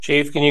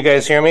Chief, can you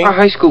guys hear me? Our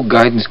high school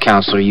guidance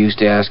counselor used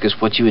to ask us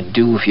what you would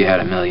do if you had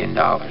 $1 million.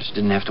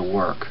 Didn't have to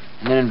work.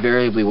 And then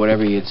invariably,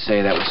 whatever you'd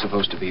say, that was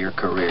supposed to be your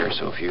career.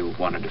 So if you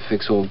wanted to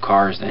fix old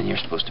cars, then you're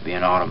supposed to be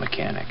an auto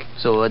mechanic.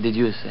 So what did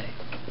you say?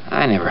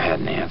 I never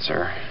had an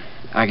answer.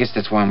 I guess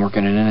that's why I'm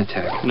working at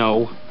Initech.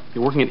 No,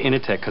 you're working at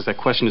Initech because that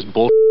question is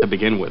bull to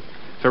begin with.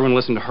 If everyone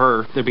listened to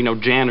her, there'd be no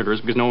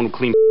janitors because no one would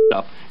clean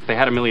up if they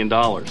had $1 million.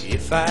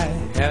 If I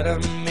had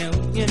 $1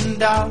 million,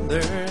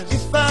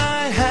 if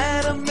I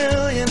had $1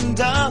 million.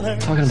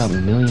 Talking about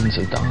millions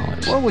of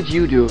dollars. What would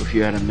you do if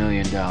you had $1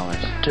 million?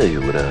 Tell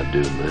you what I'd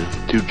do,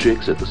 man. 2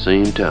 chicks at the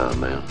same time,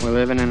 man. We're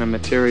living in a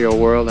material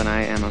world, and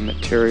I am a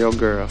material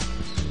girl.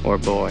 Or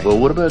boy. Well,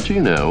 what about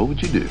you now? What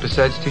would you do?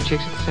 Besides 2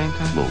 chicks at the same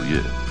time? Oh,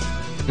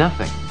 yeah.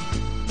 Nothing.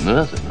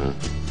 Nothing, huh?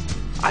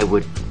 I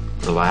would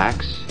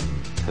relax.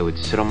 I would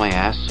sit on my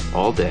ass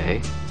all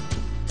day.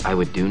 I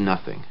would do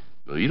nothing.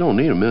 Well, you don't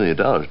need $1 million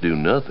to do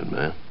nothing,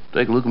 man.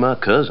 Take a look at my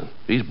cousin.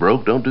 He's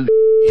broke, don't do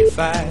If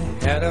I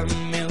had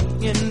 $1 million.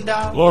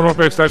 Hello and welcome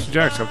back to Station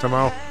Jacks. I'm Tom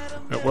Al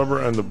at Weber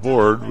and the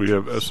board. We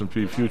have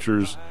S&P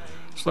futures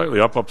slightly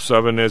up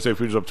 7. NASDAQ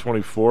futures up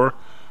 24.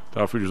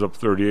 Dow futures up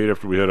 38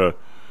 after we had a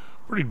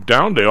pretty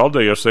down day all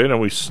day yesterday, and then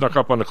we snuck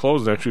up on the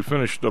close and actually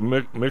finished the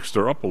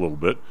mixer up a little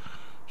bit.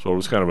 So it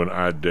was kind of an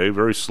odd day,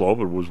 very slow,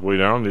 but it was way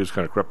down. They just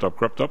kind of crept up,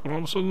 and all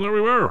of a sudden there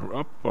we were,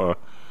 up.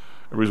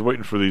 Everybody's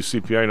waiting for these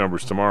CPI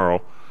numbers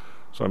tomorrow,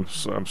 so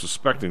I'm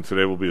suspecting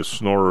today will be a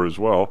snorer as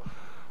well.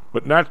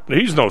 But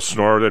he's no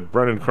snorer, that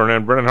Brendan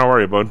Kernan. Brendan, how are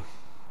you, bud?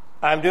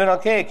 I'm doing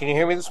okay. Can you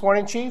hear me this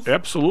morning, Chief?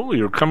 Absolutely.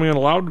 You're coming in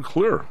loud and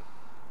clear.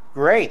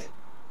 Great.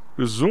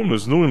 This Zoom,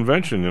 this new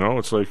invention,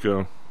 it's like,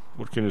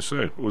 what can you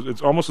say?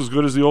 It's almost as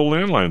good as the old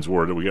landlines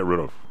were that we got rid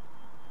of.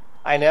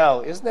 I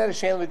know. Isn't that a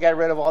shame we got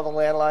rid of all the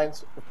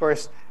landlines? Of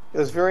course, it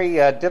was very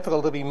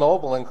difficult to be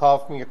mobile and call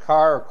from your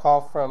car or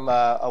call from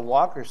a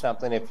walk or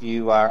something if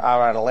you are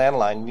on a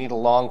landline. You need a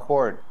long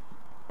cord.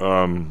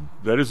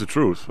 That is the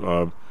truth.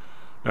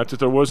 Not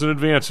that there wasn't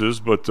advances,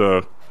 but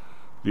the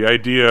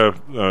idea,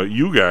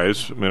 you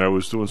guys, I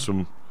was doing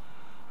some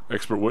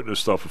expert witness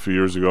stuff a few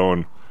years ago,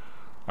 and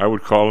I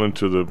would call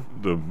into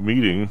the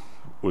meeting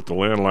with the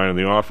landline in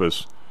the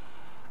office,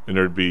 and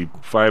there'd be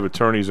 5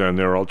 attorneys on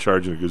there all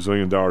charging $1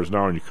 gazillion an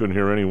hour, and you couldn't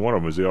hear any one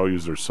of them as they all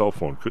used their cell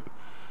phone.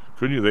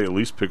 Couldn't you? They at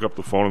least pick up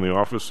the phone in the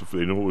office if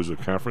they knew it was a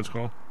conference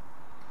call?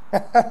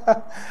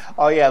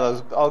 Oh, yeah,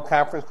 those old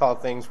conference call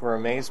things were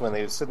amazing when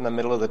they would sit in the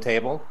middle of the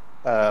table.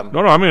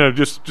 No,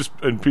 just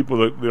and people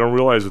that they don't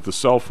realize that the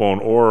cell phone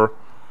or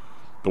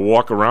the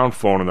walk-around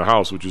phone in the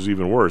house, which is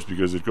even worse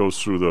because it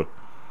goes through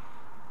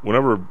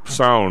whenever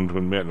sound,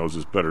 and Matt knows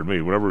this better than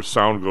me, whenever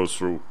sound goes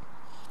through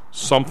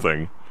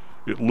something,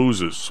 it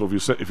loses. So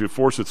if you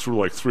force it through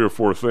like 3 or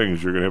 4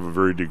 things, you're going to have a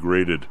very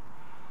degraded.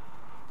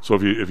 So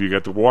if you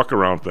get the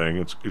walk-around thing,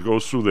 it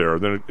goes through there,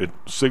 then it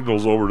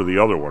signals over to the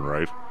other one,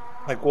 right?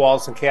 Like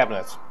walls and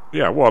cabinets.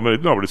 Yeah, well,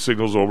 no, but it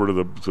signals over to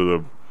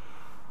the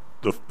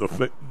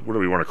thing,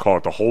 whatever you want to call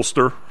it, the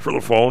holster for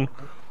the phone.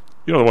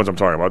 You know the ones I'm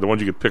talking about, the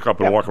ones you could pick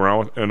up and walk around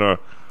with. And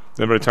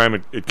then by the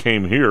time it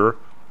came here,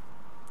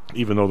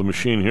 even though the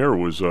machine here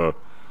was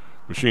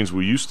machines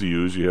we used to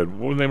use, you had,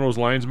 what was the name of those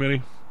lines,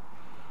 Minnie?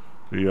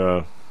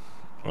 Not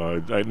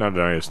an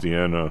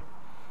ISDN.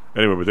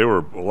 Anyway, but they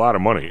were a lot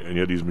of money, and you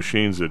had these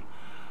machines that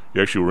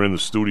you actually were in the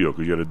studio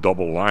because you had a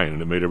double line,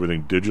 and it made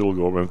everything digital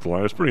go over the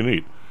line. It's pretty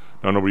neat.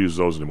 Now nobody uses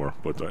those anymore.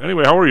 But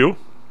anyway, how are you?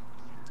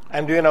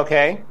 I'm doing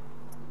okay.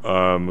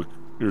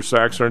 Your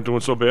Sox aren't doing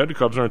so bad. The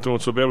Cubs aren't doing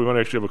so bad. We might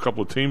actually have a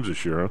couple of teams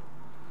this year,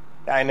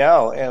 huh? I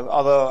know.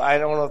 Although I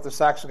don't know if the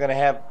Sox are going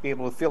to be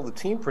able to field the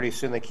team pretty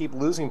soon. They keep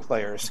losing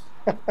players.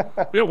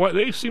 Yeah, well,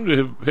 they seem to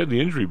have had the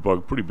injury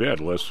bug pretty bad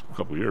the last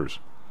couple of years.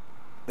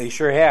 They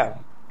sure have.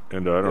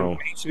 And I don't know. It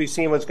needs to be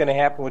seen what's going to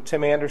happen with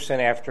Tim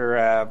Anderson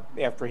after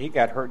he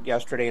got hurt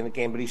yesterday in the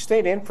game. But he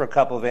stayed in for a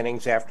couple of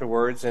innings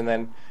afterwards. And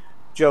then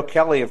Joe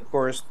Kelly, of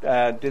course,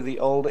 did the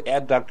old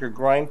adductor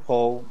grind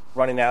pull,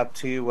 running out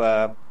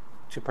to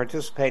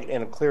participate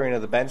in a clearing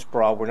of the bench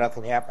brawl where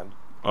nothing happened.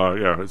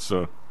 Yeah, it's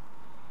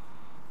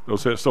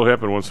those still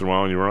happen once in a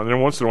while, and you're on. And then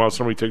once in a while,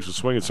 somebody takes a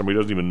swing and somebody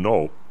doesn't even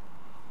know,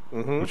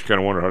 which you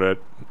kind of wonder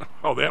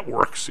how that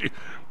works.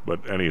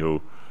 But anywho,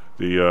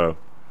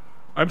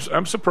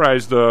 I'm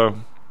surprised. Matter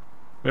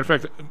of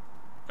fact,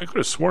 I could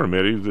have sworn,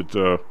 Matty,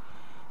 that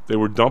they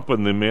were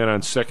dumping the man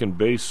on second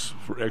base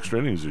for extra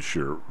innings this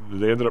year. Did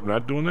they ended up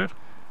not doing that?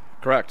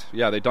 Correct.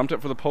 Yeah, they dumped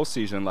it for the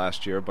postseason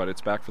last year, but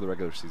it's back for the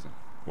regular season.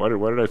 Why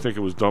did I think it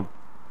was dumped?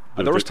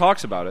 There was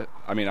talks about it.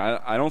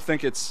 I don't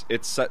think it's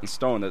set in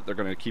stone that they're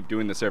going to keep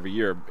doing this every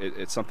year.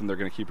 It's something they're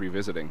going to keep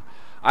revisiting.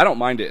 I don't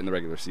mind it in the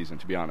regular season,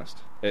 to be honest.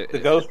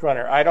 The Ghost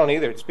Runner, I don't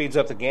either. It speeds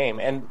up the game.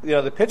 And,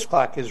 the pitch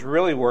clock has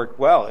really worked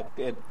well.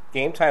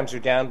 Game times are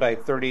down by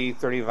 30,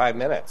 35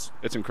 minutes.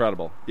 It's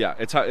incredible. Yeah,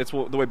 it's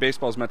the way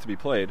baseball is meant to be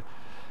played.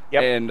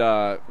 Yep.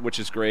 And which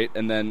is great.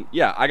 And then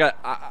I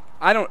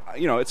don't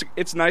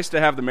it's nice to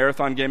have the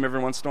marathon game every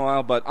once in a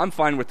while, but I'm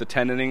fine with the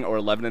 10 inning or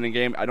 11 inning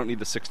game. I don't need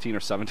the 16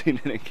 or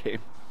 17 inning game.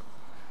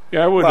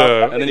 Yeah, I would.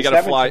 Well, and then you got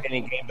gotta fly.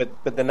 Inning game,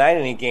 but the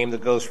 9-inning game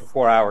that goes for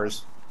 4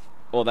 hours.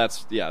 Well,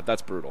 that's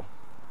brutal.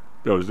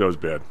 That was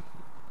bad.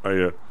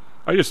 I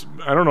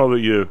don't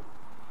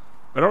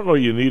know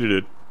you needed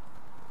it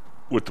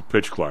with the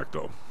pitch clock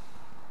though.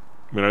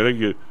 I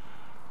mean,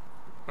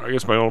 I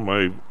guess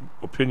my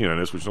opinion on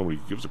this, which nobody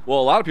gives a. Well,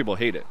 a lot of people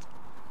hate it.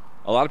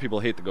 A lot of people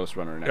hate the Ghost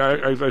Runner.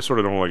 I sort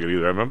of don't like it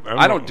either.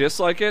 I don't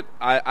dislike it.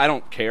 I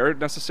don't care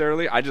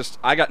necessarily. I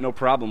got no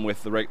problem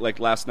with like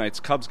last night's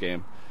Cubs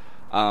game.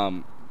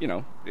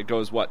 It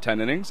goes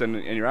 10 innings and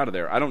you're out of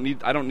there. I don't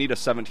need a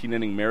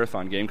 17-inning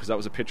marathon game because that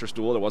was a pitcher's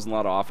duel. There wasn't a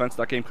lot of offense.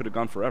 That game could have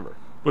gone forever.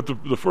 But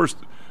the first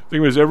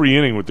thing is every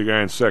inning with the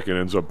guy in second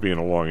ends up being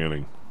a long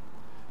inning.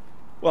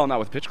 Well, not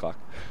with pitch clock.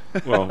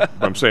 Well,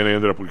 I'm saying they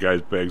ended up with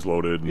guys' bags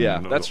loaded. Yeah,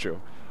 that's true.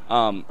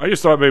 I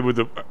just thought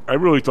maybe I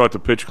really thought the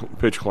pitch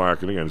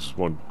clock, and again, this is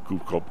one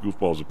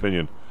goofball's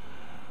opinion,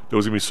 there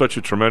was going to be such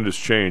a tremendous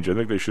change. I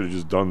think they should have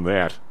just done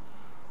that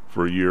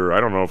for a year. I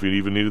don't know if you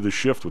even needed the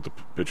shift with the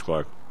pitch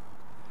clock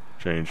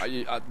change.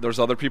 There's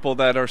other people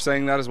that are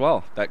saying that as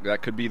well.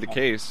 That could be the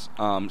case.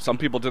 Some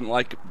people didn't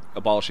like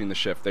abolishing the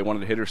shift. They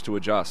wanted hitters to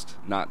adjust,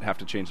 not have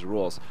to change the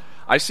rules.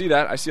 I see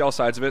that. I see all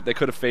sides of it. They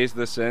could have phased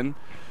this in,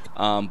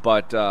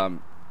 but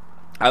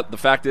the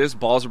fact is,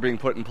 balls are being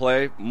put in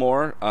play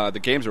more. The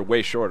games are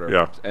way shorter.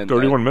 Yeah, and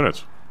 31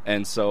 minutes.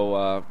 And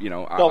so,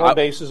 stolen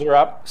bases are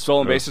up.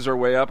 Stolen bases are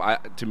way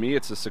up. To me,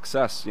 it's a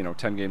success.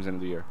 10 games into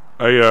the year.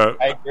 I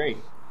agree.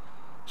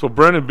 So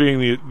Brendan,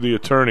 being the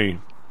attorney,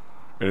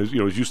 and is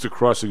used to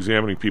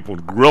cross-examining people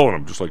and grilling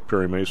them, just like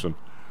Perry Mason.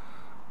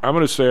 I'm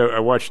going to say I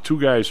watched two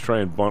guys try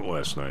and bunt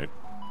last night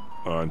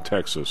in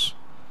Texas.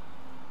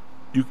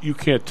 You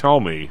can't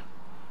tell me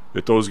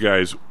that those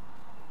guys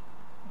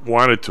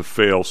wanted to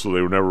fail so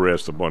they were never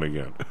asked to bunt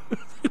again.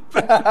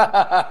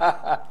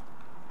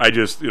 I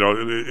just,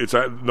 it's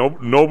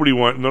nobody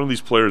none of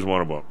these players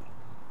want to bunt.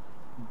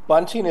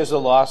 Bunting is a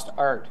lost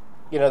art.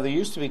 There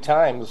used to be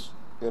times.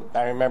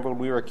 I remember when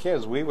we were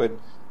kids, we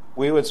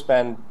would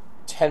spend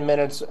 10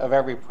 minutes of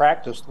every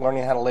practice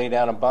learning how to lay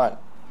down a bunt,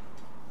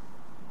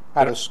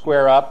 how to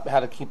square up, how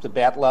to keep the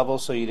bat level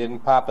so you didn't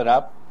pop it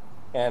up.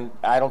 And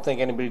I don't think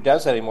anybody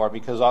does that anymore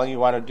because all you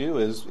want to do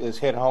is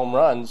hit home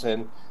runs.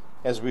 And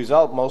as a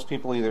result, most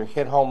people either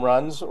hit home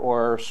runs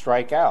or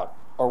strike out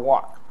or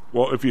walk.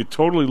 Well, if you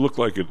totally look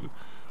like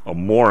a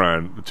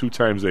moron, the 2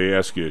 times they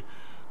ask you,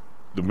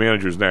 the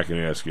manager's not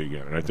going to ask you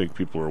again. And I think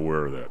people are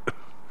aware of that.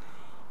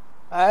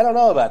 I don't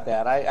know about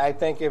that. I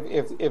think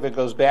if it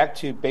goes back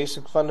to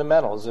basic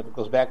fundamentals, if it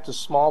goes back to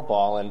small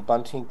ball and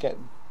bunting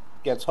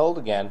gets hold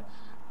again,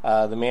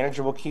 the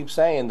manager will keep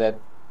saying that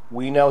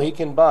we know he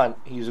can bunt.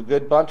 He's a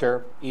good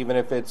bunter, even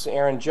if it's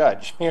Aaron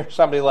Judge or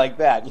somebody like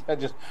that.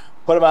 Just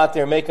put him out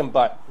there, make him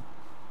bunt.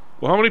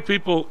 Well, how many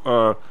people,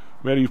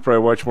 Matty, you've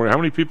probably watched more, how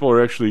many people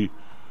are actually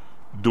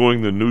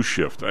doing the new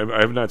shift? I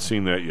have not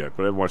seen that yet,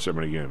 but I haven't watched that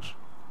many games.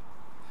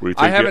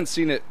 I haven't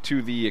seen it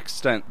to the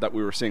extent that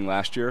we were seeing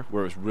last year,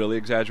 where it was really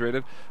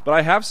exaggerated. But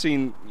I have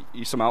seen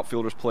some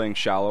outfielders playing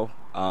shallow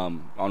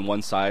on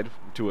one side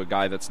to a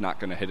guy that's not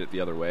going to hit it the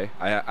other way.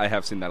 I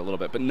have seen that a little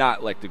bit, but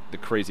not like the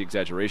crazy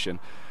exaggeration.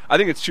 I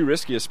think it's too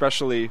risky,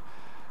 especially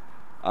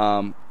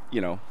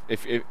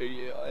if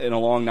in a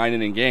long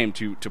 9-inning game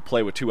to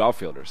play with 2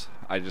 outfielders.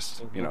 I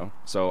just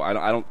so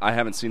I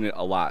haven't seen it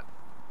a lot.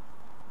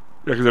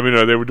 Yeah, because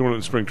they were doing it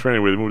in spring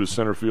training where they moved a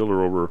center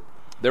fielder over.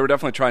 They were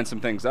definitely trying some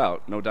things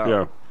out, no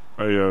doubt.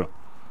 Yeah,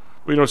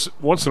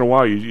 once in a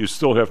while you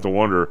still have to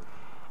wonder.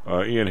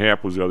 Ian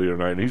Happ was the other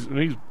night, and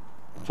he's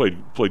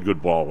played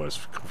good ball last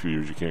few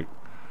years. You can't.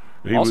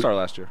 All-Star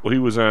last year. Well, he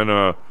was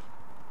on.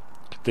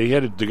 They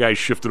had the guy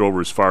shifted over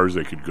as far as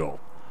they could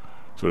go,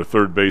 so the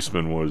third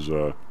baseman was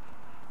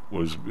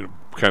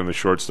kind of the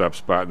shortstop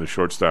spot, and the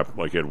shortstop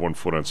had 1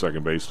 foot on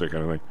second base, that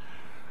kind of thing,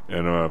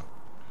 and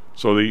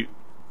so the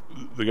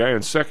guy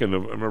in second, I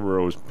remember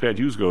it was Pat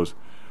Hughes goes,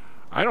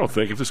 I don't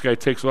think if this guy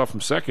takes off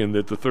from second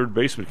that the third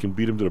baseman can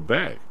beat him to the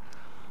bag.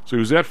 So he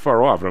was that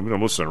far off, and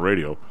I'm listening on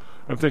radio.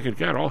 I'm thinking,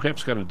 God, all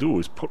Hamp's got to do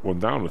is put one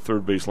down the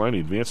third base line.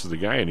 He advances the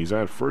guy, and he's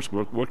on first.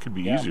 What could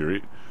be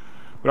easier?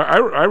 But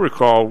I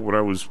recall when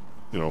I was,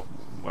 I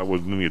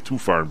wasn't going to get too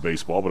far in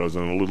baseball, but I was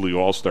on a Little League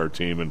All-Star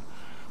team, and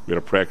we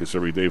had to practice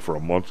every day for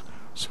a month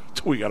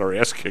until we got our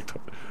ass kicked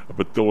up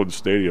at Dillon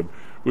Stadium.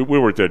 We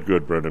weren't that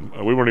good, Brendan.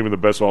 We weren't even the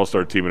best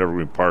All-Star team at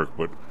Evergreen Park,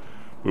 but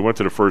we went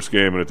to the first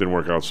game, and it didn't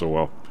work out so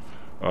well.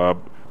 But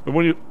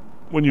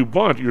when you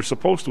bunt, you're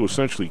supposed to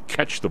essentially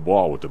catch the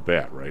ball with the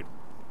bat, right?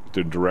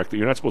 To direct it.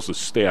 You're not supposed to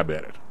stab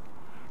at it.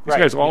 These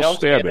guys all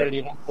stab at it.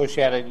 You don't push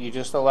at it. You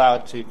just allow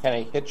it to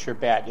kind of hit your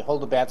bat. You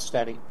hold the bat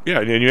steady. Yeah,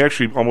 and you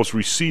actually almost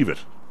receive it.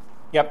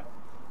 Yep.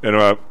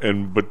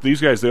 But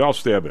these guys, they all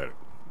stab at it.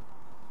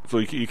 So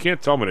you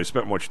can't tell me they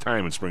spent much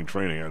time in spring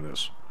training on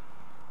this.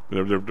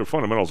 Their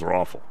fundamentals are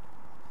awful.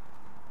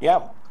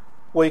 Yeah.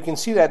 Well, you can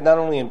see that not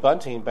only in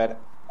bunting, but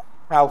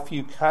how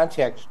few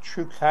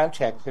true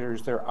contact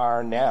hitters there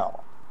are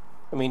now.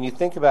 I mean, you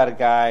think about a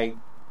guy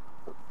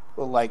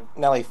like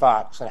Nellie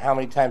Fox, and how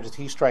many times did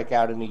he strike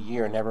out in a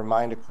year, never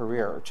mind a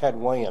career, or Ted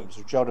Williams,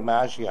 or Joe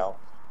DiMaggio.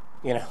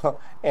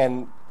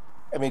 And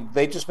I mean,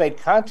 they just made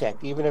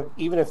contact. Even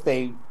if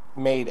they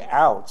made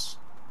outs,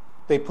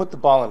 they put the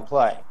ball in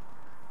play.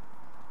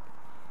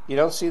 You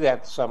don't see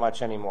that so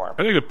much anymore.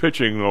 I think the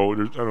pitching, though, I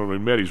don't know,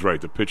 Matty's right.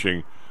 The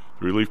pitching,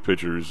 the relief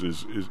pitchers,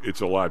 is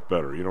it's a lot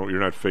better. You're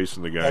not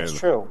facing the guy. That's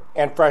true.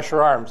 And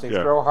fresher arms. They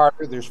throw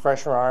harder. There's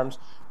fresher arms.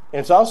 And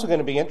it's also going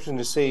to be interesting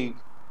to see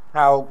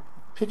how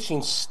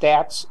pitching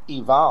stats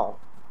evolve,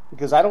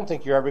 because I don't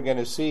think you're never going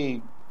to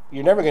see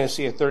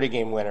a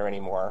 30-game winner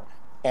anymore.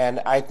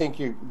 And I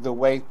think the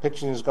way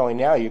pitching is going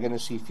now, you're going to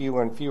see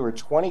fewer and fewer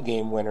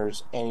 20-game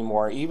winners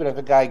anymore. Even if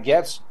a guy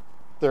gets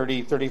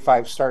 30,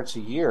 35 starts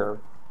a year,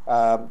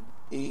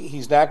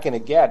 he's not going to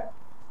get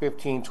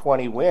 15,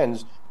 20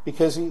 wins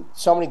because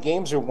so many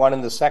games are won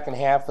in the second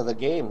half of the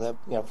game,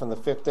 from the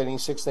fifth inning,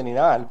 sixth inning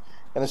on,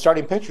 and the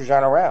starting pitchers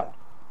aren't around.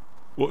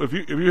 Well, if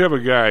you have a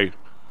guy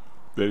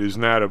that is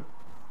not a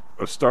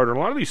starter, and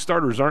a lot of these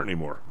starters aren't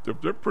anymore.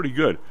 They're pretty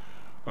good.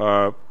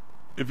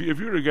 If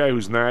you're a guy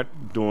who's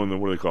not doing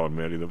what do they call it,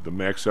 Matty, the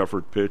max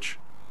effort pitch,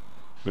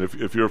 and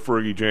if you're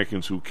Fergie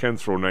Jenkins who can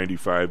throw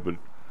 95 but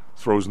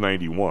throws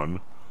 91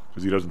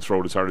 because he doesn't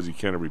throw it as hard as he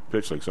can every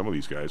pitch like some of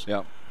these guys.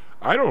 Yeah.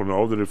 I don't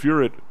know that if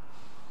you're at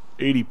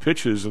 80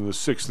 pitches in the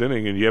sixth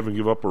inning and you haven't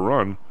give up a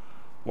run,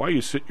 why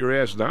you sit your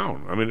ass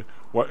down? I mean,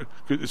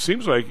 it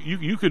seems like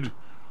you could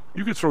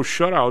throw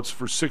shutouts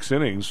for 6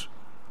 innings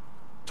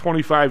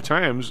 25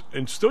 times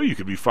and still you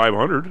could be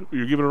 500.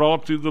 You're giving it all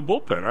up to the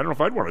bullpen. I don't know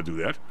if I'd want to do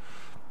that.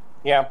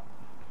 Yeah.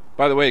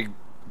 By the way,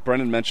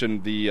 Brendan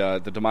mentioned the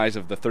demise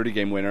of the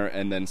 30-game winner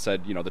and then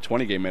said, the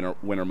 20-game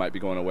winner might be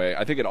going away.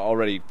 I think it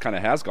already kind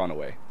of has gone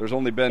away. There's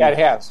only been it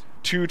has.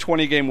 2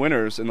 20-game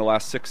winners in the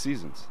last 6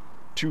 seasons.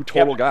 2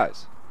 total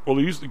guys. Well,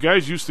 the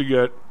guys used to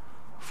get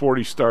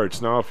 40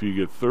 starts. Now if you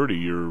get 30,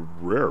 you're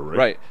rare, right?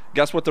 Right.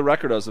 Guess what the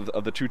record is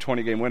of the 2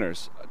 20-game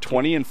winners?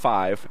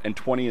 20-5 and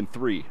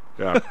 20-3.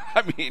 Yeah.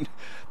 I mean,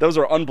 those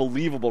are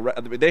unbelievable.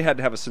 They had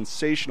to have a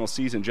sensational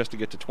season just to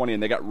get to 20,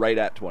 and they got right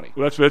at 20.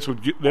 Well,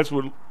 that's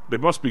what they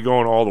must be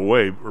going all the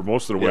way or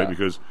most of the way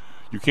because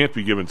you can't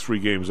be giving 3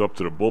 games up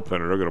to the bullpen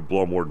or they're going to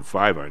blow more than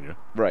 5 on you.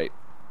 Right.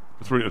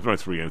 3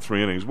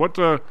 innings. What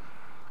can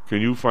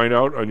you find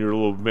out on your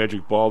little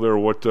magic ball there?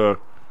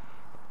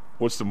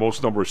 What's the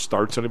most number of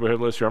starts anybody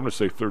had last year? I'm going to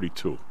say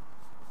 32.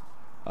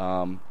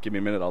 Give me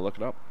a minute. I'll look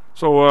it up.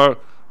 So,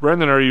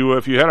 Brendan,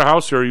 if you had a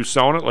house here, are you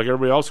selling it like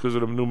everybody else because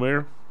of the new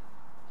mayor?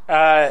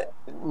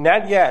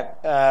 Not yet.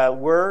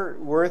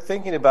 We're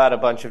thinking about a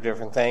bunch of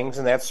different things,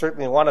 and that's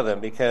certainly one of them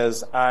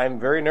because I'm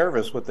very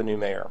nervous with the new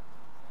mayor,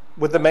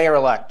 with the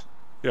mayor-elect.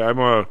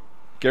 Yeah,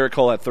 Garrett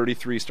Cole had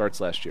 33 starts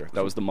last year.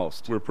 That was the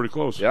most. We're pretty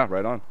close. Yeah,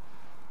 right on.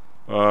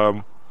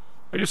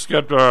 I just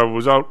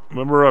was out.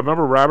 Remember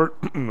Robert,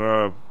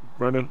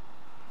 Brendan,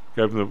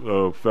 guy from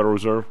the Federal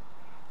Reserve.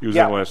 He was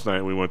in last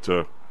night. We went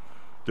to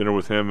dinner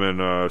with him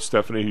and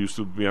Stephanie, who used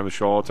to be on the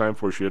show all the time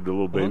before she had the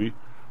little baby,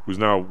 who's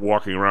now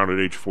walking around at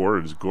age 4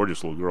 and is a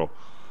gorgeous little girl,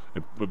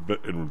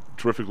 and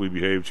terrifically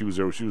behaved. She was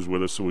there. She was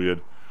with us. So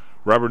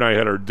Robert and I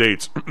had our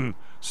dates,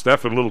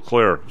 Steph and little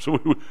Claire. So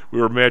we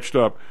were matched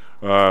up,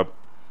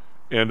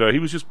 and he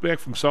was just back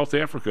from South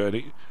Africa,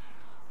 and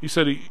he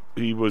said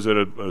he was at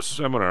a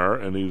seminar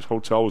and his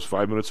hotel was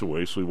 5 minutes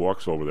away, so he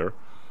walks over there.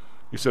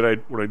 He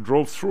said, when I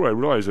drove through, I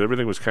realized that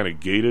everything was kind of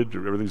gated.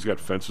 Everything's got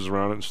fences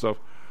around it and stuff.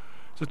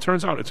 So it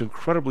turns out it's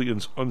incredibly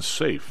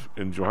unsafe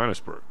in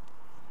Johannesburg.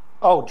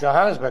 Oh,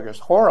 Johannesburg is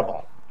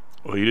horrible.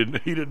 Well, he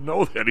didn't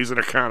know that. He's an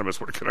economist.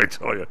 What can I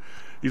tell you?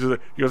 He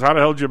goes, how the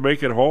hell did you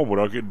make it home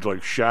without getting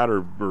shot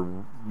or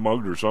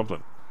mugged or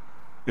something?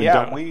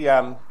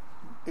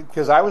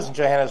 Because I was in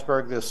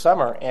Johannesburg this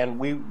summer, and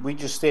we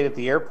just stayed at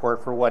the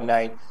airport for one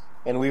night,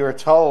 and we were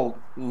told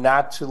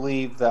not to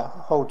leave the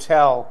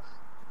hotel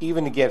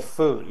even to get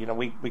food.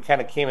 We kind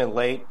of came in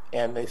late,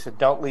 and they said,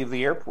 don't leave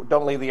the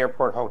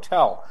airport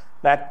hotel.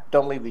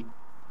 Don't leave the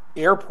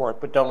airport,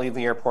 but don't leave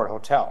the airport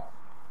hotel.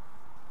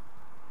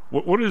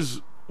 What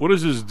is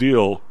his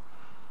deal,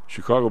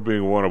 Chicago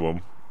being one of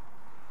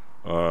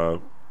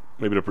them?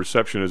 Maybe the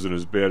perception isn't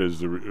as bad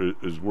as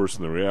is worse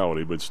than the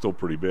reality, but it's still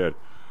pretty bad.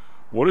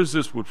 What is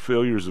this with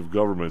failures of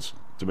governments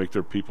to make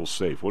their people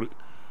safe?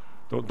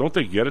 Don't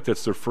they get it?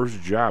 That's their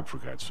first job, for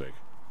God's sake.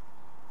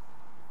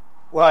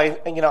 Well,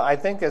 I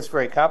think that's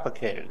very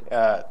complicated,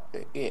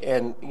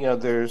 and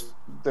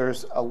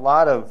there's a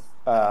lot of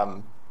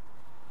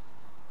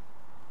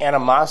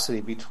animosity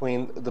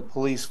between the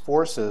police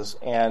forces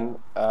and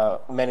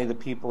many of the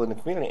people in the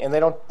community, and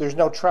there's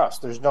no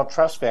trust. There's no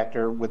trust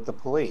factor with the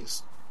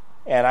police,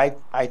 and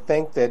I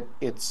think that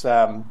it's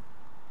something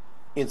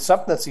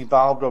that's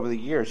evolved over the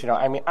years.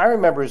 I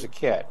remember as a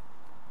kid,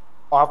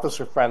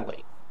 officer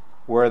friendly,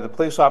 where the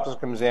police officer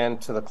comes in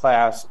to the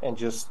class and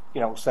just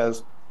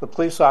says, the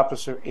police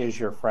officer is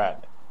your friend.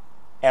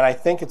 And I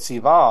think it's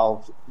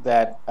evolved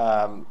that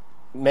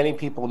many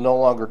people no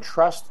longer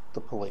trust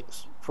the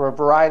police for a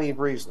variety of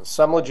reasons,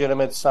 some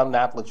legitimate, some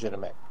not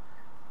legitimate.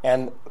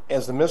 And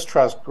as the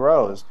mistrust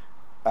grows,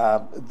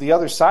 the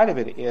other side of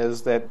it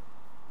is that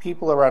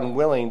people are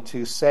unwilling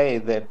to say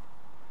that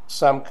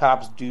some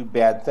cops do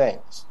bad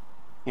things.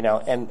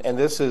 and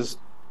this is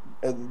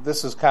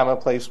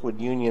commonplace with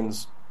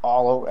unions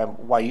all over,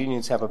 why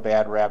unions have a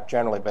bad rap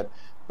generally, but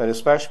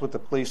especially with the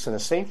police in a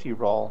safety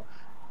role.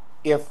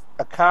 If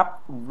a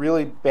cop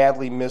really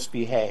badly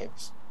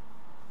misbehaves,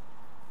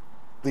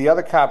 the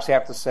other cops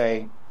have to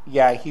say,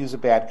 yeah, he was a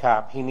bad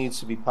cop. He needs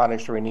to be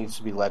punished, or he needs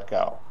to be let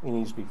go. He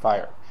needs to be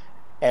fired.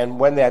 And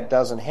when that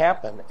doesn't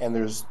happen, and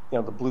there's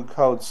the blue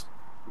coats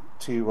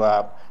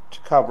to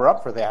cover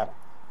up for that,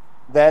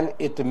 then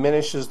it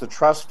diminishes the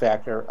trust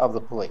factor of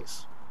the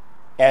police.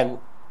 And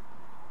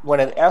when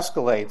it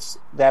escalates,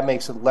 that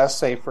makes it less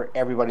safe for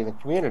everybody in the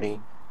community,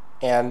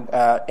 and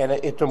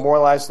it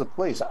demoralizes the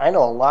police. I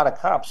know a lot of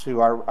cops who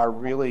are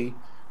really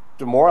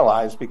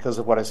demoralized because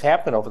of what has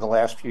happened over the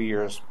last few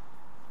years.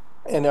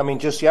 And I mean,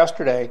 just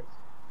yesterday,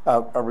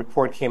 a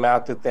report came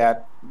out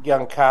that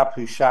young cop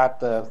who shot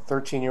the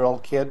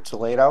 13-year-old kid,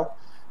 Toledo,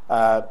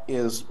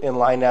 is in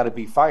line now to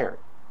be fired.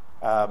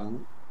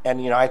 And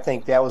I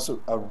think that was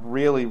a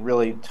really,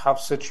 really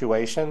tough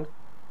situation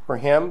for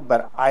him.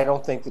 But I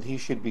don't think that he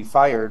should be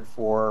fired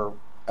for.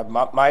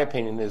 My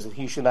opinion is that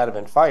he should not have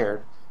been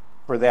fired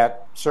for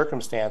that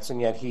circumstance,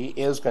 and yet he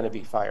is going to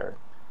be fired.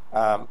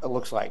 It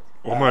looks like.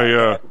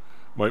 Well,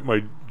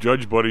 my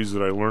judge buddies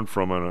that I learned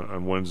from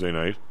on Wednesday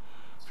night.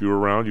 If you were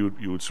around,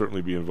 you would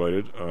certainly be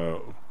invited.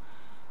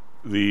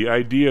 The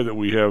idea that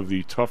we have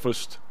the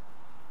toughest,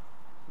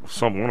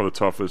 one of the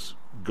toughest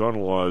gun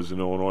laws in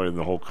Illinois in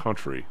the whole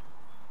country,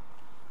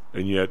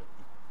 and yet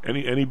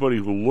anybody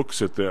who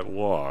looks at that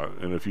law,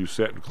 and if you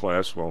sat in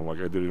class, well, like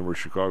I did at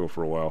University of Chicago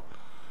for a while,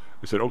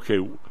 they said, okay,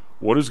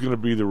 what is going to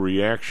be the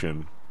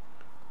reaction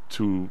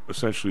to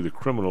essentially the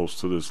criminals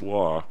to this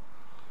law?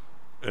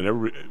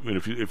 And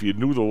if you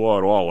knew the law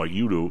at all, like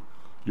you do,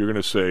 you're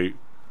going to say,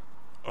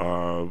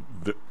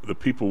 the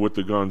people with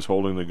the guns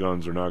holding the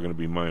guns are not going to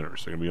be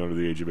minors. They're going to be under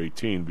the age of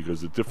 18,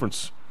 because the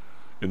difference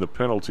in the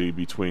penalty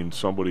between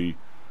somebody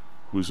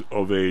who's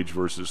of age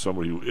versus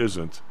somebody who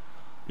isn't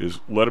is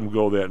let them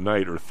go that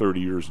night or 30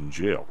 years in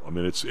jail. I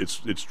mean,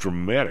 it's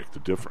dramatic, the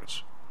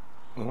difference.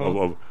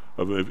 Of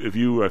if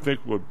you, I think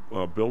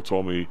what Bill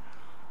told me,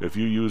 if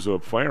you use a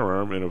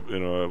firearm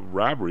in a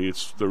robbery,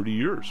 it's 30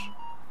 years.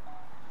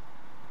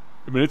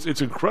 I mean,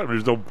 it's incredible.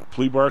 There's no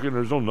plea bargain.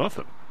 There's no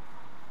nothing.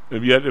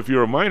 And yet, if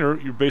you're a minor,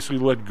 you're basically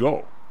let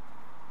go.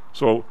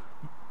 So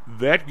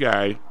that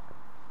guy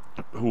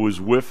who was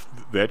with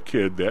that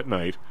kid that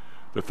night,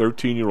 the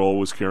 13-year-old,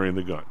 was carrying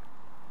the gun.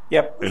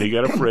 Yep. And he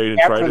got afraid and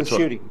tried to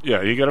shooting.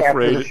 Yeah, he got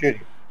afraid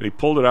and he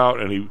pulled it out,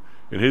 and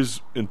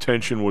his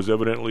intention was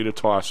evidently to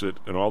toss it,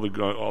 and all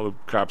the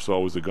cops saw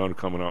was the gun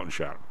coming out and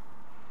shot him.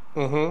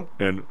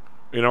 Mm-hmm. And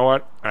you know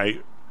what?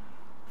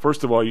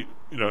 First of all,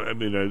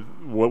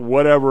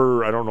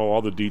 whatever, I don't know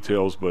all the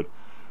details, but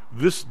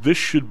this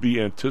should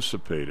be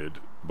anticipated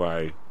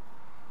by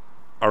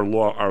our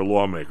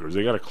lawmakers.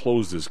 They got to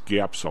close this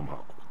gap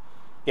somehow.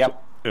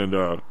 Yep.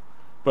 And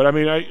but I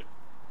mean,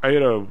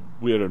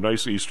 we had a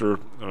nice Easter,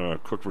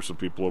 cooked for some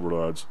people over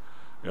at Odds,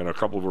 and a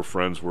couple of our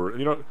friends were,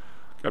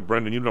 God,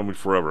 Brendan, you know me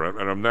forever,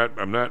 and I'm not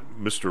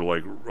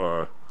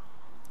Mr.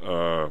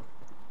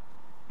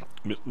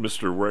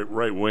 Mr.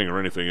 right wing or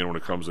anything when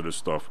it comes to this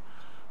stuff,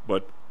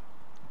 but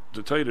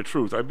to tell you the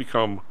truth, I've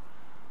become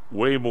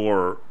way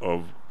more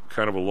of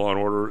kind of a law and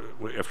order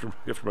after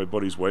my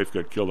buddy's wife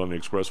got killed on the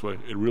expressway.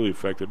 It really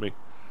affected me.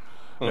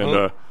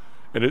 Mm-hmm.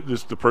 And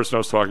the person I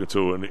was talking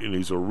to, and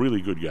he's a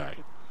really good guy,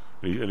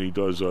 and he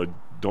does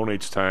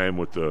donates time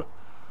with the,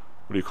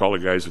 what do you call the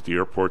guys at the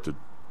airport that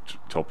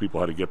tell people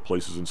how to get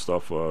places and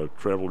stuff,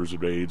 Travelers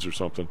of AIDS or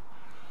something.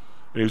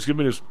 And he was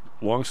giving me this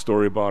long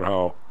story about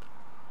how,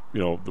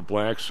 the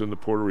blacks and the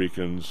Puerto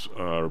Ricans,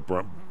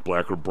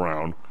 black or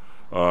brown,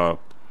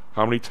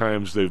 how many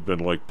times they've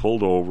been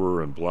pulled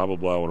over and blah blah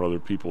blah when other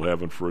people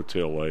haven't for a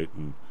taillight.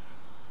 And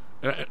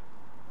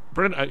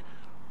Brendan,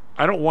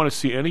 I don't want to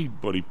see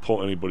anybody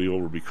pull anybody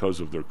over because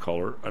of their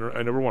color.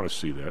 I never want to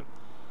see that.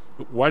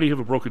 But why do you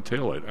have a broken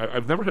taillight?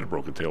 I've never had a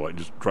broken taillight and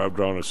just drive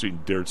down a seat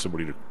and dared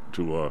somebody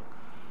to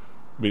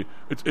I mean,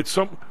 it's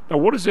some. Now,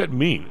 what does that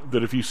mean?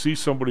 That if you see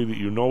somebody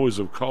that is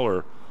of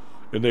color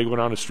and they go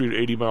down the street at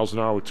 80 miles an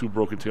hour with two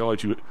broken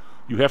taillights,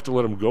 you have to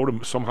let them go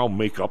to somehow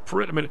make up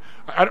for it? I mean,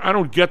 I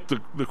don't get the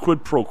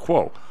quid pro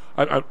quo.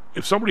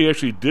 If somebody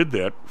actually did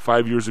that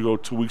 5 years ago,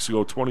 2 weeks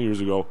ago, 20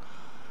 years ago,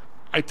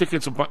 I think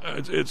it's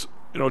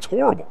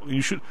horrible.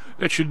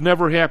 That should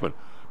never happen.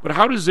 But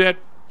how does that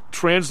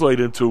translate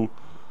into,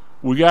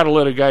 we got to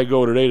let a guy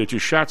go today that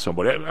just shot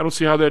somebody? I don't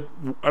see how that.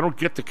 I don't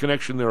get the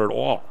connection there at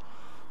all.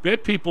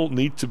 Bad people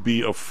need to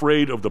be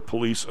afraid of the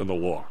police and the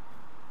law.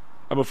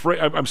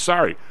 I'm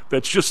sorry.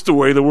 That's just the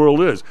way the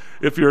world is.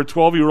 If you're a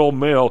 12-year-old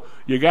male,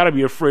 you got to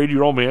be afraid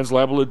your old man's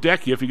liable to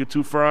deck you if you get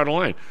too far out of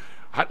line.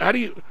 How do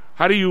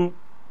you?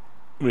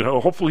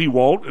 Hopefully he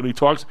won't, and he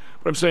talks.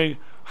 But I'm saying,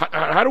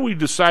 how do we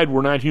decide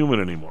we're not human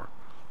anymore?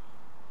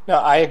 No,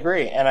 I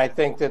agree, and I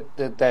think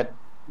that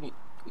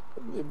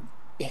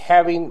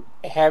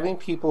having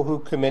people who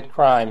commit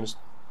crimes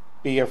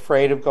be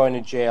afraid of going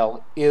to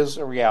jail is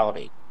a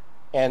reality.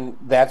 And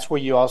that's where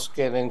you also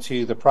get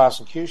into the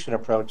prosecution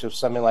approach of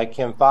something like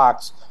Kim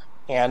Foxx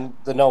and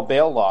the no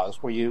bail laws,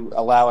 where you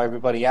allow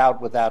everybody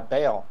out without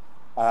bail.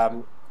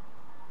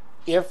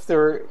 If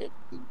there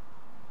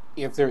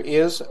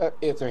has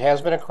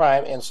been a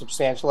crime and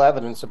substantial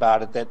evidence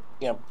about it, that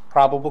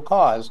probable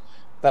cause,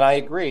 then I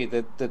agree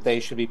that they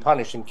should be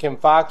punished. And Kim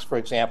Foxx, for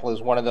example,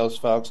 is one of those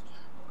folks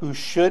who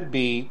should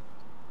be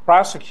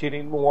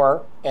prosecuting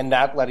more and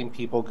not letting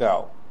people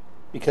go,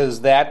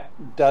 because that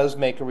does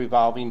make a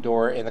revolving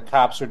door, and the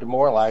cops are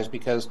demoralized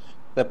because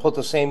they put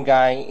the same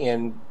guy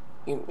in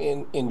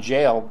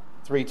jail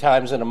 3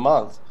 times in a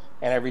month,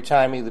 and every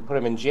time they put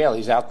him in jail,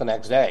 he's out the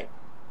next day.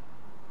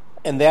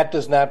 And that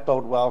does not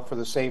bode well for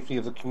the safety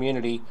of the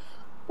community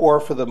or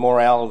for the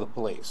morale of the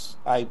police.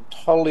 I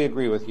totally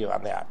agree with you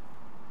on that.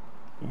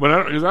 But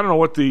I don't know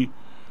what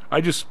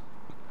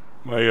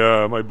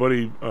my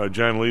buddy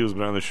John Lee, who's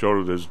been on the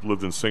show, has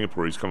lived in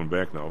Singapore. He's coming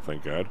back now,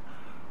 thank God,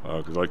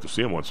 because I like to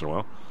see him once in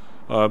a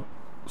while.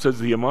 Says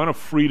the amount of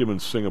freedom in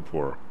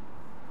Singapore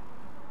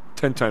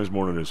 10 times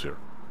more than is here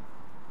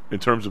in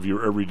terms of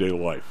your everyday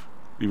life,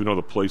 even though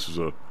the place is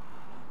a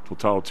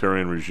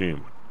totalitarian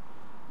regime.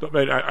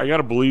 I got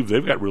to believe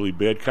they've got really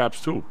bad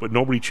cops too, but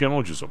nobody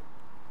challenges them.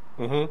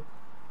 Mm-hmm.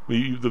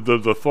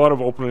 The thought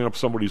of opening up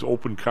somebody's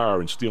open car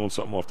and stealing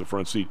something off the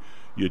front seat,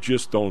 you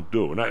just don't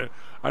do. And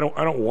I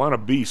don't want to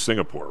be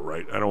Singapore,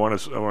 right? I want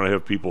to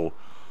have people,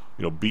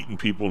 beating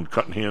people and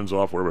cutting hands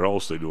off, whatever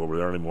else they do over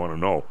there. I don't even want to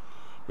know.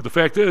 But the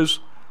fact is,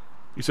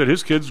 he said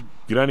his kids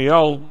get on the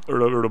L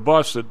or the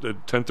bus at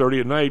 10:30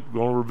 at night,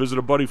 going over to visit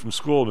a buddy from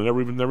school, and they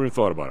never even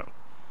thought about it.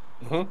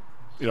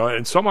 Mm-hmm.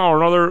 And somehow or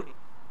another,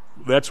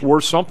 that's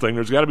worth something.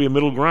 There's got to be a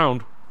middle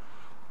ground.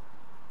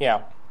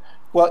 Yeah.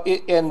 Well,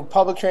 and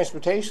public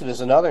transportation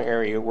is another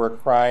area where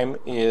crime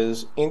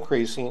is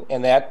increasing,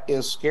 and that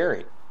is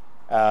scary.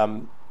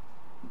 And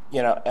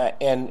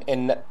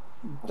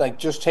like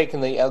just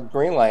taking the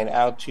Green Line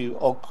out to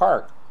Oak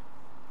Park,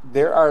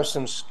 there are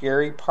some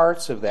scary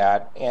parts of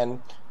that.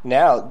 And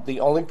now the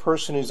only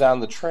person who's on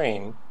the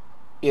train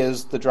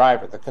is the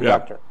driver, the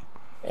conductor. Yeah.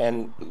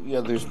 And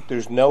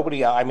there's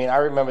nobody. I mean, I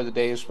remember the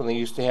days when they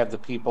used to have the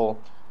people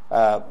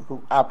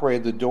who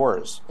operated the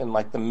doors in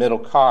like the middle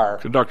car.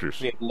 Conductors.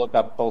 To be able to look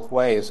up both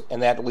ways,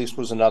 and that at least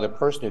was another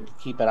person who could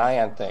keep an eye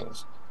on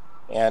things.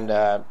 And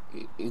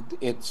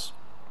it's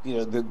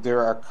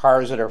there are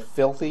cars that are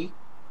filthy.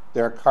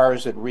 There are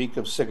cars that reek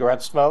of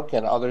cigarette smoke,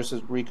 and others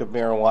that reek of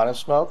marijuana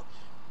smoke,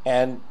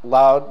 and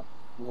loud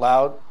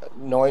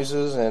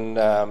noises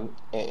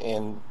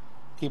and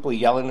people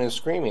yelling and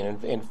screaming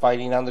and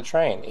fighting on the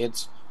train.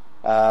 It's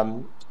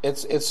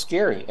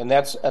scary, and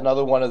that's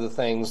another one of the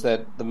things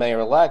that the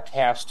mayor-elect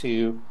has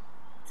to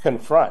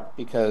confront,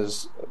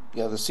 because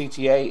the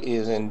CTA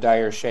is in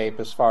dire shape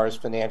as far as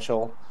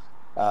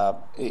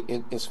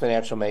its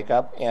financial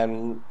makeup,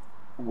 and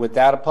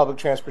without a public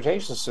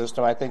transportation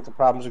system, I think the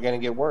problems are going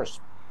to get worse.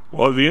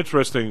 Well, the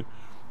interesting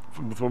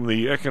from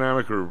the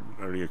economic or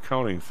the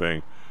accounting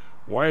thing,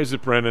 why is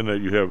it, Brendan, that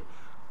you have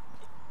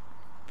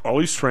all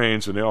these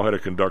trains and they all had a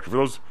conductor? For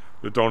those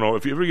that don't know,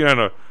 if you ever get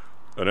on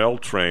an L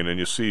train and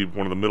you see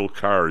one of the middle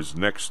cars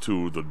next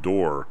to the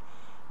door,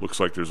 looks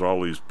like there's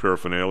all these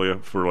paraphernalia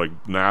for like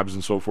knobs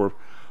and so forth,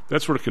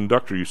 that's where the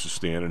conductor used to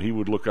stand, and he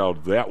would look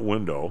out that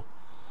window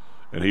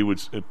and he would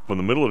from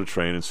the middle of the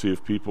train and see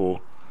if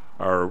people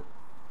are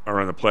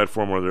on the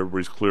platform, whether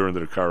everybody's clear into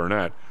the car or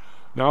not.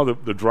 Now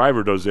the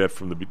driver does that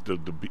from the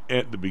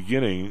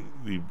beginning,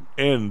 the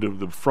end of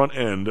the front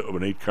end of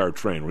an 8-car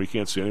train, where he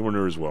can't see anywhere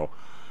near as well.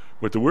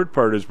 But the weird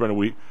part is, Brendan,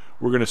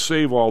 we're going to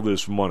save all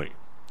this money.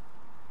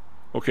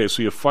 Okay,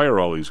 so you fire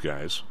all these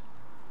guys.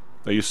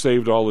 Now you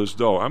saved all this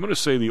dough. I'm going to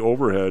say the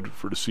overhead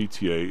for the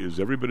CTA is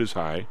every bit as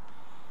high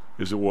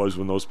as it was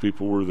when those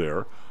people were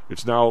there.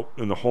 It's now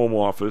in the home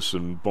office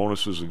and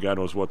bonuses and God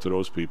knows what to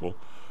those people.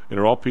 And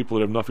they're all people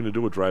that have nothing to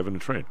do with driving the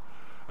train.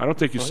 I don't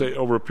think you say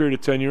over a period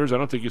of 10 years, I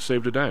don't think you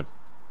saved a dime.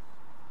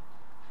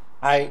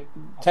 I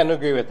tend to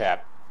agree with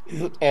that.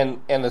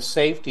 And the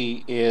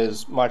safety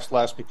is much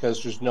less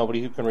because there's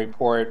nobody who can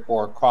report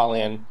or call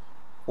in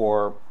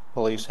for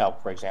police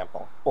help, for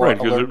example. Or right,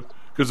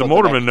 because the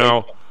motorman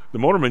now, the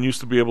motorman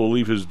used to be able to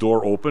leave his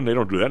door open. They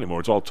don't do that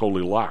anymore. It's all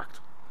totally locked.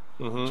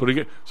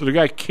 Mm-hmm. So the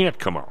guy can't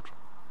come out.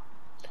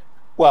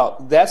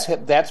 Well, that's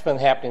been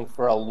happening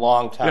for a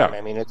long time. Yeah.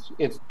 I mean,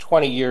 it's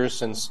 20 years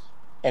since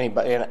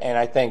anybody, and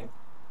I think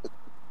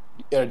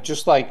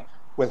just like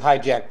with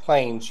hijacked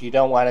planes, you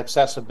don't want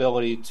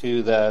accessibility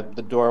to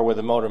the door where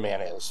the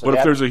motorman is. So but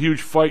if there's a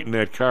huge fight in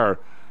that car,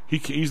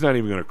 he's not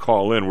even going to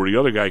call in, where the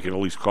other guy can at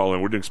least call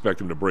in. We didn't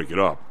expect him to break it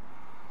up.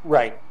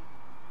 Right.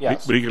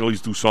 Yes. But he can at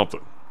least do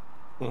something.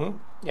 Mm-hmm.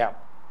 Yeah.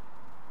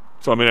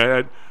 So, I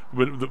mean,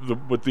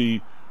 but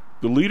the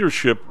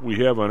leadership we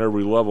have on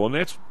every level, and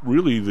that's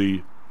really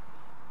the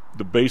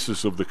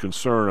basis of the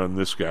concern on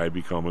this guy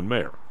becoming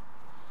mayor.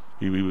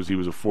 He was a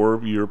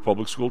 4-year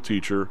public school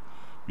teacher.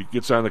 He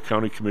gets on the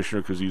county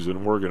commissioner because he's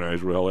an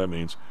organizer, what the hell that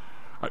means.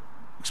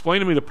 Explain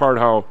to me the part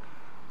how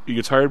he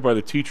gets hired by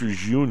the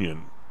teachers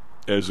union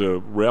as a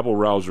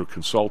rabble-rouser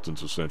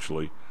consultant,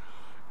 essentially,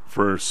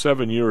 for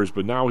 7 years,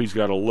 but now he's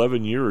got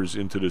 11 years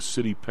into the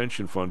city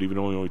pension fund, even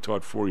though he only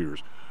taught 4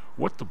 years.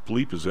 What the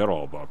bleep is that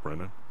all about,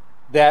 Brendan?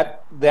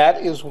 That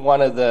is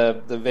one of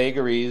the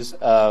vagaries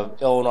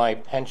of Illinois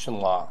pension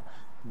law.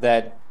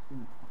 That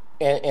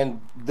and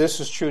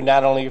this is true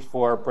not only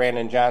for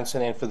Brandon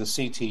Johnson and for the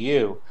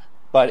CTU,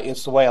 but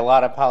it's the way a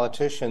lot of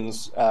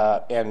politicians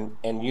and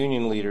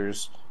union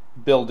leaders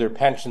build their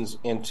pensions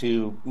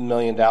into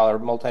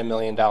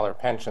multi-million-dollar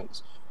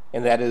pensions.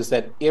 And that is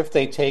that if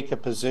they take a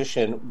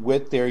position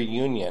with their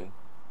union,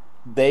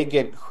 they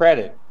get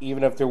credit,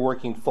 even if they're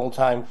working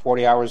full-time,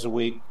 40 hours a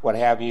week, what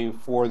have you,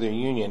 for their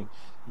union.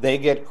 They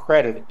get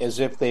credit as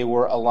if they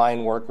were a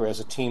line worker, as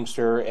a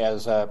teamster,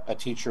 as a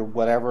teacher,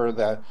 whatever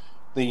the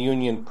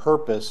union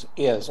purpose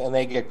is, and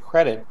they get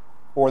credit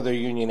for their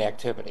union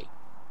activity.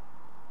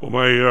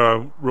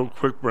 Well, real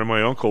quick,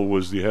 my uncle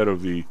was the head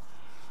of the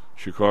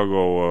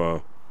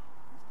Chicago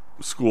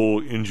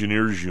School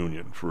Engineers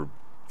Union for,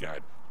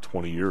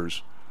 20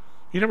 years.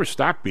 He never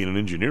stopped being an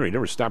engineer. He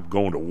never stopped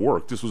going to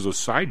work. This was a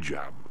side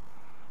job.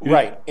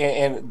 Right,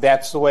 and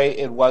that's the way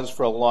it was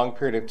for a long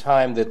period of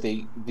time, that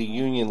the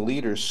union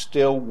leaders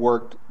still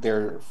worked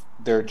their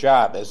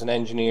job as an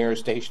engineer,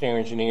 stationary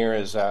engineer,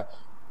 as a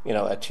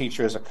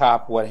teacher, as a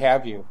cop, what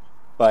have you.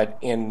 But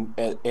and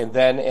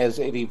then as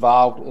it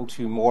evolved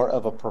into more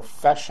of a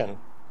profession,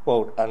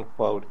 quote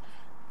unquote,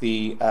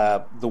 the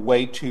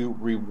way to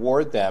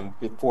reward them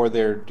for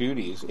their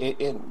duties,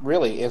 it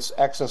really is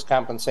excess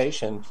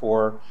compensation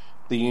for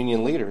the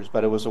union leaders.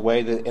 But it was a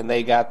way that, and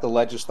they got the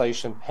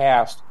legislation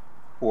passed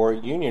for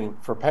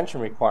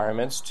pension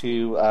requirements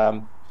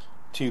to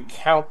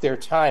count their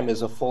time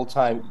as a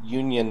full-time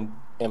union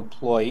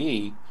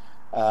employee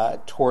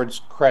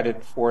towards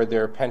credit for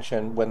their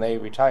pension when they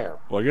retire.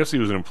 Well, I guess he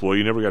was an employee.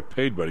 He never got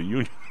paid by the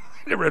union.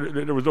 There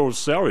was no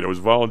salary. There was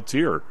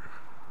volunteer.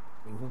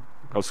 Mm-hmm.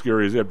 How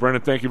scary is that?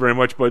 Brendan, thank you very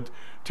much. But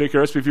take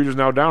care. SP Futures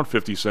now down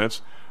 50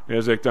 cents.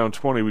 NASDAQ down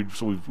 20.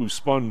 We've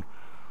spun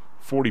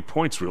 40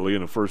 points, really,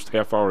 in the first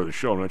half hour of the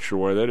show. I'm not sure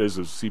why that is.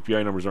 The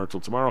CPI numbers aren't until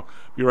tomorrow.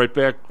 Be right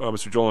back.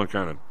 Mr. Joel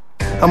Unconnen.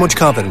 How much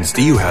confidence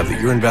do you have that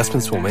your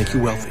investments will make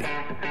you wealthy?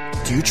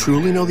 Do you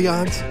truly know the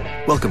odds?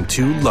 Welcome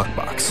to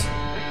Luckbox,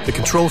 the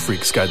control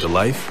freak's guide to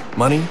life,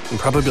 money, and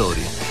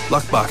probability.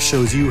 Luckbox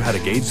shows you how to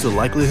gauge the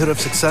likelihood of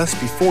success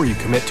before you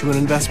commit to an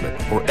investment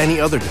or any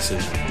other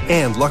decision.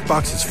 And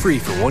Luckbox is free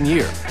for 1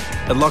 year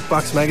at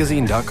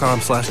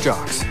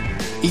luckboxmagazine.com/jocks.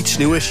 Each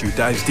new issue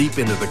dives deep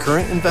into the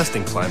current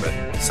investing climate,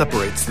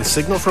 separates the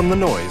signal from the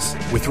noise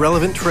with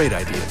relevant trade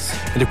ideas,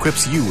 and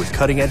equips you with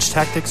cutting-edge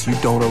tactics you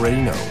don't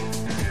already know.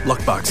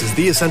 Luckbox is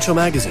the essential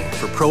magazine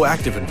for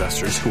proactive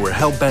investors who are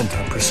hell-bent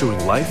on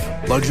pursuing life,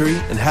 luxury,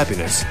 and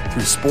happiness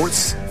through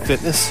sports,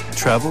 fitness,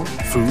 travel,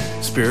 food,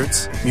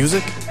 spirits,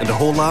 music, and a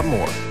whole lot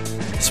more.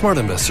 Smart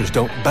investors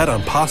don't bet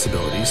on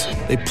possibilities,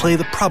 they play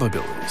the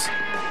probabilities.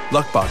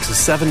 Luckbox is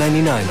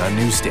 $7.99 on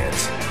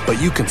newsstands, but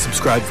you can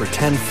subscribe for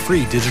 10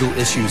 free digital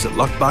issues at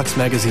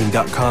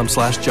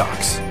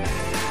luckboxmagazine.com/jocks.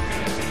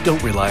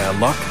 Don't rely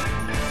on luck.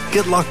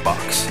 Get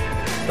Luckbox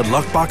at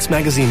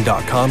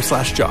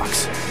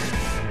luckboxmagazine.com/jocks.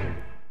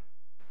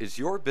 Is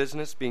your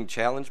business being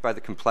challenged by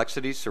the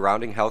complexities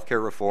surrounding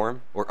healthcare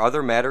reform or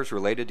other matters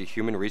related to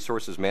human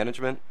resources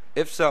management?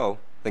 If so,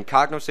 then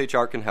Cognos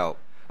HR can help.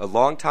 A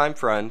longtime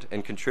friend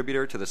and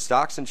contributor to the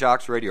Stocks and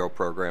Jocks radio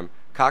program,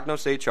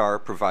 Cognos HR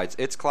provides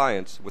its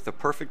clients with a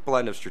perfect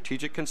blend of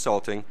strategic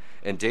consulting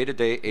and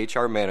day-to-day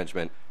HR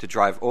management to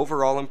drive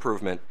overall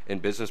improvement in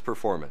business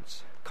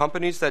performance.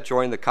 Companies that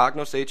join the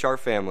Cognos HR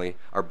family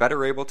are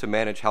better able to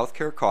manage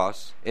healthcare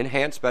costs,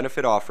 enhance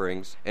benefit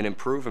offerings, and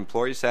improve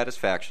employee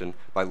satisfaction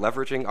by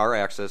leveraging our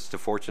access to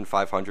Fortune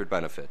 500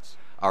 benefits.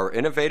 Our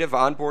innovative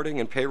onboarding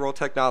and payroll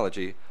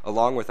technology,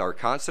 along with our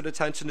constant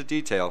attention to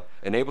detail,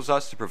 enables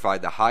us to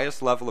provide the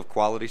highest level of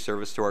quality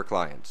service to our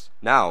clients.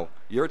 Now,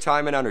 your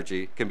time and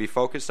energy can be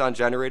focused on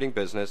generating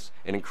business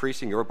and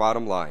increasing your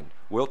bottom line.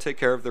 We'll take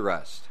care of the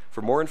rest.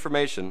 For more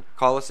information,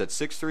 call us at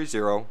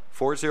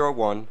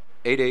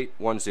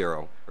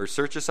 630-401-8810 or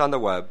search us on the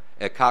web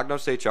at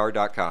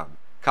cognoshr.com.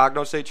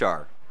 Cognos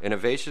HR,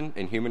 innovation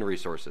in human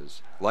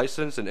resources.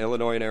 Licensed in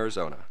Illinois and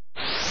Arizona.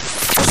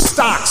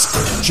 Stocks,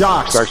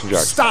 jocks, Stocks and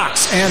Jocks.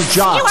 Stocks and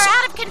jocks. You are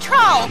out of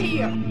control. Right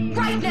here,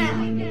 right now,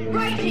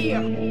 right here,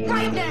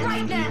 right now,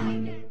 right now.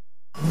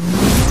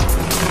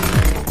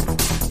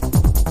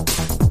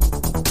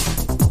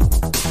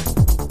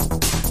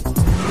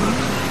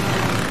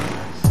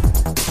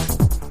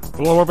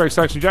 Hello, welcome back to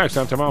Stocks and Jocks.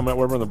 I'm Tom Allen, Matt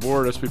Weber on the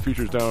board. SP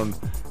Futures down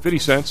 50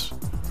 cents.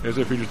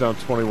 NASDAQ Futures down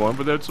 21,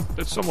 but that's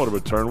somewhat of a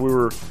turn.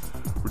 We're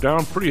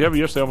down pretty heavy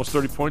yesterday, almost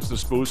 30 points. The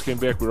SPOOs came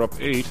back. We were up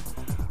 8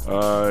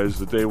 as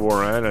the day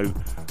wore on.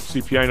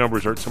 CPI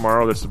numbers are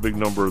tomorrow. That's the big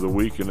number of the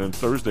week. And then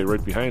Thursday,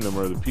 right behind them,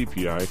 are the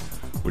PPI,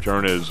 which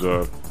aren't as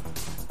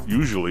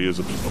usually as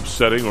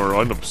upsetting or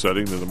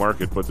unupsetting to the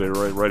market, but they're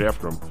right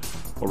after them.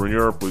 Over in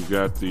Europe, we've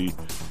got the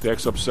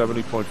DAX up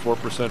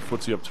 70.4%,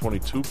 FTSE up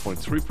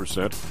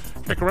 22.3%.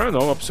 CAC around,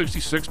 though, up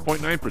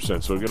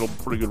 66.9%, so we get a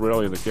pretty good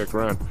rally in the CAC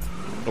around.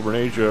 Over in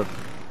Asia,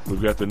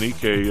 We've got the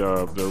Nikkei,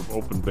 they're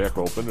back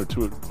open. They're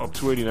up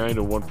 289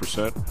 to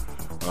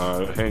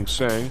 1%. Hang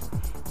Seng,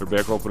 they're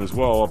back open as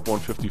well, up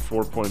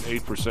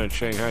 154.8%.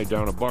 Shanghai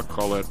down a buck,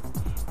 call that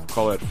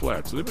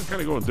flat. So they've been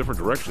kind of going different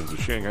directions. The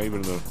Shanghai,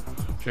 even in the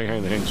Shanghai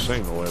and the Hang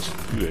Seng the last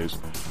few days.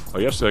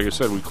 Yesterday, like I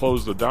said,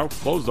 the Dow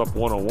closed up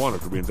 101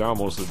 after being down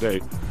most of the day.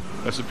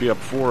 S&P up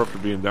 4 after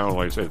being down,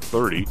 like I said,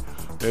 30.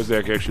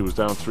 NASDAQ actually was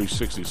down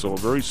 360. So a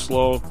very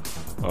slow,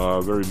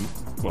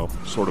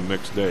 sort of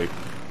mixed day.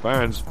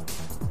 Bonds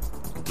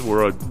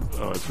were at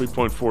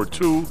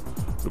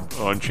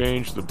 3.42,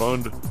 unchanged. The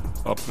Bund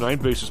up 9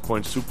 basis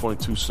points,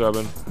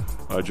 2.27.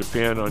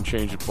 Japan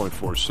unchanged at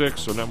 0.46,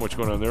 so not much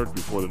going on there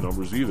before the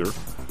numbers either.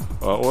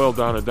 Oil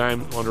down a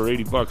dime under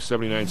 $80,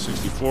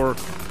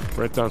 79.64.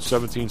 Brent down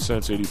 17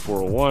 cents,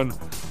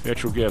 84.01.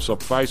 Natural gas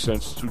up 5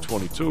 cents,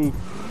 2.22.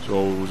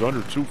 So it was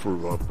under 2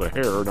 for a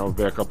hair. Now we're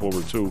back up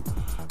over 2.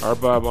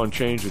 RBOB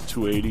unchanged at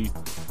 2.80.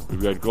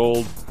 We've got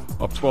gold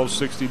up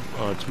 12.60,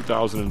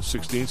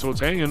 2016. So it's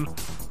hanging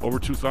over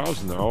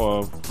 2,000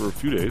 now for a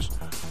few days.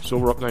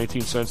 Silver up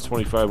 19 cents,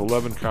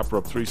 25.11. Copper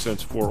up 3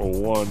 cents,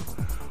 4.01.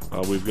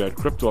 We've got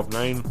crypto up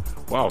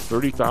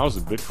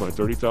 30,000. Bitcoin,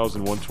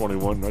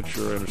 30,121. Not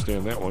sure I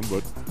understand that one,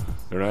 but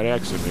they're not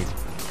axing me.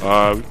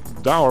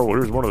 Dollar, well,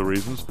 here's one of the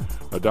reasons.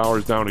 Dollar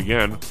is down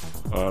again.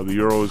 The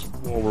euro is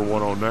over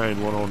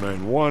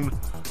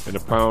 109.1, and the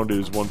pound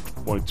is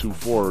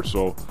 1.24.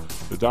 So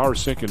the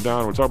dollar's sinking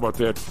down. We'll talk about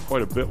that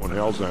quite a bit when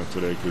Hal's on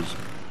today, because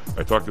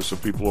I talked to some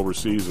people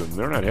overseas, and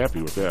they're not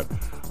happy with that.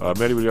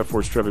 Matty, what do you got for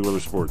us, traffic, weather,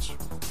 sports?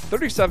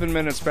 37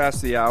 minutes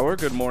past the hour.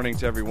 Good morning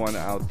to everyone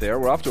out there.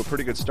 We're off to a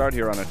pretty good start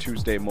here on a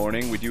Tuesday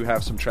morning. We do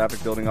have some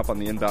traffic building up on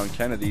the inbound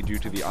Kennedy due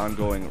to the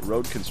ongoing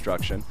road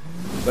construction,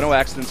 but no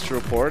accidents to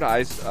report.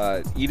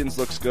 Edens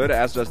looks good,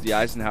 as does the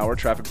Eisenhower.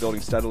 Traffic building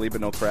steadily, but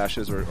no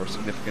crashes or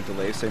significant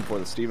delays. Same for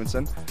the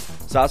Stevenson.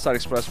 Southside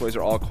expressways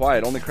are all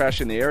quiet. Only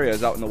crash in the area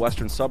is out in the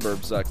western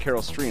suburbs.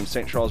 Carroll Stream,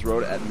 St. Charles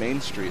Road at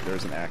Main Street.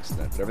 There's an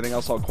accident, but everything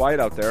else all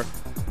quiet out there.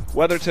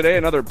 Weather today,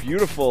 another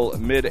beautiful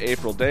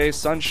mid-April day.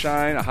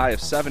 Sunshine, a high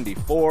of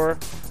 74.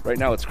 Right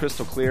now it's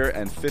crystal clear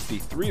and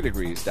 53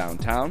 degrees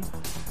downtown.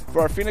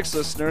 For our Phoenix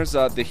listeners,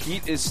 the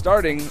heat is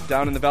starting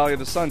down in the Valley of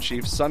the Sun,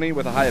 Chief. Sunny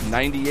with a high of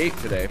 98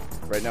 today.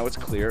 Right now it's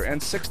clear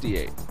and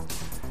 68.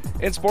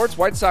 In sports,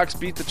 White Sox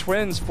beat the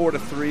Twins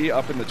 4-3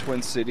 up in the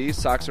Twin Cities.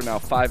 Sox are now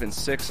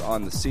 5-6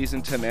 on the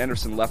season. Tim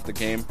Anderson left the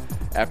game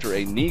after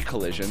a knee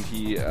collision.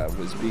 He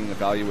was being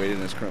evaluated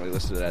and is currently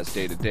listed as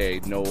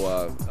day-to-day. No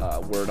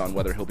word on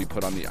whether he'll be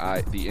put on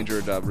the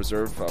injured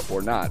reserve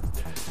or not.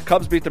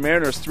 Cubs beat the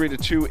Mariners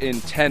 3-2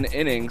 in 10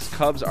 innings.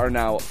 Cubs are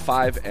now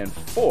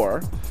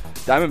 5-4.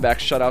 Diamondbacks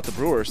shut out the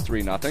Brewers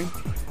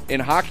 3-0. In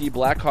hockey,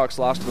 Blackhawks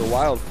lost to the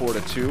Wild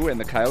 4-2, and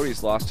the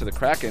Coyotes lost to the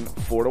Kraken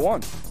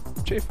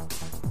 4-1. Chief.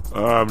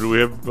 Do we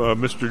have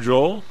Mr.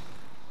 Joel?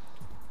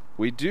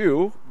 We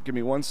do. Give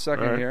me 1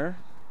 second here.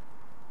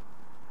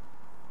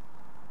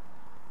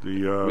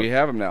 We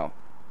have him now.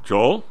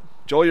 Joel?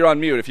 Joel, you're on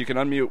mute. If you can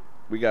unmute,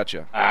 we got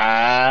you.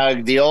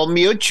 The old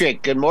mute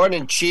trick. Good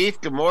morning,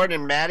 Chief. Good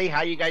morning, Matty.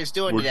 How you guys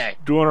doing today?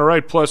 Doing all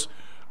right. Plus,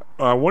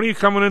 when are you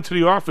coming into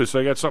the office?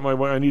 I got something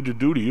I need to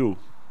do to you.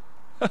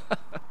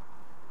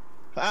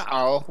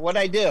 Uh-oh. What'd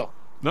I do?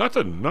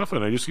 Nothing.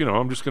 I just,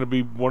 I'm just going to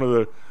be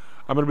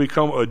I'm going to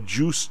become a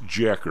juice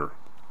jacker.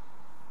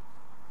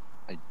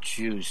 A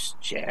juice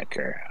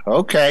jacker.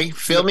 Okay,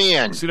 fill me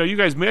in. See, now you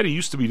guys, Matty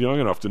used to be young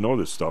enough to know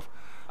this stuff.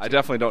 I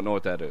definitely don't know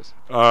what that is.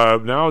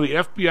 Now the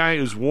FBI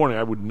is warning,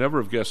 I would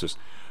never have guessed this.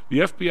 The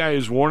FBI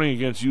is warning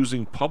against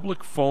using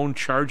public phone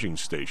charging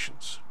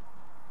stations.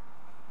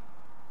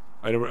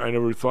 I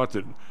never thought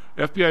that.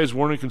 FBI is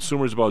warning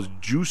consumers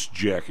about juice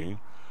jacking,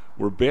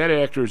 where bad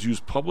actors use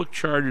public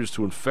chargers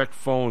to infect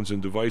phones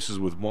and devices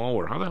with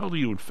malware. How the hell do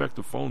you infect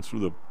the phone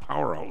through the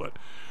power outlet?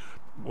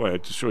 Well,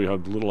 to show you how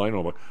little I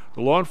know about it.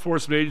 The law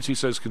enforcement agency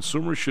says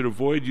consumers should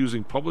avoid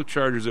using public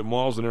chargers at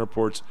malls and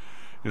airports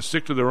and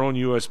stick to their own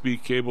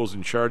USB cables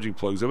and charging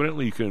plugs.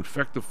 Evidently, you can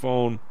infect the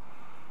phone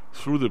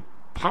through the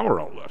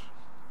power outlet.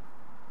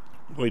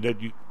 Wait,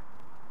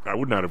 I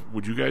would not have.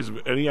 Would you guys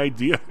have any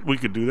idea we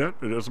could do that?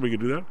 Somebody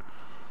could do that?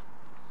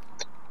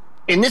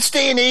 In this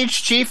day and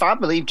age, Chief, I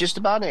believe just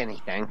about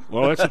anything.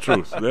 Well, that's the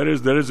truth. That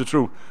is the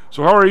truth.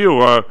 So, how are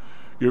you?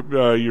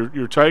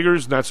 Your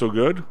Tigers not so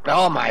good.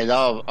 Oh my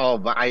love! Oh,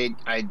 but I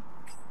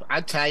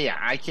tell you,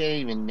 I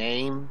can't even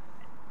name.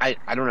 I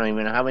don't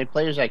even know how many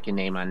players I can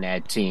name on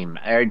that team.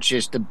 They're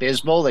just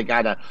abysmal. They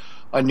got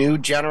a new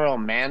general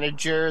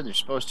manager. They're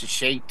supposed to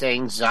shake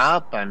things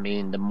up. I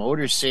mean, the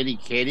Motor City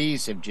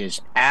Kitties have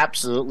just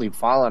absolutely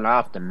fallen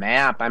off the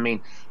map. I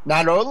mean,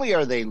 not only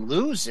are they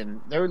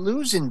losing, they're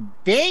losing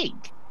big.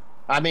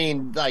 I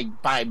mean,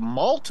 like by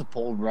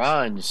multiple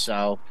runs.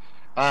 So,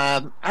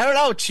 I don't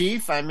know,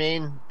 Chief. I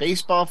mean,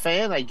 baseball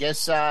fan, I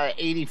guess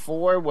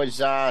 84 was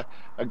a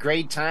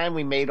great time.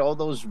 We made all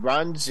those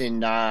runs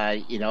and,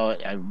 I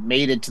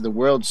made it to the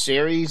World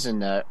Series in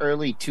the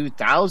early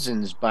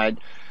 2000s. But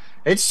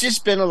It's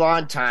just been a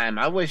long time.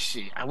 I wish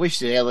the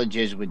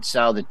Ilitches would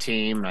sell the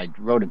team. I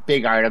wrote a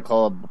big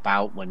article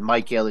about when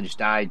Mike Ilitch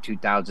died,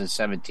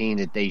 2017,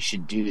 that they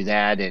should do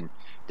that, and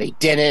they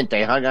didn't.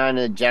 They hung on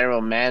to the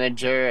general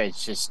manager.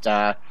 It's just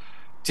tough.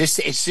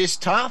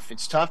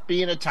 It's tough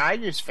being a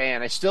Tigers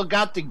fan. I still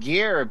got the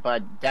gear,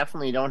 but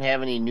definitely don't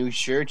have any new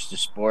shirts to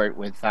sport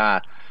with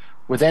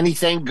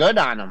anything good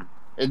on them.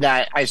 And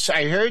I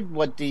heard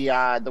what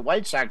the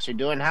White Sox are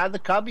doing. How are the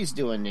Cubbies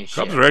doing this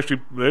year? Cubs are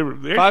actually they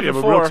actually have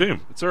a real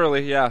team. It's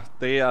early, yeah.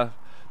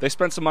 They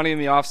spent some money in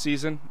the off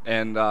season,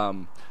 and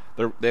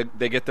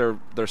they get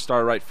their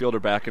star right fielder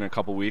back in a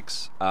couple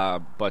weeks.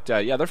 But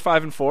they're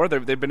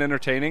 5-4. They've been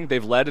entertaining.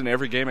 They've led in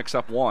every game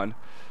except one.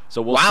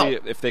 So we'll see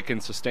if they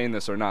can sustain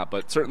this or not.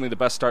 But certainly the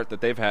best start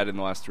that they've had in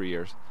the last 3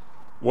 years.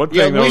 One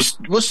thing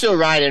we're still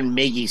riding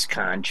Miggy's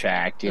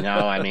contract.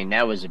 I mean,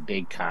 that was a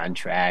big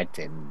contract,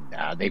 and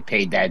they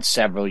paid that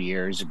several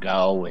years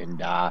ago.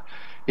 And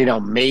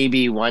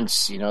maybe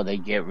once they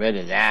get rid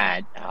of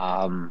that,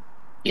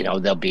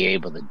 they'll be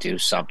able to do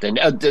something.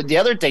 The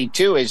other thing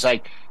too is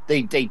like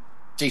they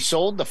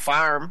sold the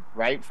farm,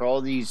 right, for all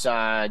these.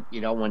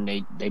 When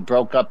they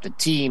broke up the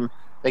team,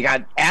 they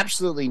got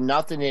absolutely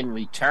nothing in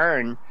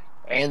return.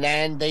 And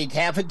then they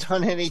haven't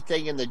done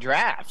anything in the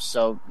draft.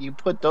 So you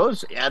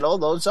add all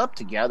those up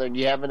together, and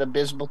you have an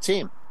abysmal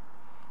team.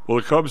 Well,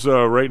 the Cubs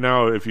right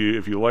now, if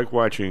you like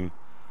watching,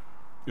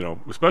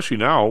 especially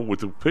now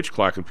with the pitch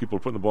clock and people are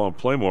putting the ball in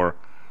play more,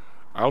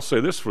 I'll say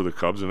this for the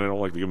Cubs, and I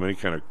don't like to give them any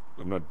kind of.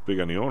 I'm not big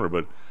on the owner,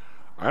 but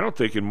I don't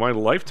think in my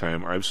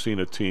lifetime I've seen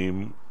a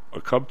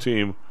Cub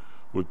team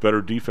with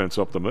better defense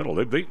up the middle.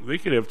 They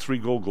could have 3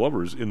 Gold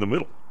Glovers in the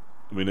middle.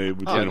 I mean,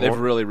 they've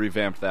really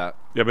revamped that.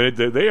 Yeah, but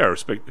they are.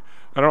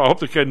 I don't know. I hope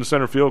the kid in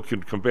center field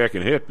can come back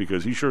and hit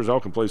because he sure as hell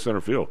can play center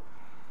field.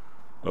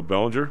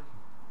 Bellinger,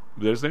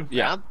 is that his name?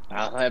 Yeah,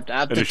 I'll have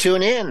to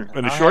tune in.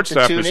 And the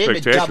shortstop is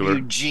spectacular.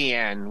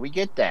 WGN, we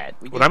get that.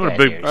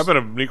 I've been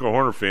a Nico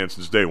Horner fan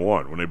since day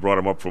one when they brought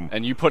him up from.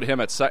 And you put him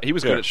at he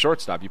was good at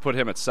shortstop. You put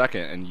him at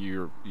second, and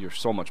you're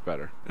so much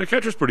better. And the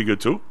catcher's pretty good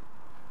too.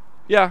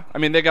 Yeah, I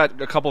mean they got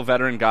a couple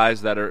veteran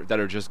guys that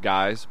are just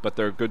guys, but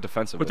they're good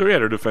defensively. But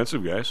they're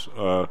defensive guys.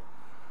 I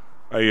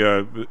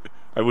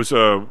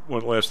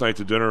went last night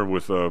to dinner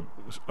with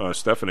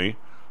Stephanie.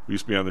 We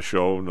used to be on the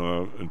show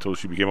until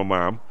she became a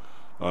mom.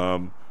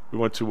 We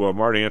went to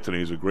Mart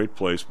Anthony's, a great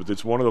place, but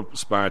it's one of the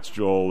spots,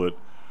 Joel, that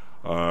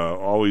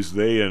always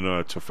they and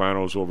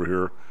Tefano's over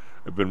here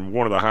have been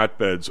one of the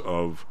hotbeds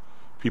of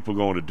people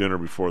going to dinner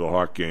before the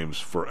Hawk games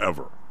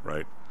forever,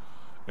 right?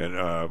 And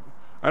I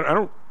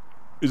don't.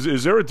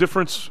 Is there a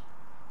difference?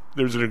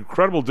 There's an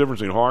incredible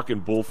difference in Hawk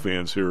and Bull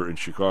fans here in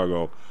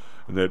Chicago,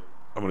 and that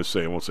I'm going to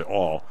say, I won't say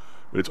all,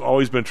 but it's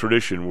always been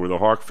tradition where the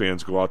Hawk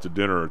fans go out to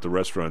dinner at the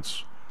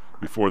restaurants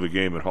before the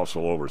game and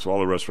hustle over. So all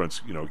the restaurants,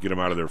 get them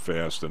out of there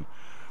fast, and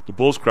the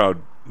Bulls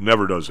crowd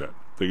never does that.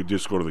 They could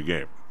just go to the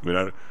game. I mean,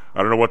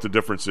 I don't know what the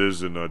difference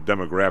is in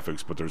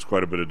demographics, but there's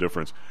quite a bit of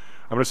difference.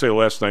 I'm going to say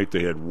last night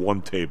they had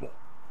one table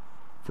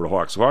for the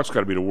Hawks. The Hawks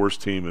got to be the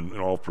worst team in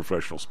all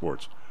professional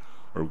sports.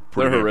 They're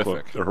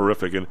horrific. They're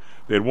horrific, and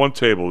they had one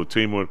table. The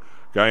team with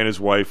guy and his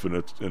wife and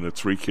the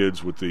 3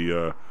 kids with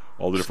the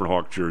all the different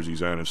Hawk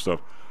jerseys on and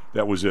stuff.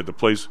 That was it. The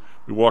place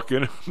we walk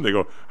in, they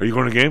go, "Are you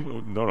going to the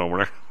game?" No, we're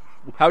not.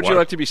 How would you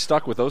like to be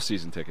stuck with those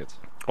season tickets?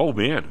 Oh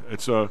man,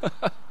 it's well,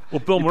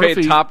 Bill you Murphy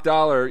paid top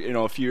dollar,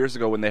 a few years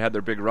ago when they had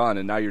their big run,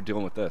 and now you're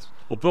dealing with this.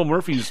 Well, Bill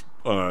Murphy's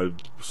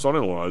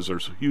son-in-laws are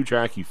huge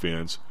hockey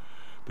fans.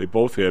 They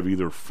both have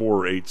either 4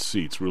 or 8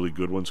 seats, really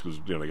good ones because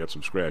they got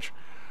some scratch,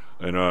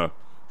 and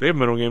they have a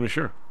mental game this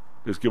year.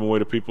 They just give them away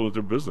to people at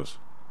their business.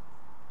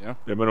 Yeah.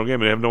 They have a mental game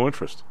and they have no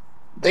interest.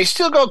 They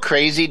still go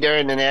crazy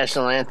during the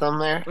national anthem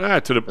there?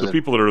 To the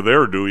people that are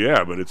there do,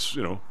 yeah, but it's,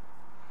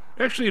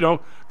 actually,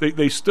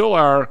 they still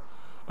are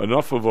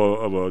enough of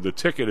the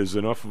ticket is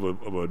enough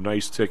of a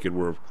nice ticket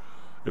where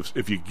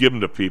if you give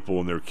them to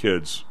people and their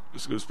kids,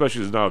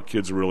 especially as now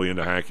kids are really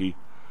into hockey,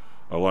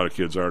 a lot of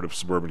kids are, the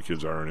suburban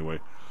kids are anyway,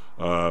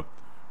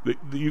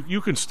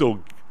 you can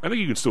still, I think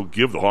you can still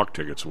give the Hawk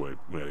tickets away.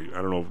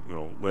 I don't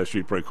know, last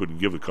year you probably couldn't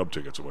give the Cub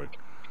tickets away.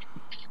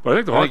 But I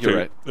think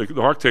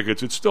the Hawk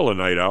tickets, it's still a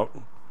night out.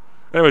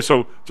 Anyway,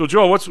 so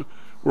Joe,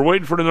 we're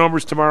waiting for the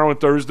numbers tomorrow and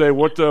Thursday.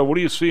 What are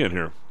you seeing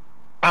here?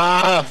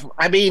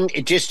 I mean,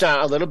 just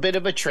a little bit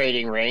of a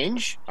trading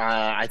range.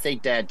 I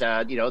think that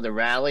the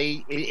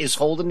rally is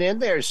holding in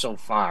there so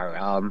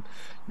far.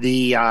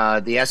 The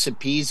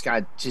S&P's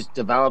just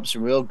developed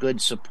some real good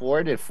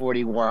support at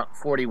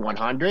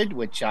 4,100,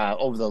 which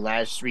over the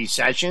last 3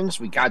 sessions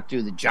we got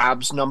through the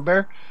jobs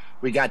number.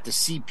 We got the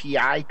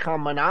CPI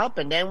coming up,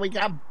 and then we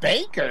got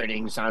bank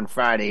earnings on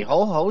Friday.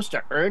 Whole host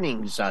of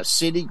earnings: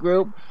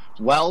 Citigroup,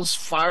 Wells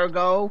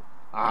Fargo,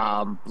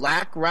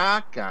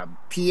 BlackRock,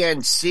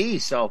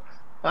 PNC. So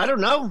I don't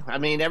know. I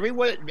mean,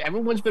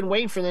 everyone's been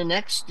waiting for the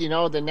next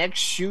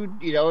shoe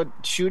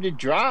to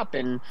drop,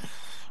 and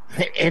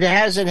it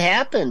hasn't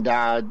happened.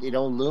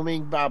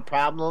 Looming not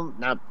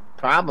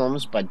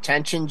problems, but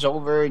tensions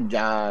over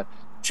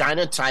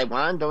China,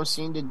 Taiwan don't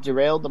seem to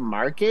derail the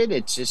market.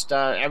 It's just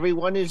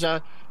everyone is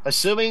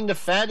assuming the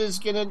Fed is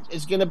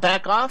gonna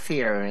back off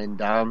here,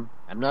 and I'm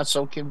not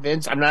so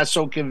convinced. I'm not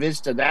so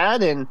convinced of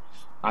that. And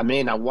I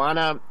mean, I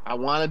wanna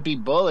be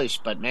bullish,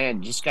 but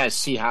man, you just gotta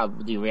see how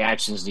the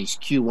reactions to these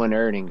Q1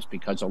 earnings,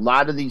 because a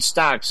lot of these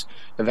stocks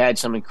have had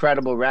some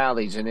incredible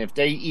rallies, and if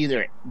they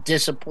either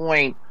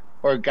disappoint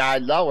or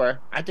guide lower,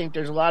 I think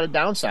there's a lot of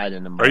downside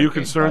in the market. Are you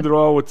concerned at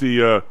all with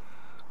the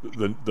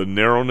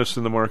narrowness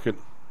in the market?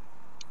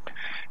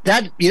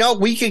 That,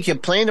 we can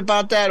complain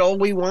about that all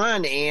we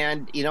want,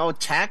 and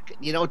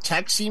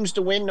tech seems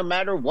to win no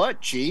matter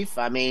what, Chief.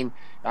 I mean,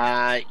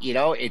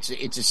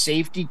 it's a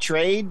safety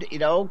trade,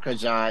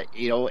 because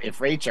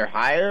if rates are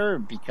higher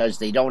because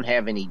they don't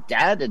have any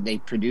debt and they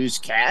produce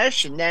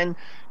cash, and then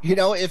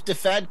if the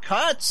Fed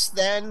cuts,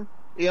 then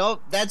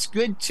that's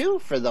good too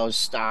for those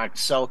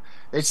stocks. So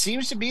it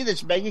seems to be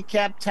this mega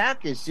cap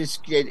tech is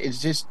just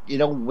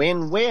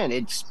win-win.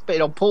 It's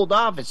pulled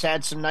off. It's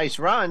had some nice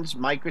runs.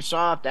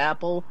 Microsoft,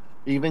 Apple,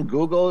 even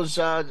Google's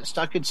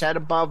stuck its head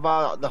above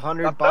the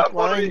 $100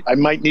 line. I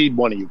might need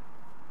one of you,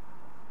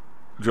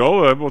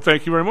 Joe. Well,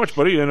 thank you very much,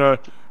 buddy. And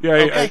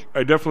okay.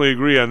 I definitely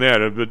agree on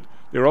that. But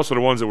they were also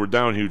the ones that were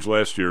down huge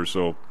last year.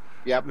 So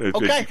yep.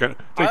 Okay. Take care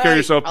of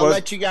yourself, bud. I'll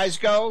let you guys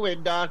go,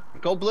 and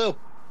go blue.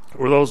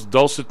 Were those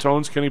dulcet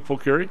tones, Kenny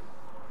Pulcari?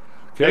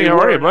 Kenny, how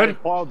are you, bud? I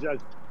apologize.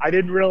 I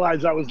didn't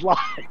realize I was live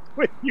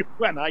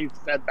when I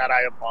said that.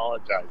 I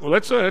apologize. Well,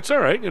 that's all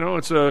right.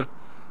 It's a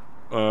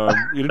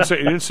you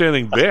didn't say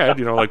anything bad.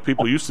 Like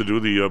people used to do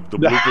the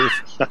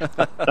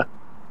bloopers.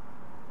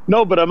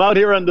 No, but I'm out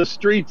here on the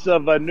streets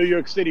of New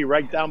York City,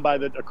 right down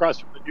across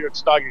from the New York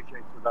Stock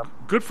Exchange.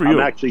 Good for you.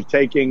 I'm actually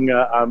taking.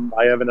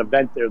 I have an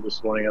event there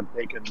this morning. I'm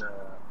taking.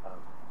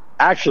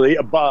 Actually,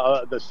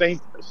 the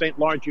St.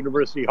 Lawrence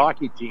University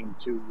hockey team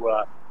to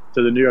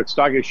the New York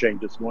Stock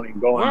Exchange this morning.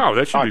 Wow,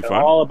 that should be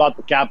fun. All about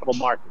the capital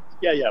markets.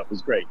 Yeah, it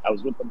was great. I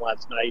was with them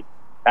last night,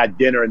 had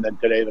dinner, and then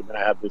today they're going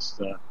to have this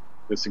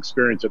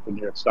experience at the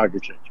New York Stock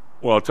Exchange.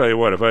 Well, I'll tell you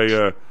what. If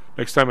I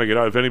next time I get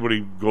out, if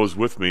anybody goes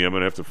with me, I'm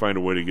going to have to find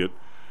a way to get.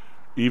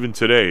 Even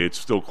today, it's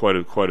still quite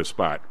a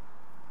spot.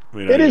 I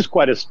mean, it is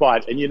quite a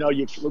spot, and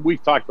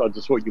we've talked about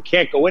this before. You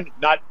can't go in.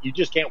 You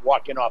just can't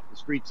walk in off the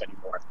streets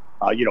anymore.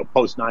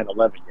 Post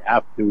 9/11, you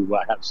have to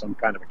have some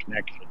kind of a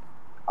connection,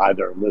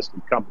 either a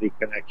listed company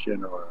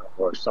connection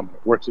or someone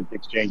that works at the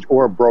exchange,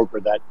 or a broker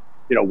that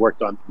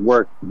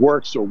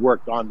works or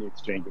worked on the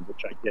exchange,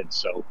 which I did.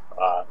 So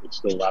it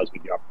still allows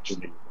me the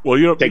opportunity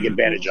to take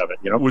advantage of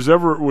it. Was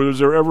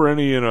there ever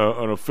any in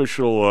an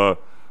official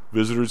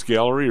visitors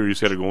gallery, or you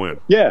just had to go in?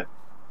 Yeah.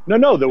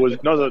 No. There was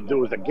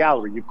a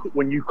gallery.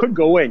 When you could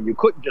go in, you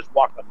couldn't just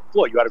walk on the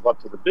floor. You had to go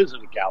up to the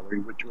visitor gallery,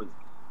 which was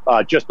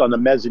just on the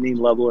mezzanine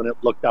level, and it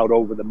looked out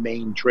over the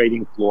main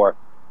trading floor.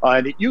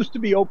 And it used to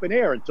be open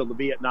air until the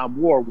Vietnam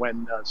War,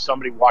 when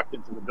somebody walked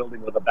into the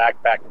building with a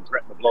backpack and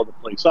threatened to blow the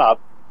place up.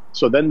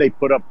 So then they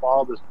put up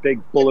all this big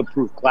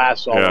bulletproof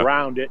glass all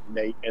around it,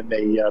 and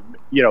they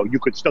you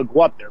could still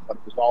go up there, but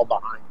it was all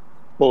behind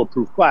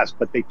bulletproof glass.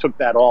 But they took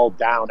that all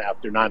down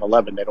after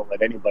 9/11. They don't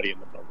let anybody in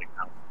the building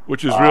now.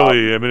 Which is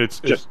really, it's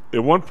just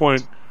at one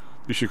point,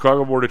 the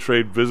Chicago Board of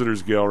Trade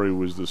Visitors Gallery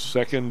was the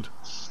second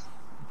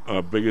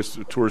biggest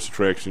tourist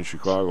attraction in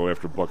Chicago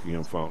after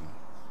Buckingham Fountain.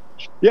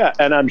 Yeah,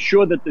 and I'm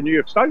sure that the New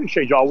York Stock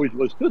Exchange always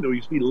was too. There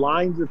used to be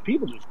lines of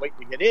people just waiting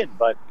to get in.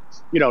 But,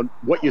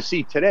 what you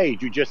see today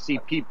is you just see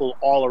people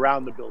all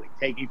around the building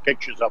taking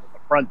pictures of the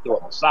front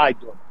door, the side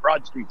door, the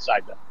Broad Street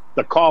side,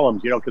 the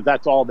columns, because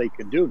that's all they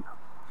can do now.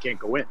 Can't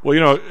go in.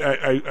 Well,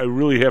 I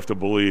really have to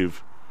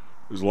believe,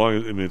 it's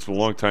a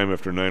long time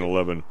after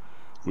 9/11,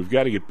 we've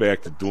got to get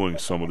back to doing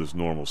some of this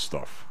normal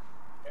stuff.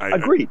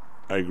 Agreed.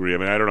 I agree. I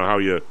don't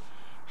know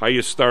how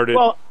you start it.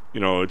 Well,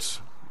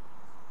 it's...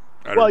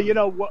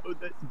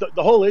 the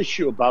whole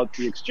issue about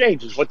the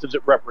exchange is, what does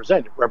it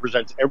represent? It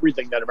represents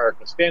everything that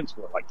America stands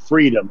for, like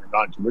freedom and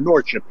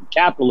entrepreneurship and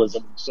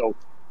capitalism. So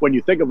when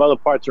you think of other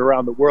parts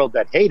around the world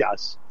that hate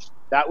us,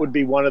 that would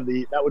be one of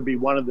the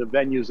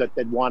venues that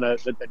they'd want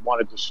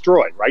to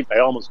destroy. Right? They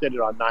almost did it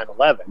on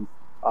 9/11,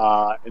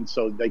 and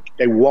so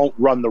they won't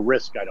run the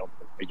risk. I don't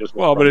think they just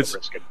won't run the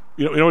risk.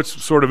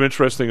 It's sort of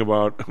interesting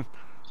about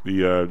the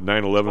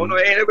 9/11. Oh no!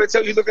 Ain't nobody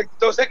tell you look like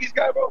Dos Equis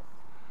guy, bro.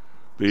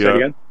 Say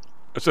again?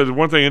 I said the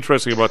one thing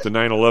interesting about the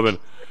 9/11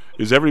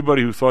 is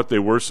everybody who thought they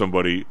were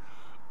somebody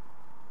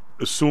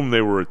assumed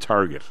they were a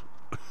target.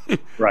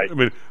 Right.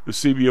 The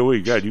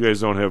CBOE, God, you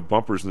guys don't have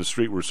bumpers in the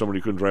street where somebody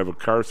couldn't drive a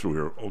car through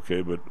here.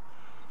 Okay, but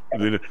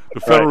the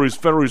Federal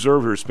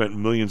Reserve here spent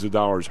millions of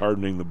dollars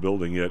hardening the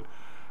building, yet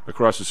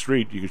across the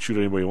street you could shoot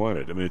anybody you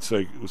wanted. It's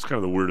like, it was kind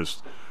of the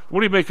weirdest.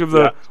 What do you make of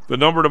the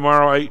number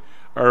tomorrow?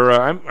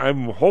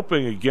 I'm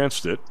hoping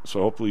against it,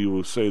 so hopefully you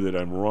will say that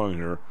I'm wrong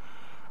here.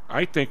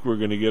 I think we're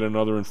going to get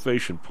another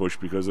inflation push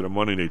because of the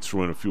money they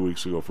threw in a few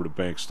weeks ago for the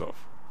bank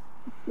stuff.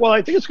 Well,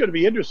 I think it's going to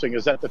be interesting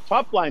is that the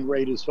top line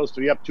rate is supposed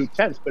to be up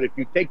 0.2, but if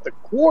you take the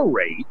core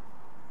rate,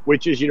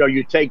 which is,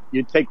 you take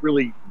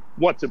really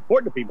what's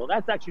important to people,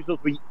 that's actually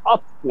supposed to be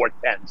up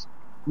 0.4.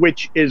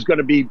 which is going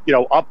to be,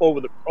 up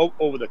over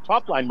the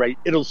top line rate.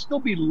 It'll still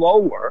be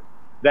lower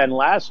than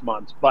last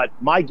month's, but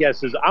my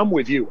guess is I'm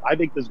with you. I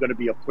think there's going to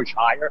be a push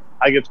higher.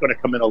 I think it's going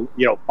to come in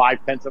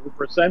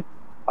 0.5%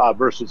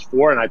 versus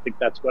 4%, and I think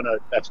that's going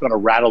to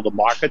rattle the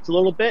markets a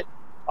little bit.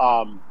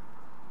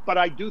 But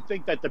I do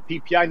think that the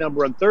PPI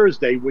number on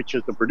Thursday, which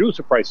is the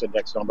producer price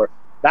index number,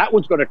 that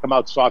one's going to come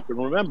out softer.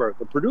 And remember,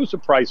 the producer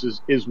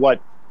prices is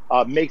what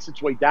makes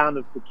its way down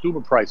to consumer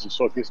prices.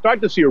 So if you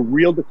start to see a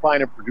real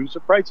decline in producer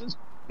prices,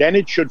 then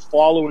it should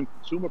follow in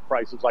consumer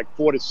prices like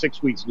 4 to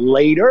 6 weeks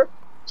later.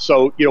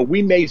 So,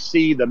 we may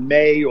see the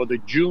May or the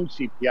June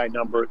CPI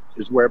number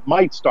is where it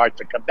might start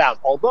to come down.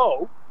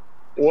 Although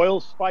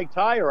oil spiked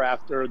higher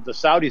after the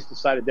Saudis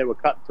decided they were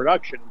cutting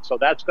production. And so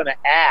that's going to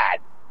add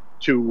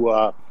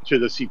to the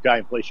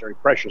CPI inflationary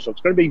pressure. So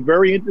it's going to be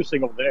very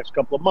interesting over the next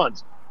couple of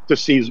months to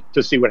see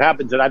what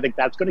happens. And I think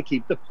that's going to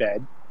keep the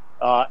Fed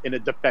in a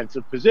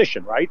defensive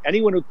position, right?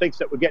 Anyone who thinks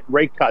that we're getting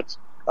rate cuts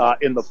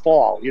in the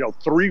fall,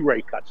 3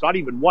 rate cuts, not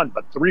even 1,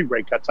 but 3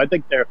 rate cuts, I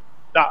think they're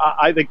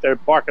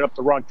barking up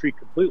the wrong tree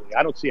completely.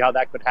 I don't see how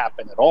that could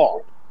happen at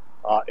all.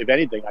 If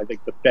anything, I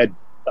think the Fed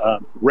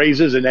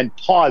raises and then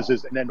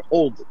pauses and then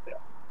holds it there.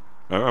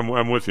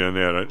 I'm with you on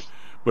that.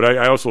 But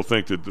I also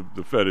think that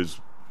the Fed is,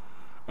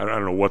 I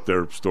don't know what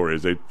their story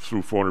is. They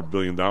threw $400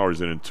 billion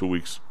in 2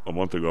 weeks a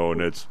month ago,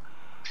 and it's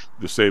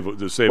to save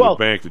a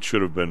bank that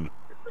should have been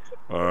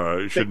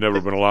should never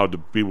have been allowed to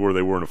be where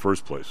they were in the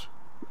first place.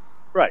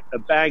 Right, a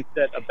bank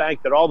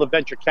that all the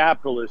venture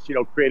capitalists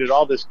created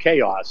all this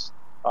chaos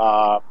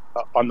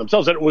on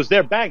themselves, and it was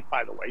their bank,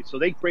 by the way. So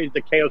they created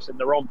the chaos in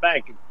their own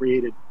bank and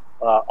created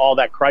all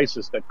that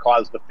crisis that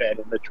caused the Fed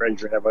and the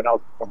Treasury and everyone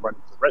else to come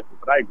running to the rescue.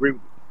 But I agree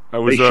with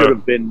you. They should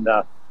have been.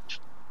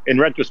 In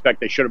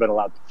retrospect, they should have been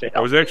allowed to fail. I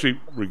was actually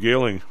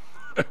regaling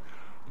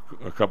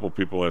a couple of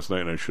people last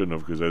night, and I shouldn't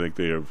have because I think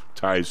they have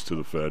ties to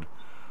the Fed.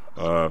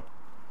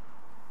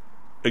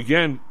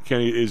 Again,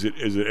 Kenny, is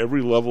it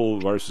every level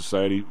of our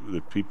society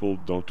that people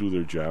don't do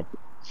their job?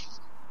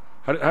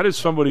 How does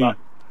somebody?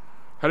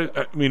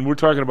 We're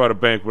talking about a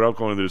bank without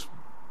going into this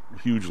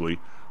hugely,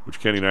 which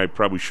Kenny and I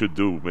probably should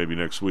do maybe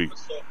next week.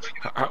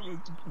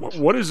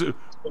 What is it?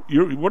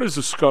 What is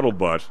the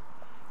scuttlebutt?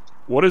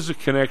 What is the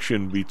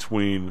connection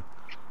between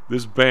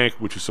this bank,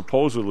 which is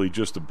supposedly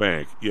just a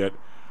bank, yet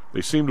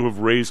they seem to have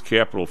raised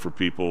capital for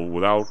people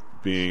without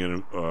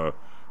being an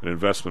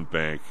investment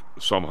bank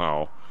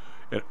somehow?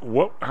 And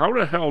how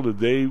the hell did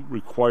they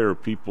require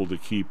people to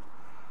keep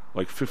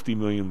like $50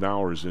 million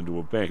into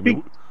a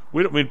bank?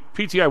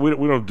 PTI,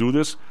 we don't do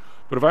this,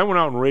 but if I went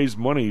out and raised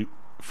money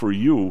for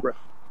you,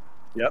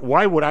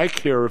 why would I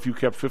care if you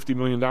kept $50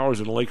 million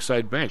in a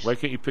Lakeside Bank? Why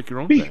can't you pick your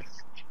own bank?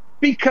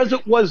 Because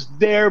it was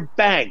their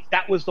bank.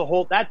 That was the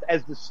whole. That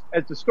as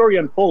the story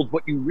unfolds,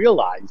 what you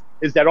realize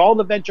is that all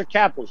the venture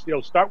capitalists,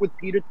 start with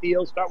Peter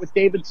Thiel, start with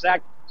David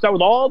Sachs, start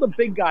with all the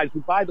big guys who,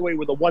 by the way,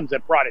 were the ones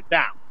that brought it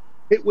down.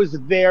 It was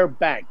their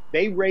bank.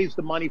 They raised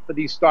the money for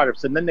these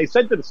startups, and then they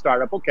said to the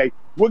startup, "Okay,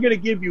 we're going to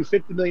give you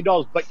 $50 million,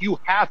 but you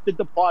have to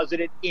deposit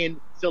it in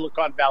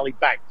Silicon Valley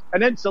Bank."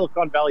 And then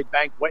Silicon Valley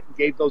Bank went and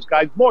gave those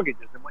guys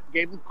mortgages and went and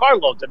gave them car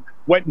loans and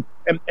went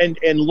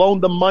and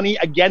loaned them money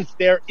against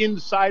their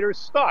insider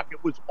stock.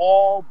 It was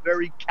all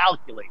very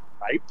calculated,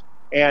 right?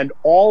 And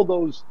all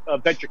those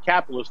venture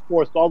capitalists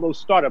forced all those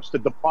startups to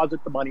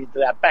deposit the money into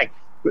that bank.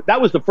 But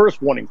that was the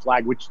first warning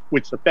flag, which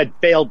the Fed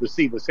failed to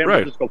see. The San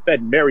Francisco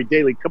Fed and Mary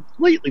Daly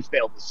completely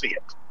failed to see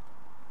it.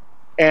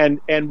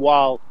 And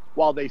while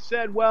they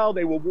said, well,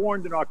 they were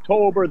warned in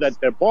October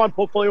that their bond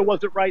portfolio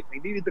wasn't right, they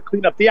needed to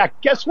clean up the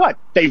act. Guess what?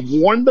 They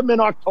warned them in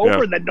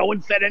October, and then no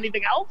one said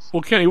anything else.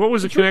 Well, Kenny, what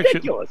was the connection?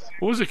 Ridiculous.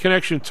 What was the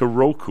connection to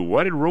Roku?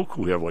 Why did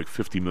Roku have like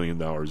 $50 million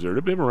there?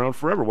 They've been around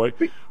forever. What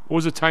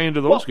was the tie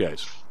into those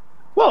guys?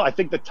 Well, I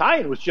think the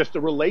tie-in was just a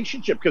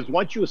relationship, because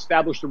once you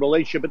establish a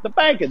relationship at the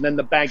bank, and then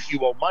the bank, you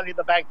owe money to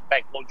the bank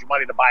loans you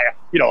money to buy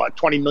a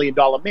 $20 million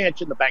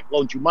mansion, the bank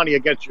loans you money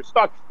against your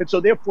stock, and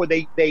so therefore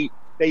they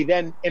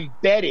then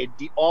embedded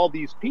all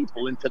these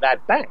people into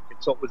that bank,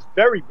 and so it was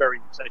very,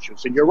 very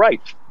incestuous. And you're right.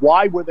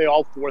 Why were they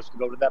all forced to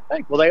go to that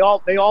bank? Well, they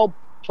all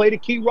played a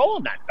key role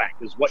in that bank,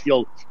 is what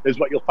you'll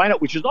find out,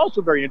 which is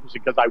also very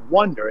interesting, because I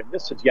wonder, and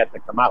this has yet to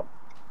come out,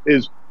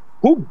 is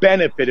who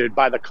benefited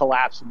by the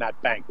collapse in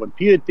that bank when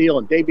Peter Thiel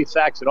and David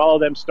Sachs and all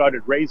of them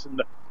started raising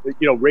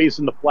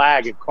the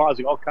flag and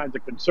causing all kinds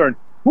of concern?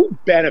 Who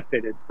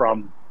benefited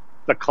from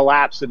the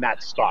collapse in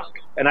that stock?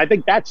 And I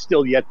think that's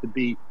still yet to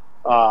be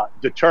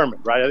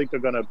determined, right? I think they're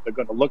going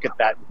to look at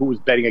that and who was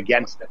betting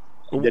against it.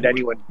 Did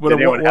anyone have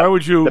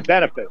the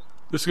benefit?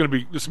 This is going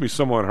to be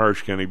somewhat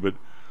harsh, Kenny, but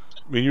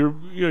I mean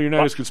you're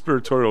not as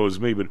conspiratorial as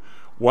me, but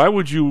why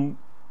would you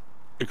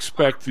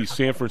expect the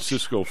San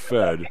Francisco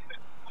Fed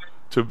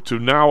to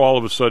now all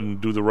of a sudden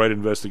do the right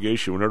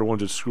investigation when they're the ones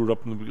that screwed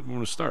up from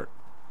the start?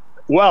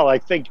 Well, I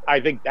think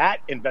that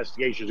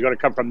investigation is going to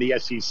come from the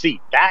SEC.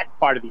 That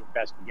part of the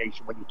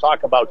investigation, when you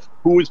talk about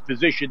who is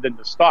positioned in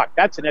the stock,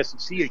 that's an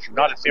SEC issue,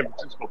 not a San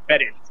Francisco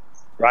Fed issue,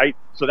 right?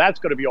 So that's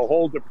going to be a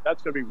whole different.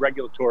 That's going to be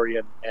regulatory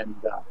and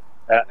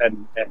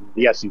and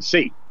the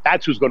SEC.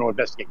 That's who's going to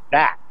investigate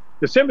that.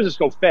 The San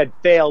Francisco Fed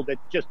failed at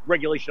just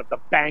regulation of the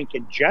bank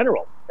in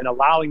general and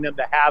allowing them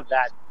to have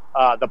that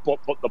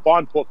the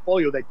bond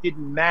portfolio that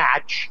didn't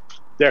match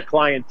their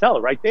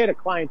clientele, right? They had a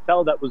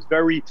clientele that was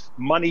very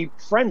money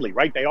friendly,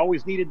 right? They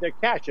always needed their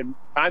cash, and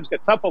times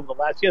got tough over the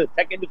last year. The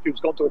tech industry was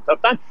going through a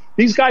tough time.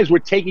 These guys were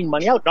taking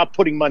money out, not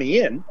putting money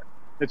in.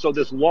 And so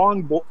this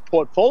long bond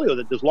portfolio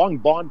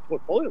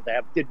they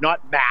have did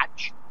not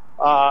match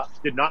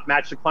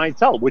the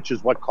clientele, which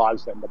is what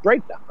caused them the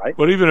breakdown, right?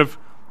 But even if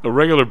a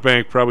regular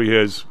bank probably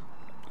has,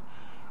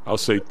 I'll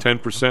say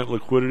 10%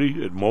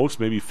 liquidity at most,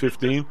 maybe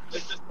 15.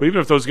 But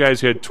even if those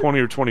guys had 20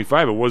 or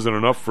 25, it wasn't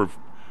enough for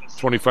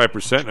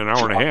 25% in an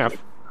hour and a half.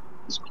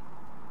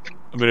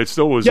 I mean, it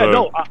still was. Yeah,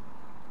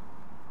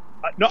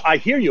 no, I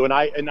hear you, and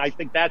I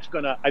think that's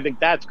gonna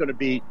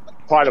be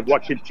part of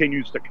what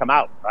continues to come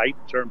out, right?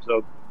 In terms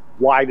of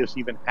why this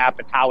even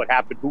happened, how it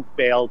happened, who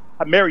failed.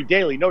 Mary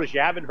Daly, notice you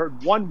haven't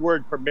heard one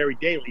word from Mary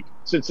Daly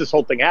since this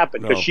whole thing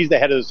happened, because she's the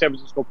head of the San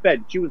Francisco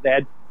Fed. She was the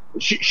head.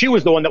 She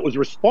was the one that was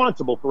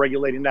responsible for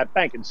regulating that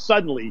bank, and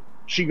suddenly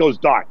she goes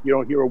dark. You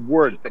don't hear a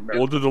word from Mary.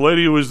 Well, did the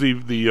lady who was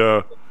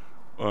the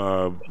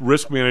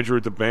risk manager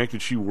at the bank,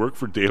 did she work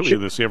for Daly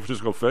in the San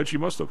Francisco Fed? She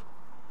must have.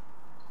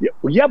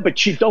 Yeah, but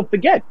don't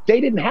forget, they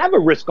didn't have a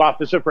risk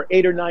officer for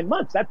 8 or 9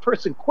 months. That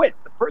person quit.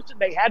 The person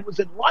they had was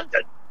in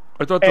London.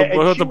 I thought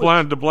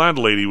the blonde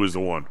lady was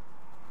the one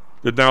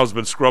that now has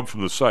been scrubbed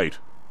from the site.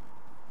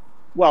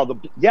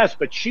 Well, yes,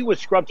 but she was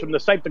scrubbed from the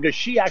site because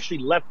she actually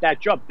left that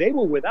job. They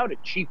were without a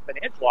chief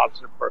financial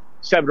officer for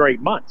 7 or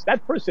 8 months.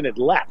 That person had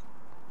left.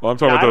 Well, I'm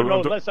talking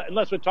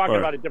unless we're talking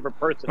about a different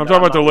person. I'm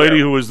talking about the lady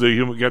who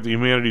got the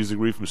humanities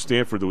degree from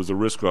Stanford that was a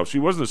risk officer. She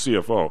wasn't a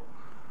CFO.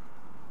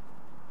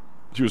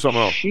 She was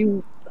something else. She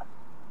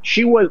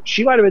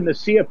might have been the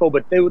CFO,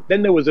 but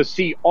then there was a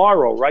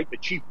CRO, right? The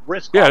chief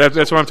risk officer. Yeah,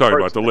 that's what I'm talking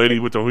about. The lady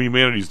with the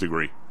humanities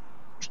degree.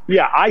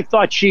 Yeah, I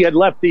thought she had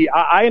left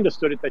I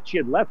understood it that she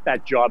had left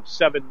that job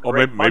 7 or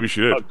 8 months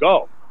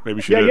ago.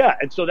 Maybe she did. Yeah,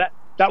 and so that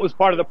was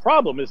part of the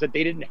problem, is that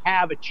they didn't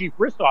have a chief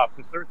risk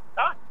officer at the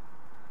time.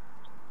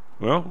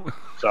 Well,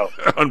 so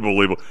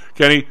unbelievable.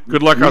 Kenny,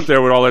 good luck out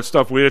there with all that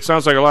stuff. It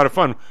sounds like a lot of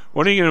fun.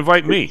 When are you going to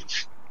invite me?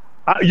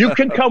 You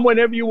can come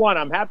whenever you want.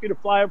 I'm happy to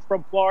fly up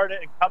from Florida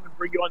and come and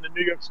bring you on the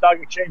New York Stock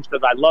Exchange,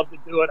 because I love to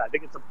do it. I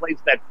think it's a place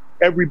that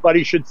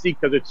everybody should see,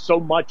 because it's so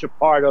much a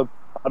part of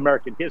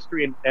American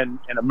history and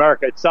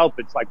America itself.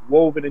 It's like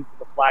woven into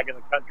the flag of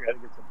the country. I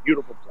think it's a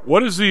beautiful place.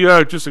 What is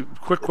the, just a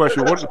quick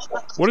question,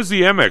 what is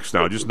the MX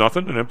now? Just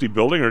nothing? An empty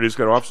building, or they just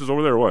got offices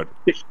over there, or what?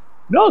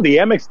 No, the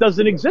Amex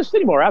doesn't exist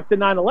anymore. After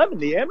 9/11,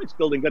 the Amex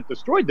building got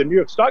destroyed. The New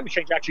York Stock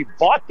Exchange actually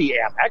bought the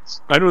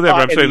Amex. I knew that,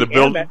 but I'm saying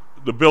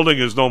the building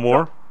is no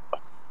more?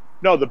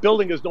 No, the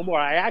building is no more.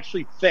 I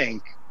actually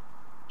think,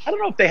 I don't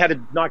know if they had to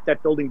knock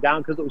that building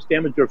down because it was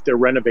damaged, or if they're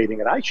renovating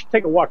it. I should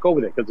take a walk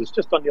over there, because it's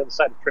just on the other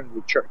side of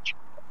Trinity Church.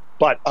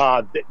 But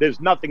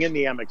there's nothing in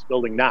the Amex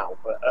building now.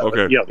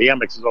 Okay. The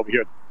Amex is over here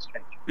at the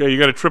exchange. Yeah, you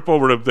got to trip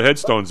over to the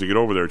headstones to get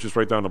over there. It's just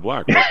right down the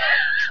block. Right?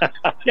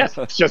 Yes,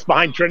 it's just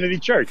behind Trinity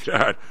Church.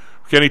 God.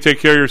 Kenny, take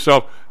care of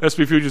yourself.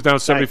 SP futures down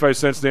 75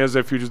 cents.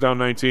 NASDAQ futures down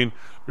 19.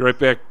 Be right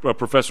back.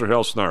 Professor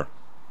Hal Snar.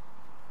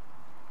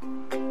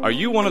 Are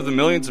you one of the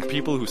millions of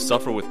people who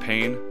suffer with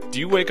pain? Do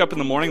you wake up in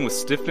the morning with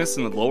stiffness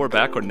in the lower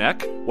back or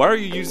neck? Why are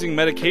you using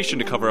medication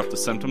to cover up the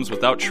symptoms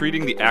without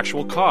treating the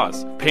actual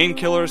cause?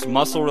 Painkillers,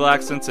 muscle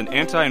relaxants, and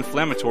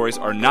anti-inflammatories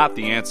are not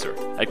the answer.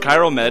 At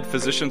ChiroMed,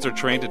 physicians are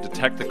trained to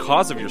detect the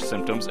cause of your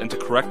symptoms and to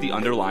correct the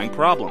underlying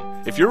problem.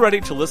 If you're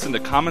ready to listen to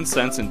common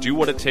sense and do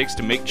what it takes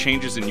to make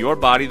changes in your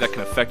body that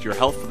can affect your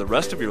health for the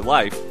rest of your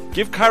life,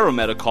 give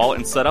ChiroMed a call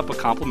and set up a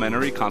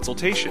complimentary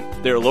consultation.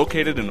 They are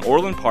located in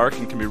Orland Park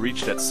and can be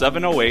reached at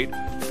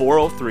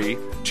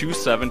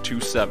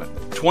 708-403-2727.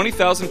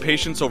 20,000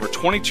 patients over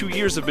 22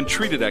 years have been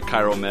treated at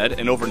ChiroMed,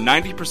 and over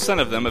 90%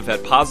 of them have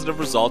had positive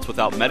results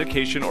without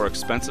medication or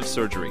expensive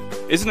surgery.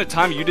 Isn't it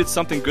time you did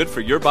something good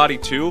for your body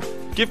too?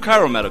 Give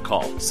ChiroMed a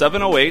call,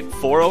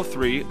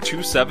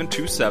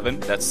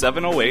 708-403-2727. That's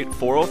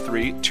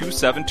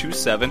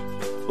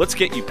 708-403-2727. Let's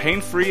get you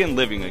pain-free and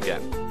living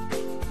again.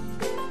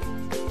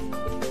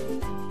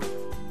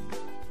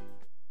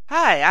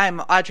 Hi,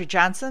 I'm Audrey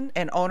Johnson,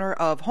 an owner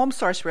of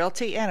HomeSource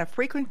Realty and a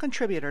frequent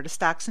contributor to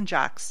Stocks and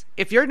Jocks.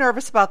 If you're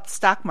nervous about the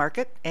stock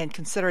market and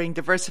considering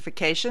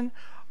diversification,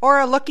 or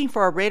are looking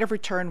for a rate of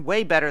return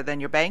way better than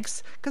your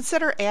banks,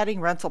 consider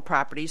adding rental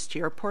properties to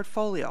your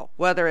portfolio.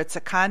 Whether it's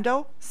a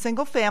condo,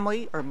 single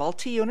family, or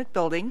multi-unit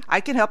building, I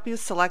can help you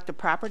select a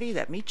property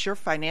that meets your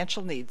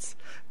financial needs.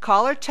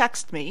 Call or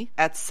text me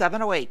at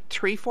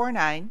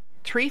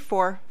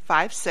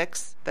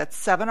 708-349-3456.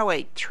 That's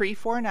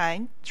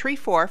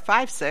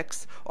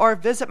 708-349-3456, or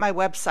visit my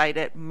website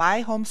at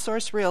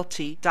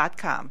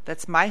myhomesourcerealty.com.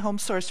 That's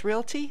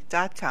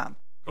myhomesourcerealty.com.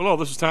 Hello,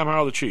 this is Tom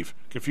Howell, the Chief.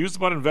 Confused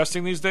about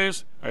investing these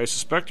days? I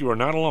suspect you are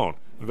not alone.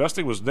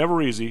 Investing was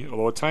never easy,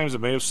 although at times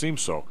it may have seemed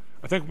so.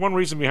 I think one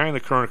reason behind the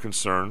current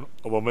concern,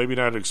 although maybe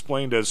not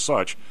explained as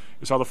such,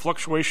 is how the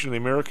fluctuation in the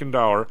American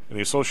dollar and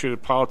the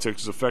associated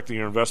politics is affecting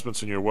your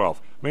investments and your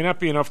wealth. It may not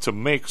be enough to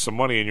make some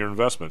money in your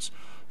investments.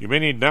 You may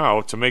need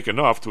now to make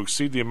enough to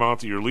exceed the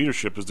amount that your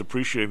leadership is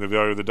depreciating the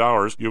value of the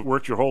dollars you've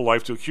worked your whole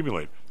life to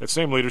accumulate. That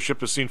same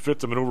leadership has seen fit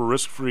to maneuver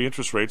risk-free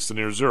interest rates to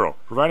near zero.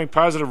 Providing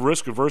positive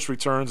risk-averse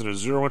returns in a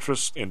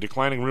zero-interest and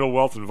declining real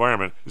wealth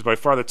environment is by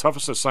far the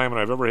toughest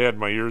assignment I've ever had in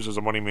my years as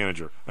a money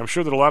manager. I'm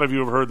sure that a lot of you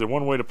have heard that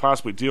one way to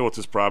possibly deal with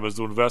this problem is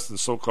to invest in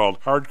so-called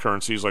hard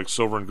currencies like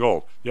silver and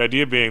gold. The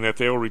idea being that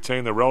they will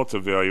retain their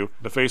relative value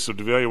in the face of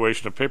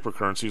devaluation of paper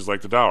currencies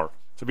like the dollar.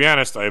 To be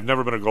honest, I have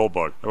never been a gold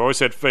bug. I've always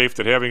had faith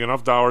that having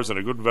enough dollars and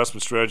a good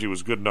investment strategy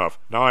was good enough.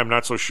 Now I'm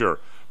not so sure.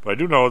 But I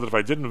do know that if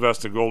I did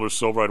invest in gold or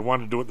silver, I'd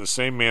want to do it in the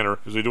same manner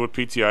as we do with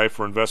PTI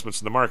for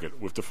investments in the market,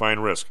 with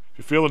defined risk. If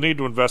you feel the need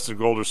to invest in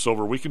gold or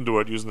silver, we can do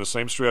it using the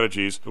same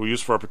strategies that we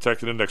use for our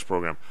protected index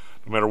program.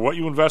 No matter what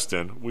you invest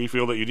in, we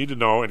feel that you need to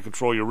know and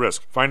control your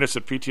risk. Find us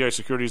at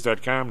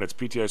PTIsecurities.com. That's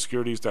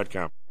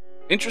PTIsecurities.com.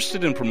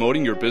 Interested in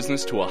promoting your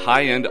business to a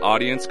high-end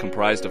audience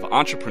comprised of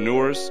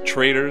entrepreneurs,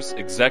 traders,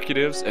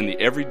 executives, and the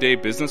everyday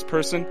business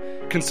person?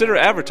 Consider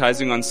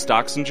advertising on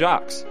Stocks and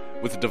Jocks.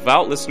 With a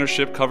devout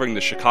listenership covering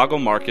the Chicago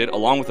market,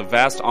 along with a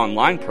vast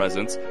online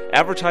presence,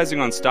 advertising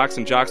on Stocks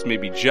and Jocks may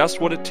be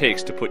just what it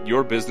takes to put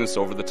your business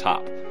over the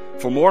top.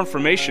 For more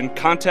information,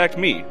 contact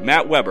me,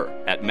 Matt Weber,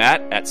 at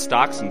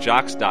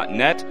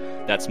matt@stocksandjocks.net.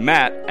 That's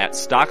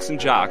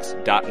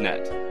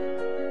matt@stocksandjocks.net.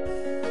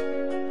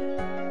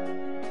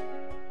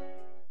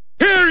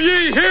 Hear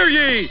ye, hear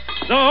ye!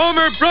 The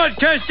Homer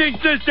Broadcasting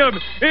System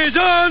is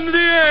on the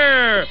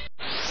air!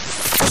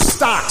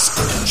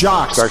 Stocks,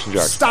 jocks, Stocks and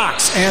Jocks.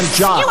 Stocks and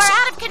jocks. You are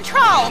out of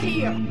control!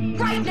 Here,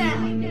 right now,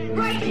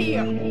 right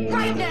here,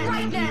 right now,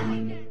 right now.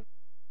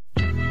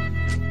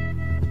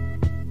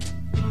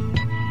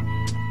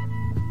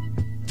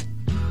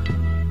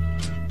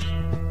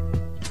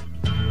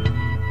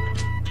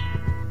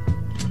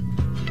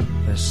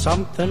 There's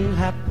something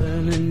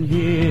happening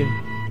here.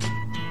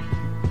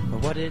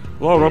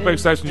 Hello, Ropex,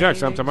 Stocks and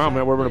Jocks. I'm Tom Allen.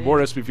 Matt Weber on the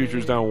board. SP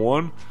Futures down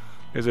 1.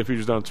 ASA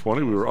Futures down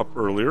 20. We were up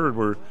earlier, and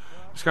we're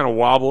just kind of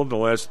wobbling the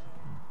last,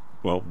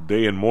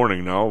 day and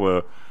morning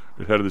now.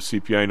 Ahead of the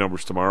CPI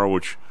numbers tomorrow,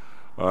 which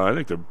I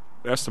think the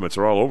estimates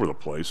are all over the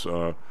place.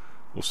 We'll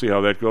see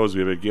how that goes.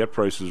 We have gas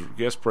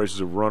prices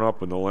have run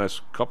up in the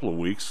last couple of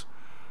weeks,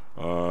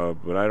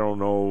 but I don't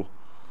know.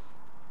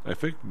 I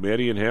think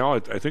Maddie and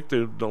Hal, I think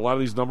a lot of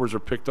these numbers are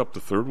picked up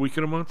the third week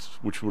of the month,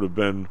 which would have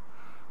been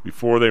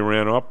before they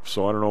ran up.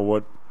 So I don't know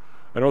what.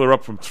 I know they're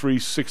up from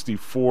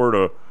 364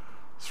 to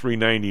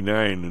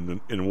 399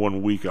 in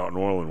 1 week out in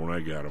Orland when I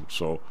got them.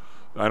 So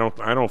I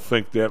don't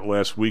think that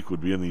last week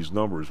would be in these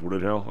numbers, would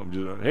it, Hal?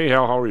 Hey,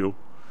 Hal, how are you?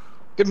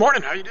 Good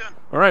morning. How you doing?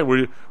 All right,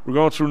 we're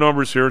going through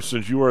numbers here.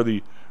 Since you are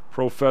the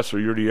professor,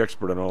 you're the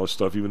expert on all this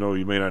stuff, even though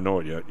you may not know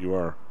it yet. You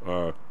are.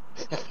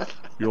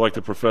 You're like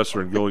the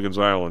professor in Gilligan's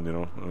Island, you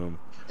know.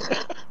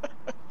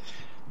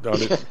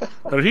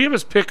 Did he have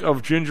his pick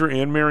of Ginger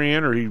and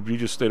Marianne, or he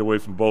just stayed away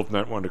from both,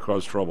 not wanting to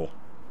cause trouble?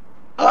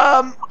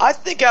 I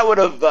think I would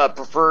have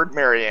preferred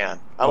Marianne.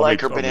 I like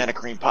her banana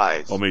cream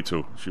pies. Oh, me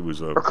too. She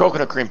was or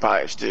coconut cream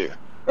pies too.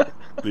 That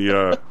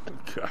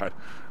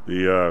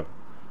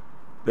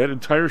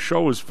entire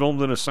show was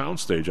filmed in a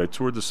soundstage. I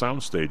toured the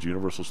soundstage at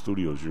Universal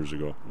Studios years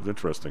ago. It was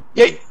interesting.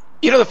 Yeah,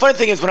 the funny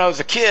thing is, when I was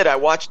a kid, I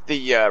watched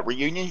the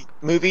reunion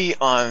movie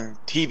on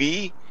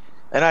TV,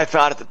 and I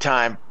thought at the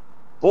time,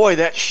 boy,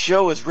 that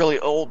show is really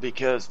old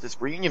because this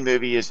reunion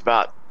movie is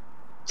about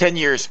 10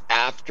 years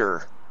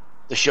after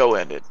the show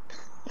ended.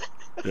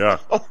 Yeah.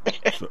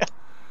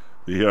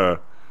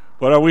 But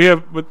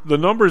the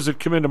numbers that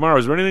come in tomorrow.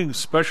 Is there anything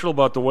special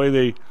about the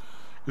way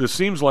it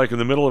seems like in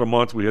the middle of the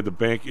month we had the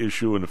bank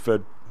issue and the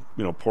Fed,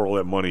 pour all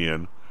that money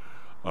in,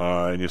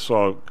 and you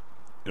saw,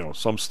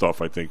 some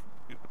stuff I think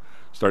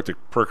start to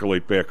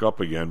percolate back up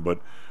again. But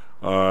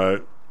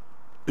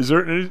is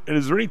there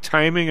any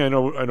timing? I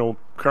know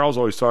Carl's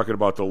always talking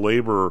about the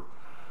labor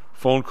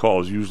phone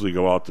calls usually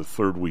go out the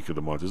third week of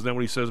the month. Isn't that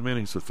what he says, man?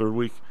 He's the third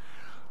week,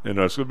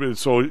 and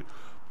so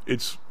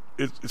it's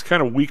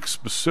kind of week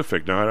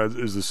specific now.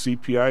 Is the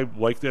CPI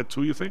like that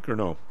too, you think, or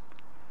no?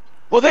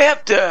 Well, they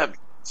have to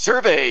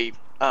survey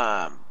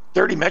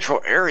 30 metro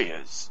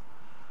areas,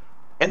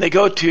 and they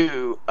go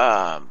to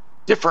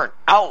different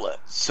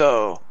outlets.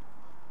 So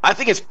I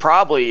think it's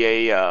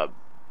probably I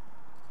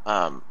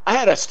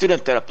had a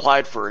student that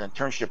applied for an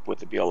internship with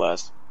the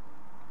BLS,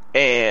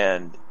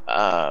 and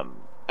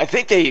I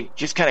think they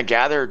just kind of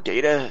gather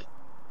data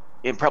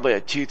in probably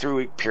a 2-3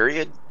 week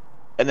period,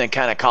 and then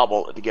kind of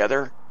cobble it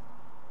together.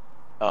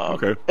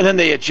 Okay. And then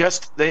they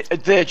adjust. They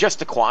adjust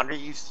the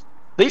quantities.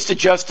 They used to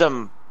adjust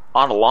them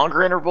on a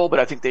longer interval, but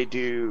I think they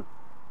do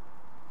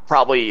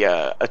probably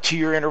a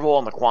 2-year interval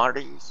on the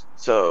quantities.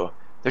 So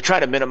they're trying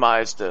to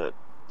minimize the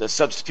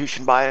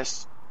substitution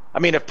bias. I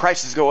mean, if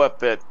prices go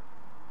up,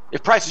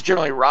 if prices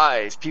generally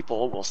rise,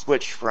 people will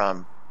switch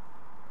from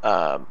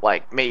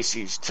like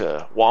Macy's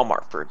to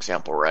Walmart, for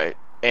example, right?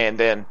 And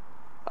then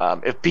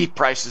if beef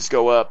prices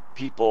go up,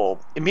 people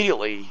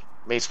immediately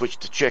may switch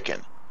to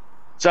chicken.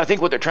 So I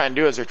think what they're trying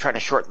to do is they're trying to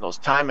shorten those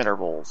time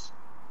intervals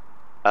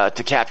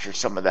to capture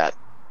some of that,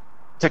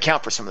 to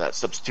account for some of that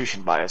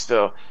substitution bias.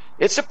 So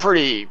it's a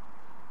pretty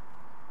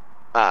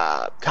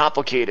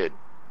complicated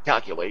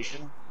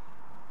calculation.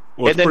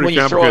 Well, and then when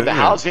you throw in the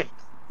housing,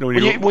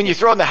 when you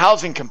throw in the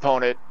housing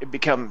component, it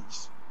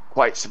becomes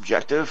quite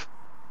subjective.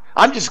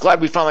 I'm just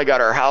glad we finally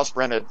got our house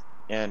rented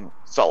in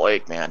Salt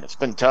Lake, man. It's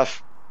been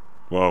tough.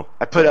 Wow.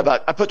 I put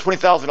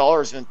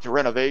 $20,000 into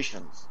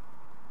renovations.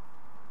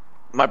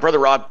 My brother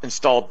Rob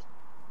installed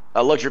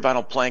a luxury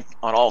vinyl plank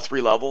on all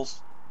 3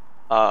 levels,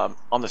 on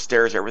the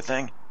stairs,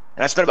 everything.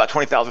 And I spent about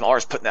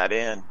 $20,000 putting that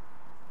in.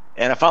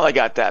 And I finally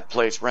got that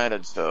place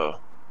rented, so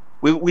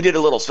we did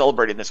a little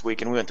celebrating this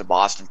week, and we went to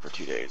Boston for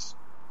 2 days.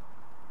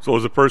 So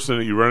is the person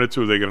that you rented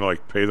to, are they going to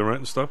like pay the rent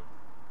and stuff?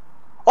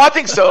 Oh, I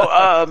think so.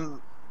 I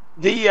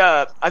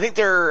think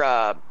they're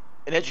an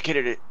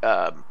educated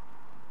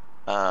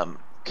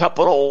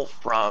couple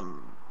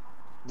from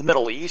the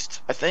Middle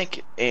East, I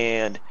think,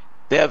 and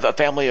they have a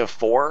family of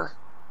 4,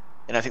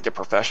 and I think they're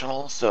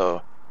professionals.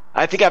 So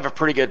I think I have a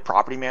pretty good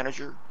property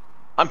manager.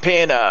 I'm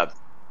paying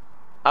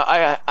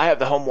I have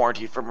the home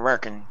warranty from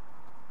American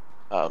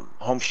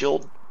Home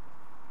Shield,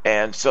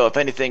 and so if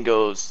anything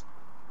goes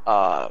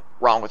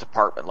wrong with the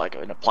apartment, like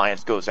an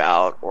appliance goes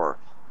out or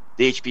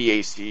the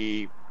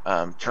HVAC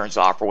turns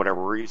off for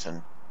whatever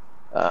reason,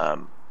 I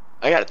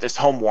got this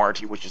home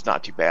warranty, which is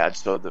not too bad.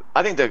 So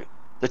I think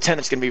the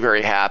tenant's going to be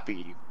very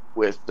happy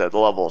with the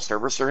level of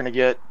service they're going to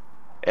get,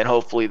 and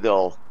hopefully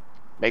they'll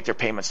make their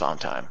payments on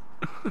time.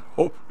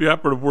 The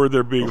operative word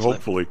there being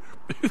hopefully.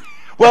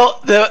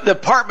 Well, the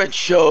apartment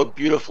showed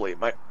beautifully.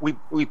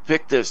 We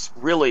picked this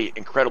really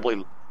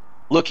incredibly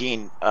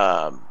looking,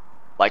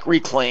 like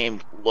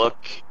reclaimed look,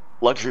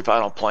 luxury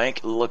vinyl plank.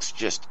 It looks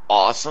just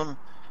awesome.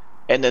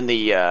 And then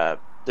the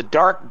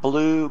dark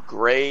blue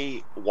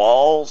gray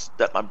walls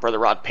that my brother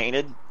Rod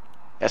painted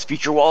as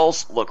feature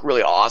walls look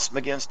really awesome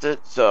against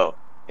it. So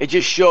it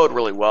just showed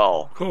really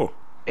well. Cool.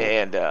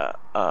 And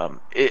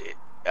it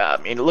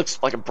looks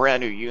like a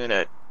brand new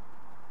unit.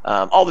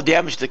 All the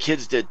damage the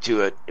kids did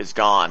to it is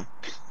gone.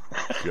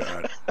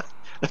 God.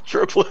 The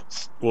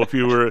triplets. Well, if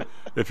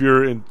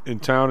you're in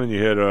town and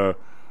you had a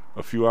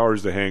few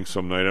hours to hang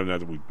some night, I'm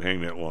not that we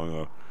hang that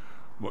long.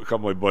 A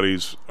couple of my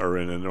buddies are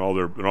in, and all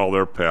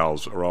their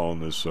pals are all in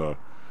this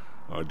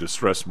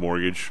distressed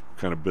mortgage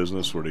kind of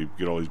business where they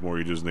get all these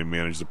mortgages and they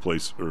manage the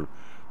place or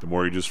the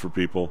mortgages for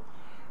people,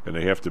 and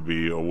they have to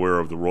be aware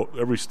of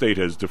every state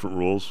has different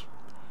rules.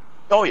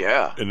 Oh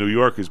yeah. And New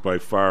York is by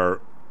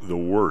far the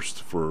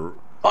worst for.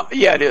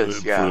 Yeah, it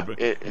is.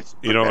 It's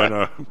you know,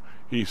 bad. And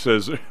he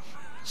says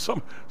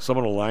some of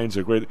the lines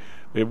are great.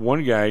 They have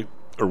one guy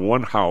or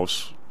one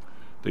house.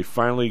 They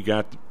finally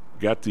got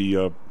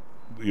the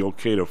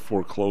okay to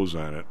foreclose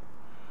on it.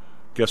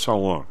 Guess how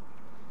long?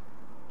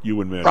 You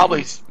and Maddie.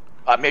 Probably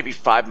maybe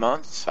 5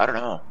 months. I don't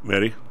know.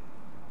 Maddie?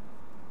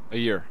 A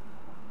year.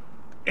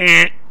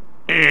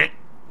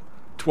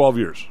 12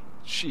 years.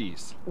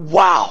 Jeez.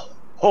 Wow.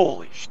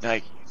 Holy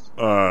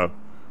shnikes.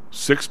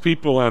 6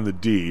 people on the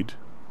deed.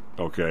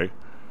 Okay.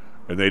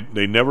 And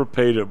they never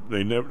paid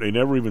they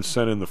never even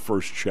sent in the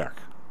first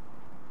check.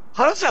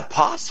 How is that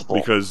possible?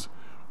 Because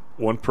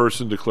one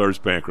person declares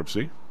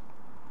bankruptcy.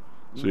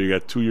 So you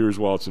got 2 years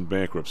while it's in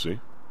bankruptcy.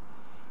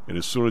 And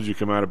as soon as you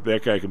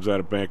that guy comes out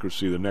of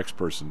bankruptcy, the next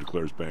person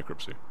declares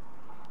bankruptcy.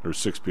 There's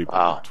 6 people.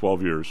 Wow.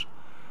 12 years.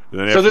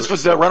 And then so this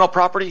was the rental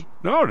property?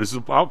 No, this is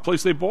a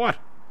place they bought.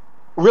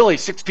 Really?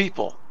 6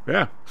 people?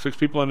 Yeah. 6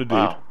 people on the deed.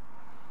 Wow.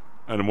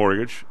 On a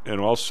mortgage.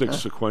 And all 6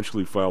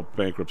 sequentially filed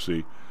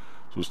bankruptcy.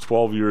 So it was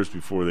 12 years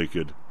before they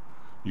could.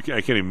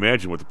 I can't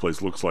imagine what the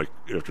place looks like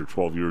after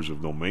 12 years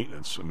of no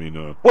maintenance. I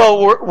mean,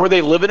 well, were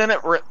they living in it?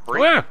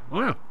 Yeah.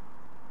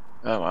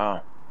 Oh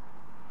wow.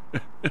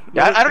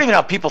 Yeah, I don't even know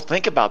how people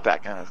think about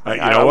that kind of thing.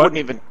 You know what? Wouldn't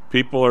even.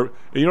 People are.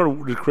 You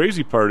know, the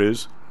crazy part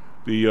is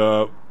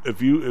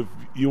if you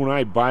and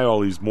I buy all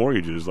these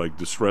mortgages, like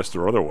distressed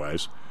or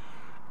otherwise,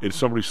 if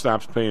somebody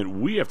stops paying,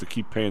 we have to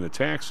keep paying the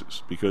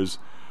taxes because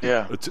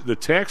the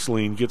tax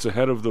lien gets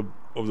ahead of the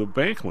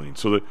bank lien,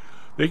 so that.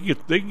 They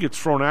can get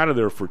thrown out of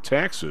there for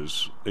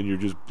taxes, and you're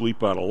just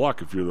bleep out of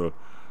luck if you're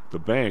the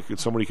bank, and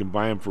somebody can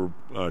buy them for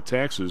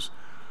taxes.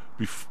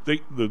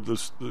 The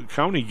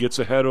county gets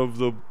ahead of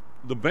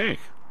the bank.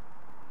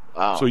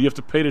 Wow. So you have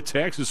to pay the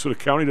taxes so the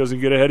county doesn't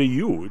get ahead of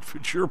you.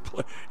 It's your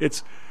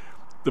it's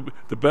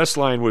the best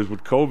line was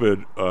with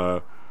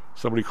COVID.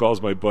 Somebody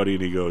calls my buddy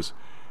and he goes,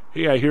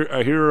 "Hey, I hear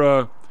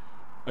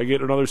I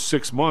get another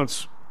 6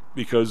 months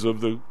because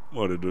of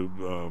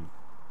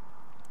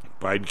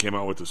Biden came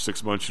out with the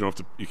 6 months.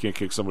 You can't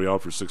kick somebody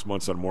out for 6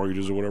 months on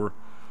mortgages or whatever. Or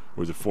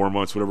was it 4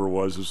 months? Whatever it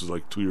was. This was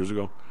like 2 years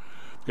ago.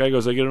 The guy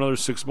goes, I get another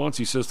 6 months.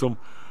 He says to him,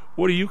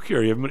 "What do you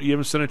care? You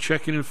haven't sent a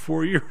check in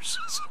 4 years."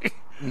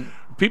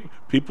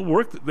 People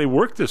work. They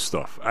work this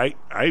stuff. I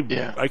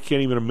can't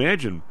even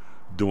imagine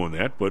doing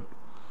that. But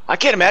I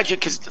can't imagine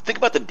because think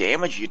about the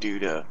damage you do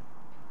to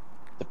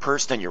the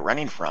person you're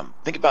renting from.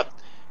 Think about.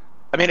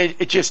 I mean,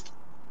 it just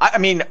I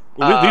mean,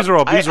 these are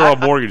all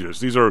mortgages.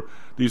 These are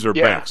Yeah.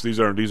 banks. These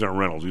aren't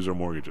rentals. These are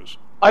mortgages.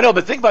 I know,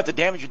 but think about the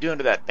damage you're doing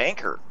to that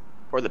banker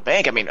or the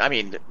bank. I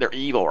mean, they're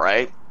evil,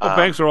 right? Well,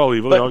 banks are all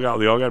evil. but-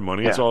 they all got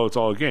money. Yeah. It's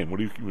all a game. What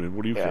do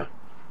you care?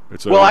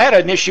 It's Well, I had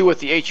an issue with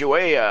the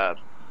HOA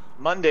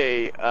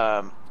Monday.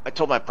 I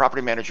told my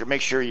property manager,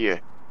 make sure you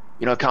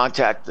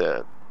contact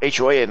the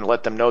HOA and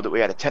let them know that we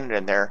had a tenant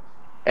in there.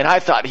 And I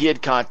thought he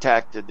had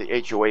contacted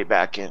the HOA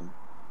back in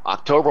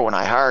October when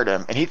I hired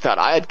him, and he thought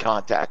I had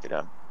contacted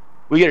him.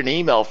 We get an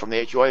email from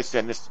the HOA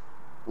saying this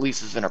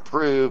lease isn't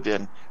approved,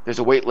 and there's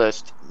a wait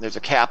list. And there's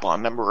a cap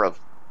on number of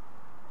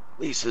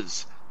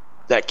leases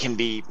that can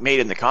be made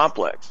in the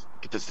complex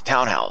because it's a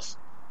townhouse.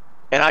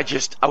 And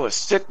I was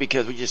sick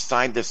because we just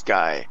signed this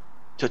guy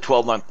to a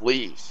 12-month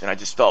lease, and I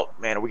just felt,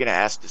 man, are we going to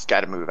ask this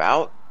guy to move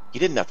out? He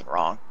did nothing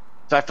wrong.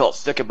 So I felt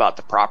sick about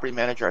the property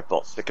manager. I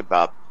felt sick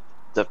about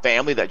the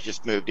family that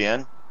just moved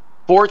in.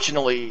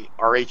 Fortunately,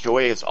 our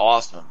HOA is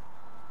awesome.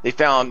 They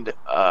found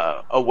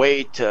a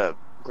way to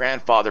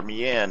grandfather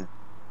me in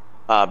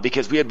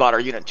because we had bought our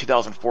unit in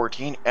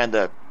 2014, and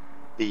the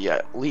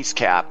lease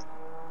cap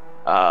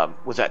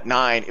was at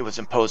 9. It was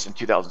imposed in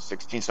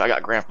 2016, so I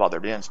got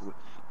grandfathered in. So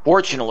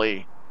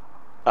fortunately,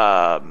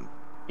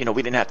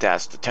 we didn't have to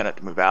ask the tenant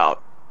to move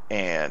out.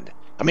 And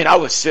I mean, I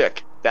was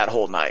sick that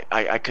whole night.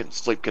 I couldn't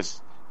sleep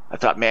because I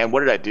thought, man,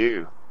 what did I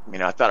do? I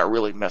mean, I thought I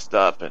really messed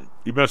up, and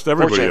you messed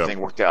everybody fortunately, up.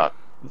 everything worked out.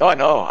 Oh, I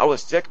know. I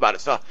was sick about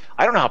it. So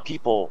I don't know how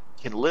people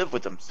can live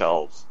with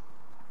themselves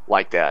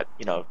like that.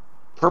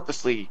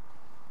 Purposely,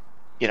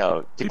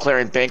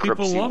 declaring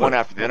bankruptcy one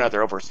after the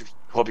other over a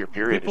 12-year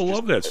period. People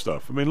love that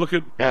stuff. I mean, look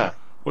at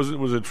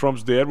Was it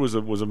Trump's dad was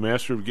a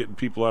master of getting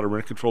people out of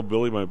rent control,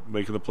 Billy, by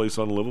making the place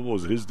unlivable?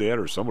 Was it his dad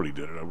or somebody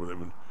did it?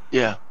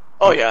 Yeah.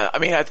 Oh, yeah. I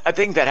mean, I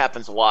think that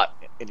happens a lot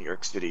in New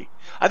York City.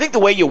 I think the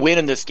way you win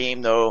in this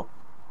game, though,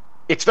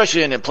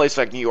 especially in a place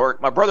like New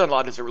York, my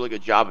brother-in-law does a really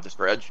good job at this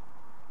dredge.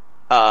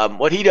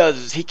 What he does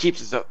is he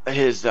keeps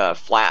his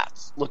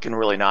flats looking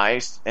really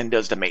nice and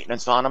does the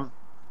maintenance on them.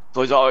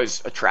 So he's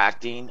always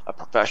attracting a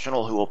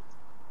professional who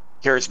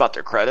cares about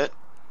their credit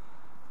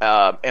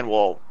and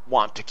will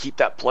want to keep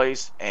that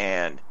place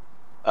and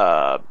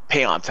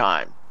pay on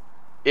time.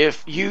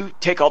 If you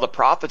take all the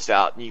profits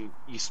out and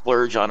you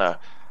splurge on a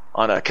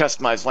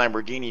customized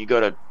Lamborghini, you go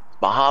to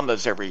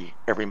Bahamas every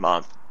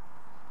month,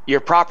 your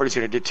property's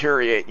going to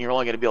deteriorate, and you're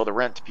only going to be able to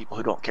rent to people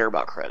who don't care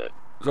about credit.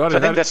 So I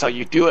think that's how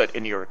you do it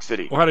in New York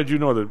City. Well, how did you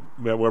know that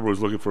Matt Weber was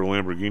looking for a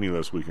Lamborghini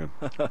last weekend?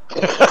 Well,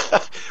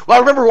 I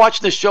remember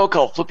watching this show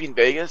called Flipping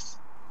Vegas,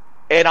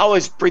 and I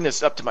always bring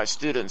this up to my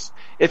students.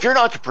 If you're an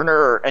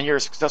entrepreneur and you're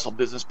a successful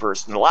business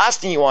person, the last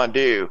thing you want to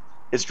do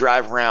is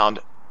drive around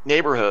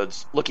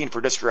neighborhoods looking for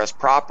distressed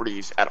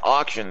properties at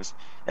auctions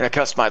in a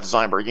customized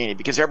Lamborghini,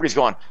 because everybody's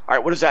going, all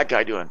right, what is that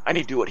guy doing? I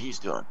need to do what he's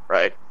doing,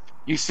 right?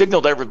 You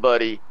signaled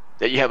everybody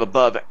that you have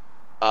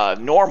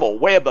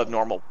way above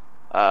normal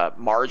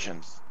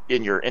margins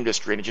in your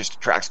industry, and it just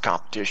attracts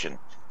competition.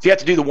 So you have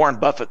to do the Warren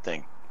Buffett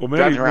thing. Well,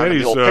 driving around in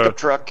the old pickup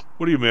truck.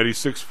 What are you, Matt? He's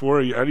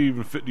 6'4". How do you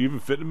even fit? Do you even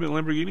fit in a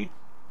Lamborghini?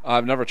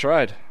 I've never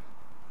tried.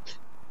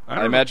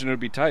 I imagine it would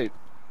be tight.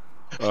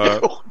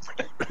 Those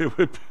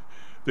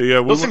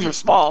things are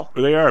small.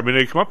 They are. I mean,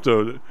 they come up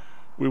to.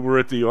 We were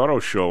at the auto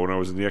show when I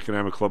was in the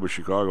Economic Club of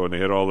Chicago, and they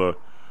had all the.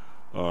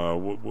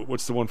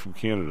 What's the one from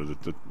Canada?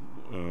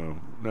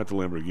 Not the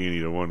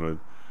Lamborghini. The one,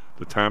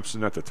 the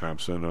Thompson. Not the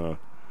Thompson.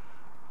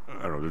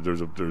 I don't know.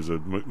 There's a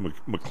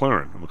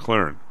McLaren. A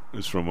McLaren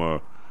is from.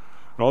 And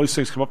all these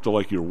things come up to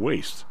like your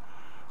waist.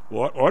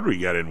 Well, Audrey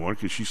got in one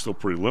because she's still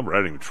pretty limber. I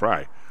didn't even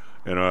try,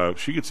 and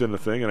she gets in the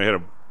thing, and I had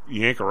to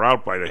yank her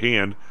out by the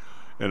hand.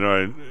 And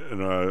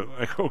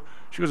I go.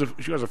 She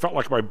goes. I felt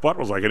like my butt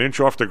was like an inch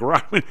off the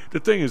ground. The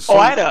thing is. So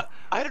I had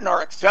an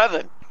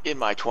RX-7 in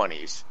my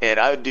 20s, and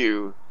I would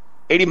do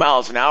 80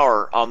 miles an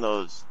hour on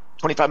those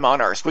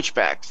 25-mile-an-hour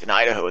switchbacks in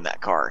Idaho in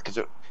that car because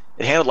it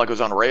handled like it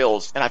was on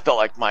rails, and I felt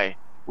like my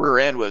rear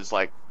end was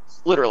like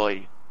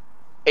literally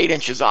 8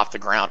 inches off the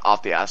ground,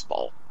 off the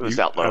asphalt. It was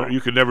that low.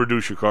 You could never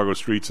do Chicago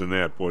streets in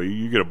that, boy.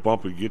 You get a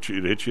bump and it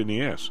hit you in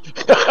the ass.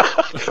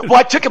 Well,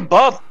 I took a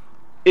bump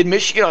in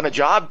Michigan on a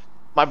job.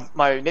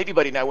 My Navy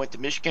buddy and I went to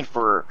Michigan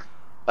for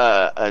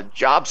a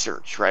job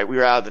search, right? We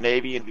were out of the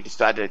Navy, and we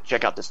decided to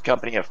check out this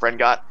company a friend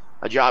got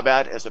a job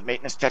at as a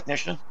maintenance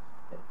technician.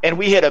 And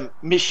we hit a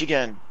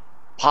Michigan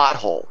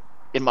pothole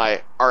in my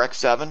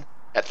RX-7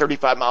 at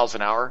 35 miles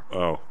an hour.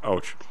 Oh,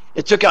 ouch.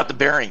 It took out the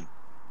bearing.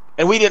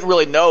 And we didn't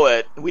really know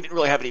it. We didn't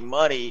really have any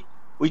money.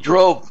 We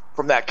drove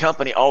from that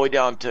company all the way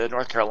down to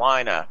North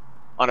Carolina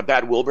on a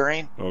bad wheel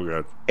bearing. Oh,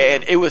 God.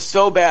 And it was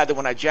so bad that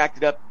when I jacked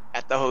it up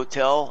at the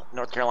hotel in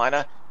North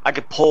Carolina, I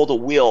could pull the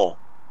wheel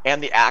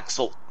and the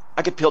axle.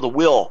 I could peel the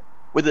wheel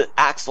with the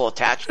axle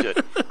attached to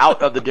it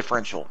out of the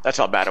differential. That's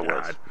how bad it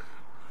was.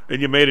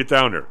 And you made it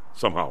down there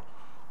somehow.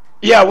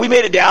 Yeah, we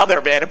made it down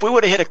there, man. If we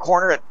would have hit a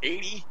corner at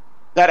 80,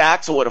 that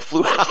axle would have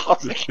flew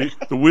out.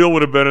 The wheel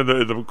would have been in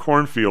the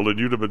cornfield, and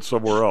you'd have been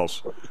somewhere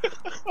else.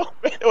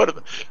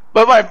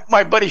 But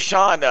my buddy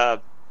Sean, I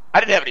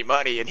didn't have any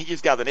money, and he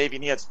just got out of the Navy,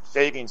 and he had some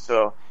savings,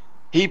 so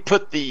he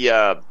put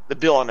the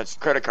bill on his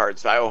credit card,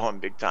 so I owe him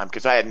big time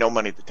because I had no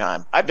money at the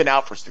time. I've been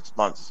out for 6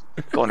 months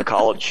going to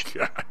college.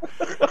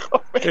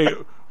 Hey,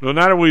 well,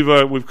 now that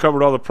we've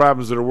covered all the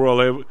problems of the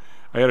world,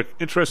 I had an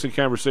interesting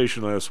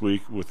conversation last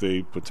week with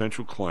a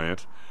potential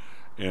client,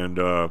 and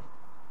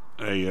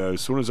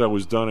as soon as I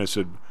was done, I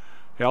said,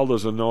 Hal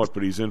doesn't know it,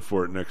 but he's in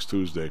for it next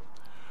Tuesday.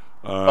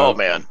 Oh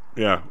man,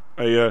 yeah.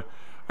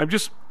 I'm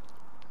just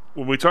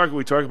when we talk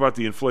about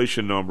the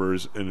inflation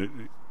numbers,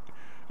 and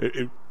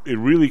it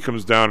really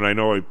comes down. And I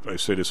know I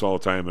say this all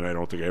the time, and I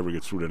don't think I ever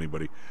get through to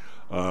anybody.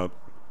 When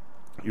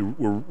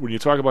you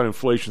talk about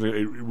inflation,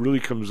 it really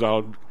comes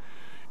out.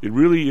 It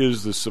really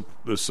is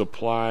the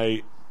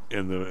supply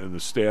and the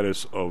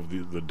status of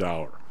the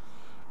dollar.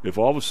 If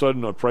all of a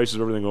sudden the prices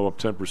of everything go up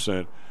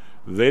 10%,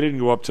 they didn't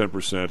go up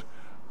 10%.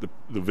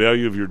 The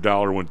value of your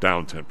dollar went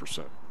down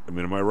 10%. I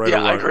mean, am I right?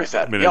 Yeah, or I agree with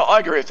that. I mean, I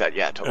agree with that.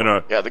 Yeah,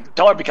 totally. And, the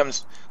dollar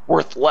becomes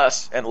worth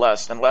less and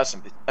less and less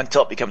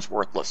until it becomes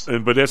worthless.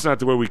 But that's not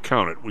the way we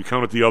count it. We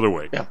count it the other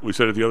way. Yeah. We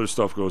said that the other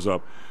stuff goes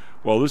up.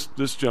 Well,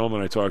 this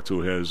gentleman I talked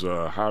to has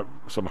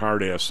some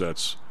hard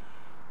assets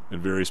in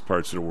various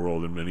parts of the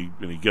world, and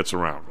he gets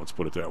around. Let's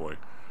put it that way.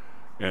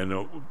 And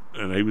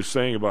he was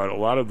saying about a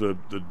lot of the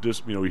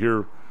we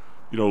hear,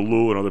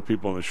 Lou and other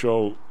people on the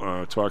show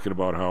talking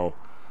about how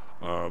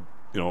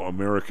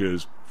America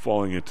is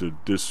falling into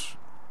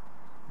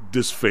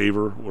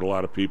disfavor with a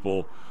lot of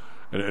people,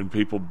 and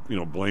people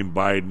blame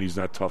Biden, he's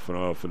not tough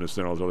enough, and this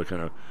and all this other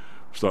kind of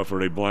stuff, or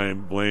they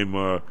blame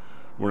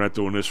we're not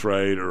doing this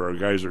right, or our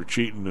guys are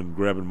cheating and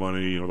grabbing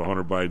money, the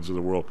Hunter Bidens of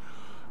the world.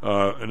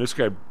 And this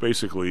guy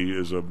basically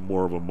is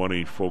more of a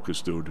money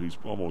focused dude. He's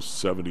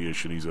almost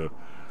 70ish, and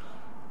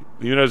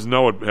he doesn't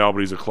know it, Hal, but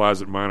he's a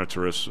closet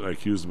monetarist. I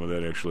accused him of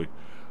that, actually.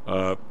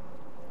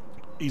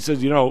 He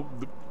says,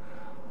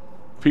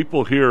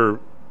 people here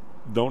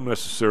don't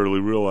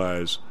necessarily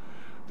realize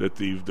that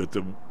the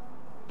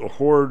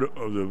hoard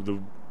of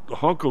the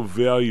hunk of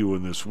value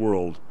in this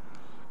world,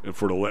 and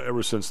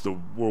ever since the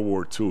World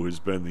War II, has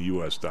been the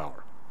U.S.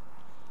 dollar.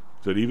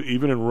 That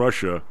even in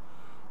Russia,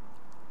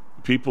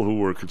 people who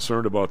were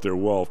concerned about their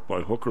wealth,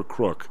 by hook or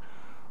crook,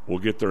 will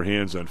get their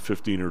hands on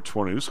 15 or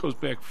 20. This goes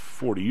back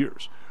 40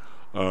 years.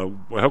 By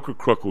hook or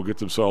crook, will get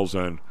themselves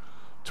on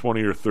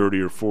 20 or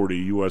 30 or 40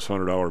 U.S.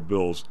 $100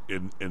 bills,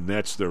 and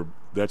that's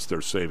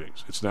their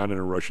savings. It's not in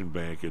a Russian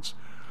bank. It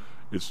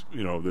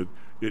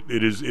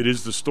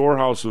is the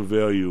storehouse of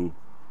value,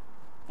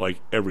 like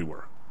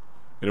everywhere.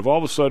 And if all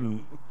of a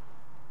sudden,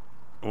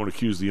 I won't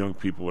accuse the young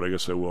people, but I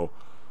guess I will,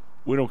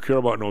 we don't care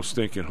about no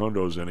stinking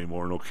hundos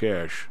anymore, no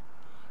cash,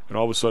 and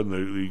all of a sudden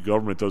the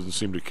government doesn't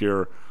seem to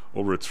care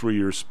over a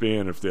 3-year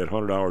span if that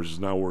 $100 is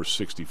now worth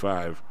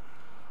 $65.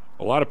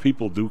 A lot of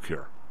people do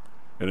care.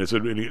 And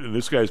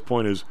this guy's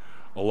point is,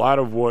 a lot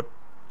of what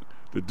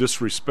the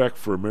disrespect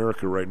for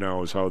America right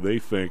now is how they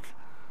think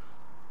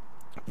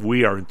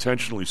we are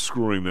intentionally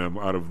screwing them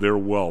out of their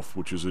wealth,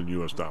 which is in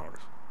U.S. dollars.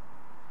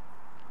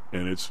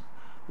 And it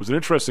was an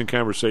interesting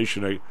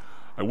conversation.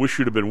 I wish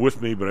you'd have been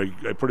with me, but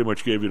I pretty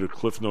much gave you the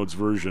Cliff Notes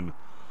version.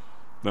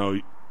 Now,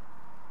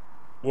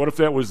 what if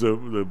that was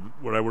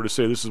what I were to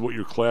say, this is what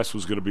your class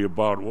was going to be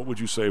about, what would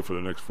you say for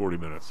the next 40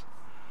 minutes?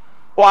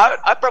 Well,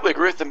 I'd probably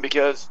agree with him,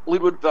 because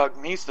Ludwig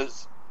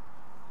Mises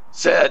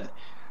said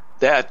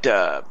that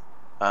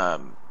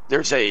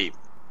there's a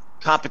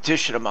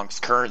competition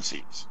amongst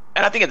currencies.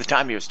 And I think at the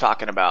time he was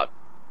talking about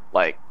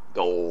like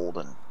gold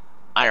and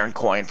iron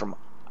coin from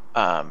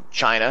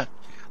China.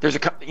 There's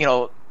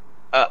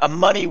a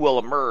money will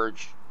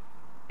emerge,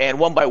 and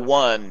one by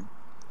one,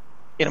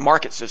 in a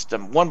market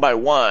system, one by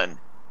one,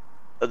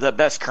 the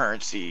best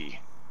currency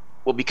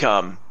will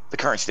become the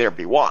currency that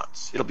everybody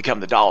wants. It'll become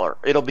the dollar.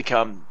 It'll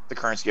become the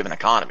currency of an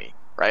economy,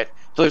 right?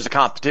 So there's a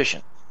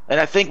competition. And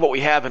I think what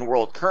we have in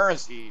world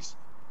currencies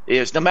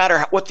is, no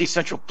matter what these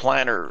central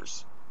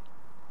planners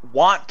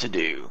want to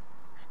do,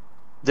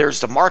 there's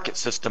the market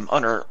system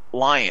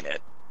underlying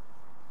it.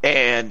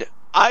 And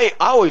I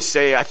always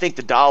say, I think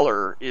the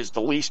dollar is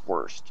the least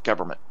worst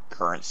government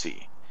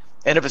currency.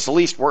 And if it's the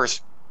least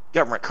worst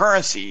government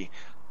currency,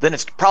 then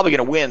it's probably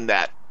going to win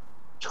that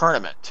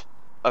tournament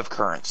of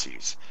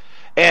currencies.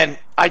 And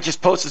I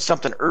just posted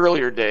something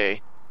earlier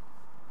today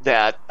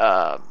that,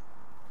 the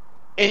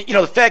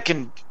Fed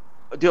can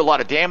do a lot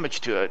of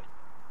damage to it,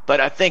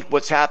 but I think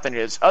what's happened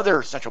is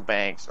other central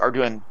banks are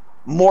doing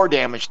more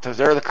damage to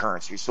their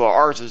currency. So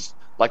ours is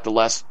like the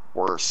less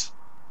worse,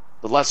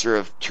 the lesser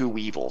of two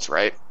evils,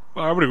 right?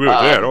 Well, I would agree with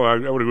that. I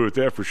would agree with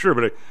that for sure.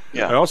 But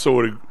I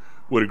also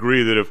would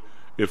agree that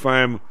if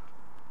I'm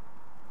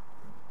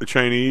the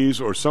Chinese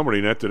or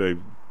somebody, not that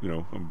I'm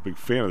a big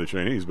fan of the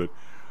Chinese, but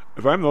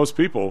if I'm those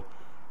people,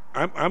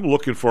 I'm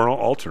looking for an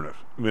alternative.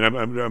 I mean,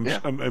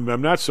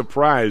 I'm not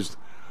surprised,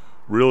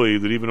 really,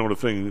 that even though the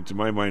thing to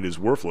my mind is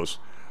worthless,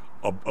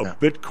 a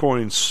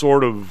Bitcoin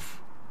sort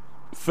of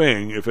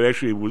thing, if it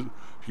actually was,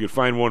 if you could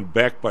find one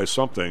backed by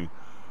something,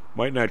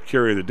 might not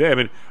carry the day. I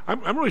mean,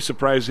 I'm really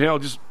surprised. Hal,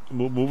 just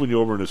moving you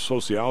over into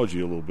sociology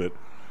a little bit.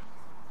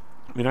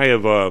 I mean, I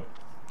have a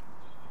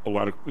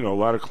lot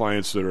of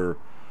clients that are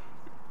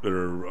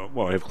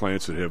I have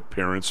clients that have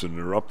parents and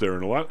they're up there,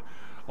 and a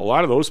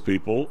lot of those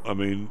people, I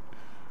mean,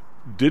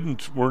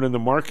 weren't in the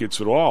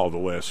markets at all the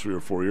last 3 or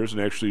 4 years,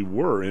 and actually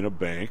were in a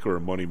bank or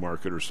a money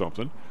market or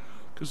something,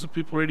 because the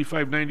people are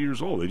 85, 90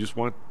 years old. They just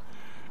want.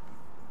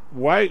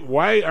 Why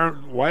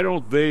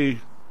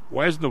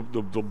hasn't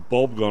the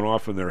bulb gone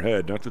off in their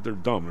head? Not that they're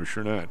dumb, they're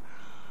sure not.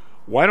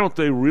 Why don't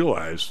they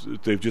realize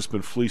that they've just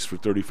been fleeced for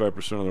 35%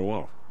 of their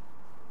wealth?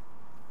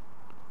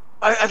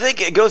 I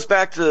think it goes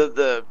back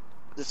to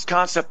this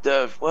concept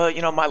of, well,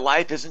 my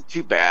life isn't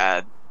too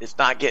bad. It's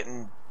not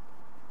going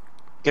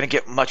to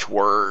get much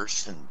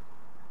worse, and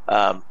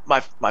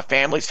my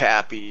family's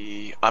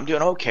happy. I'm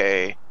doing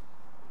okay.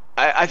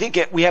 I think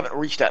we haven't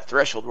reached that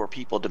threshold where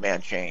people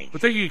demand change.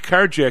 But they get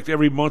carjacked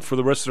every month for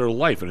the rest of their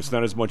life, and it's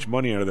not as much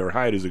money out of their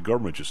hide as the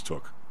government just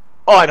took.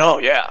 Oh, I know,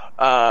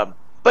 yeah.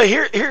 But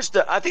here's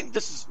I think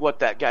this is what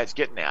that guy's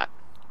getting at.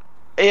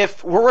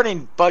 If we're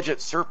running budget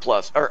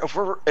surplus,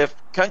 or if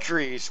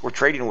countries we're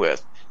trading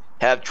with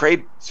have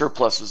trade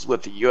surpluses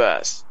with the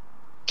U.S.,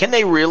 can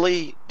they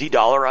really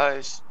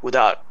de-dollarize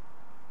without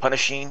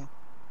punishing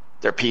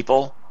their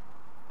people?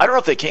 I don't know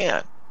if they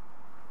can.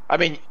 I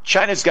mean,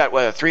 China's got,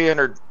 a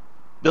 $300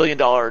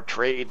 billion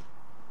trade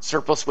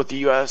surplus with the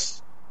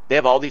U.S. They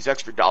have all these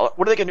extra dollars.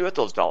 What are they going to do with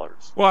those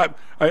dollars? Well,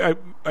 I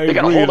they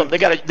got to hold them. They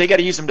got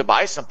to use them to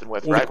buy something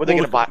with, right? What are they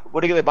going to buy?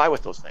 What are they going to buy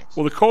with those things?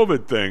 Well, the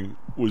COVID thing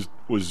was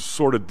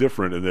sort of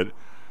different in that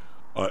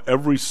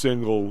every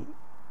single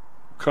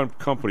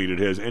company that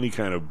has any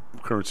kind of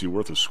currency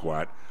worth a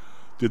squat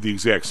did the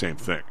exact same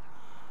thing.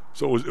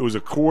 So it was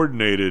a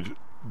coordinated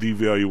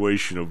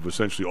devaluation of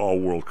essentially all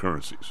world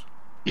currencies.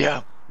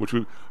 Yeah.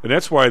 And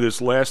that's why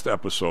this last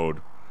episode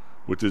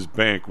with this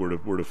bank, where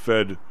the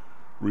Fed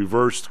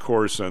reversed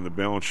course on the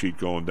balance sheet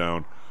going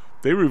down,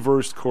 they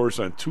reversed course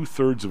on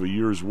 2/3 of a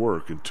year's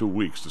work in 2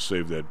 weeks to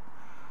save that.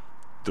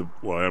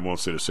 Well, I won't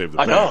say to save the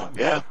bank. I know,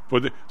 yeah.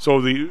 But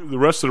so the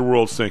rest of the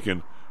world's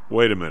thinking,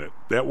 wait a minute,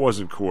 that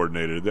wasn't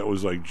coordinated. That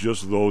was like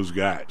just those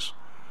guys.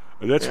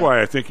 And that's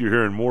why I think you're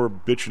hearing more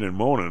bitching and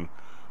moaning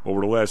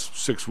over the last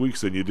 6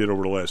 weeks than you did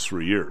over the last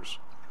 3 years.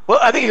 Well,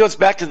 I think it goes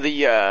back to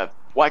the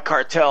why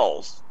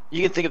cartels.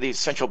 You can think of these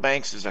central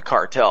banks as a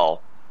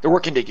cartel. They're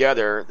working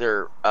together.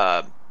 They're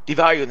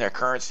devaluing their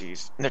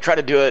currencies, and they're trying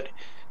to do it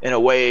in a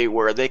way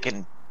where they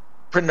can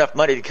print enough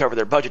money to cover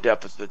their budget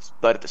deficits,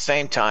 but at the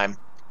same time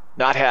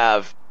not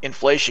have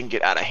inflation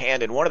get out of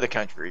hand in one of the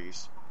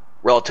countries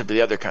relative to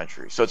the other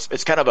country. So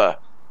it's kind of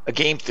a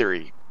game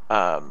theory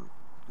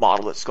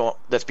model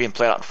that's being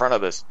played out in front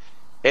of us.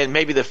 And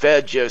maybe the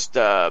Fed just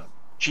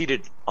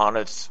cheated on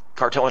its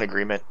cartelling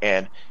agreement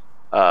and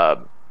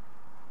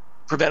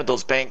prevented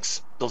those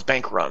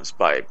bank runs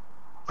by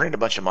printing a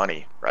bunch of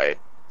money, right?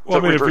 Well,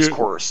 so reverse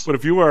course. But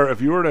if you're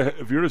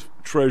the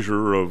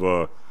treasurer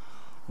of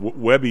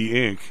Webby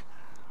Inc.,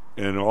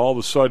 and all of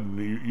a sudden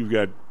you've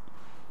got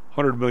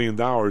 $100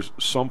 million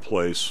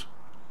someplace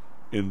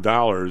in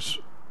dollars,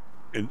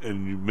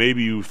 and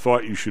maybe you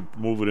thought you should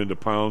move it into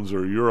pounds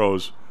or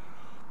euros,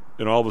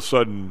 and all of a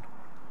sudden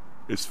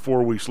it's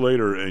 4 weeks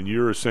later and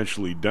you're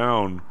essentially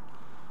down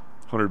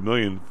 $100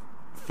 million,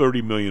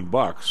 $30 million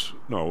bucks.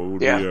 No, it would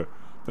be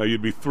now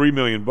you'd be $3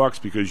 million bucks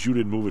because you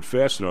didn't move it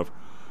fast enough.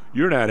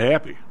 You're not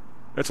happy.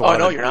 That's a lot.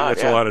 No, you're not.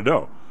 That's a lot of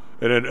dough.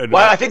 And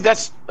well, I think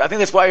that's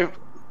why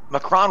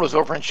Macron was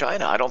over in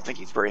China. I don't think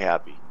he's very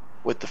happy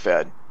with the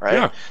Fed, right?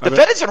 Yeah, the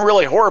Fed is in a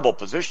really horrible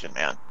position,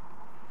 man.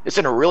 It's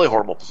in a really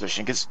horrible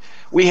position because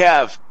we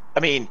have,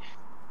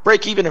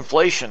 break-even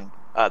inflation,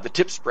 the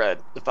tip spread,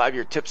 the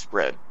 5-year tip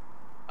spread,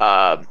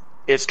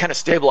 is kind of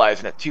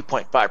stabilizing at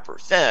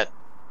 2.5%.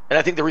 And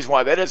I think the reason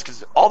why that is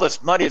because all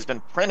this money has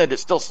been printed,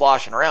 it's still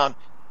sloshing around.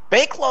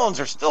 Bank loans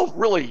are still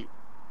really,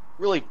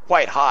 really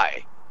quite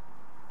high.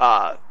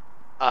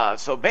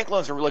 So bank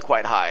loans are really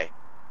quite high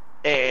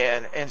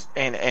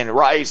and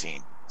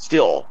rising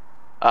still.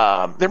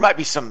 There might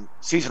be some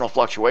seasonal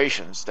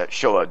fluctuations that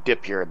show a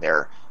dip here and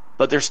there,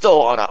 but they're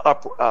still on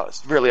a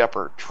severely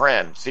upward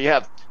trend. So you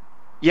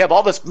have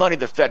all this money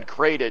the Fed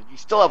created. You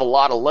still have a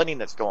lot of lending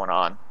that's going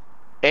on,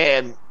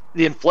 and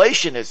the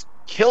inflation is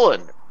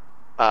killing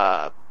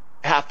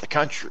half the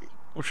country.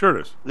 Well, sure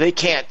it is.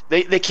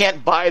 They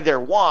can't buy their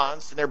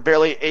wants, and they're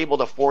barely able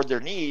to afford their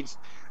needs.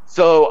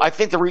 So I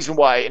think the reason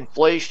why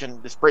inflation,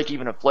 this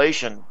break-even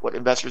inflation, what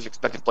investors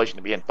expect inflation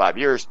to be in 5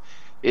 years,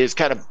 is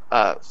kind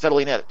of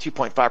settling at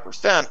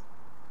 2.5%,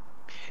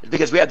 is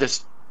because we have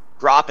this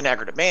drop in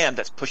aggregate demand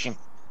that's pushing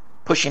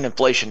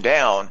inflation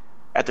down.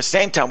 At the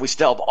same time, we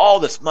still have all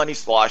this money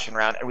sloshing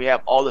around, and we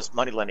have all this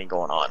money lending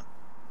going on.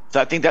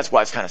 So I think that's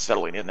why it's kind of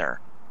settling in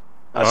there.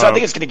 So I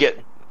think it's going to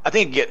get. I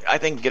think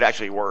it get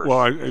actually worse.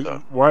 Well,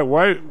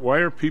 why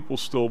are people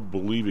still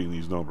believing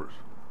these numbers?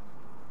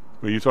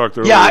 I mean, you talked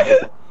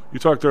earlier. You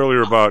talked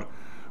earlier about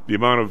the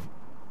amount of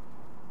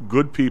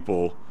good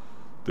people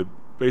that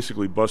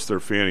basically bust their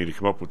fanny to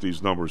come up with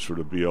these numbers for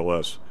the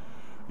BLS.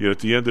 Yet at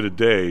the end of the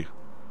day,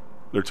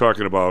 they're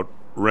talking about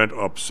rent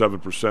up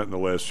 7% in the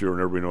last year,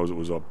 and everybody knows it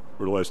was up.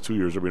 Or the last 2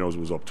 years, everybody knows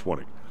it was up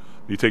 20%.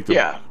 You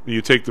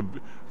take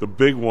the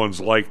big ones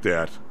like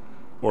that,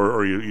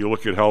 or you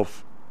look at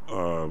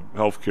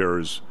healthcare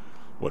is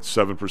what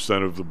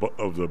 7%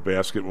 of the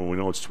basket when we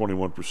know it's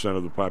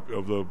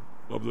 21%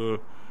 of the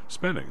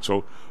spending.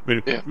 So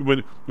I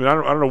mean, I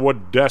don't know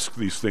what desk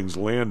these things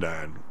land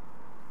on,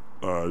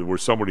 where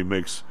somebody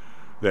makes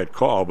that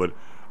call, but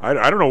I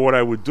don't know what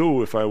I would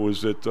do if I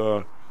was at.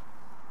 I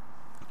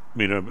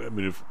mean,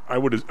 if I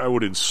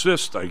would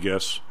insist, I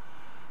guess,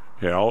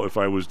 Hal, if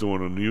I was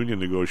doing a union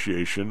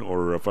negotiation,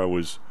 or if I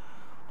was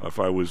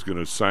going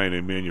to sign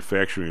a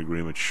manufacturing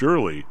agreement.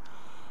 Surely,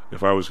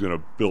 if I was going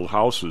to build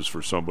houses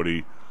for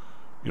somebody,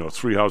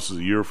 3 houses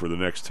a year for the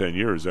next 10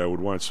 years, I would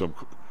want some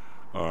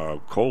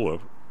COLA,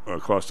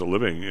 cost of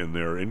living, in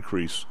their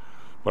increase.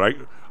 But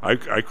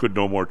I could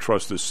no more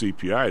trust this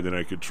CPI than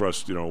I could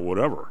trust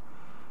whatever.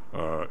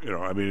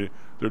 I mean,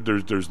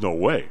 there's no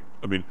way.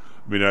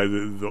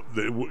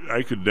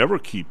 I could never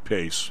keep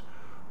pace.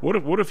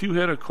 What if you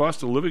had a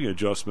cost of living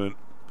adjustment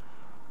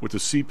with the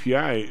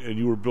CPI and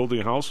you were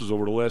building houses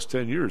over the last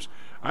 10 years?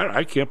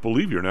 I can't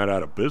believe you're not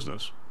out of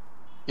business.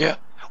 Yeah.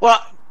 Well,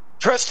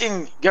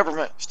 trusting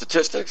government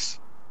statistics,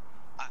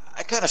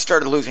 I kind of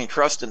started losing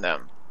trust in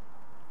them.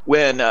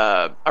 When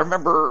I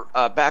remember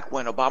back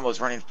when Obama was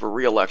running for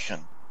re-election,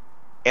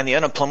 and the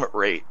unemployment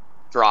rate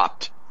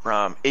dropped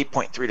from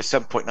 8.3 to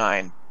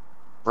 7.9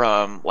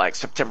 from like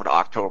September to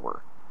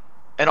October,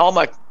 and all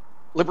my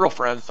liberal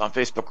friends on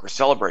Facebook were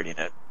celebrating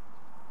it,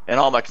 and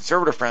all my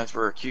conservative friends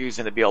were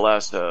accusing the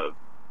BLS of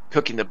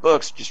cooking the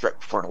books just right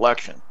before an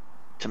election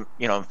to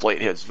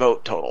inflate his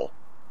vote total.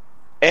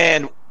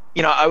 And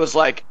I was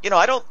like,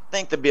 I don't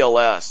think the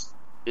BLS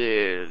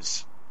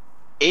is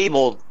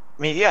able.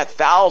 I mean, you had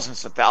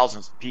thousands and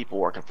thousands of people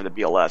working for the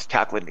BLS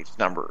calculating these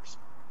numbers.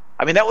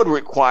 I mean, that would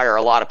require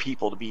a lot of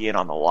people to be in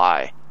on the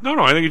lie. No,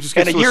 I think it just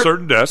gets to a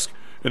certain desk,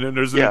 and then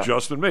there's an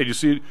adjustment made. You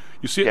see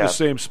it in the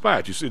same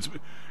spot. You see,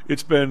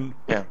 it's been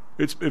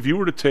if you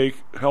were to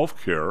take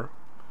healthcare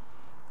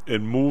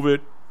and move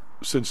it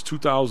since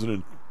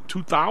 2000,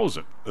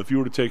 if you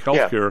were to take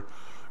healthcare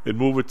and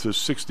move it to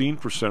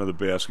 16% of the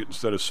basket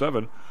instead of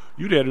 7%,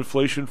 you'd had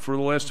inflation for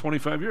the last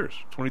 25 years,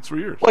 23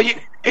 years. Well,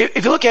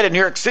 if you look at it in New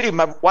York City,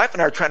 my wife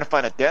and I are trying to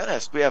find a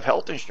dentist. We have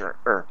health insurance,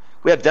 or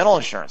we have dental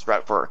insurance,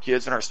 right, for our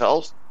kids and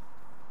ourselves.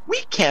 We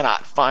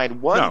cannot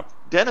find one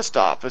dentist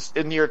office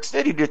in New York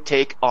City to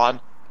take on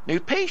new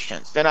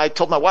patients. And I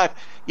told my wife,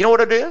 you know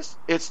what it is?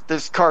 It's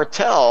this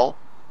cartel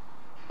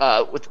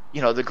with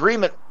the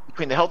agreement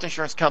between the health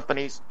insurance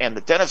companies and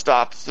the dentist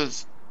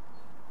offices.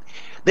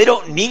 They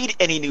don't need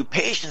any new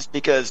patients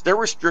because they're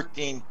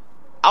restricting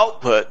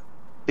output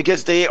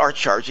because they are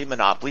charging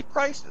monopoly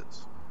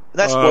prices. And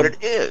that's what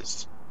it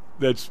is.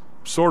 That's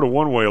sort of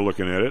one way of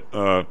looking at it.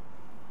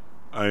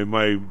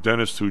 My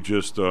dentist who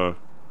just, I'll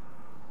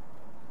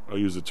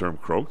use the term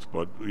croaked,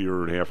 but a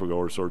year and a half ago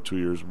or so, 2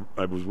 years,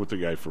 I was with the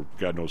guy for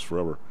God knows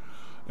forever.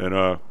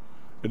 And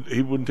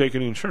he wouldn't take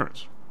any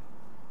insurance.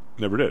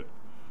 Never did.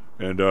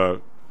 And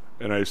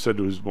I said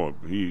to his,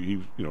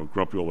 he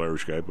grumpy old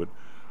Irish guy, but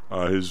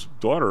his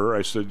daughter,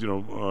 I said,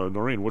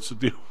 Noreen, what's the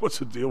deal? What's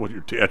the deal with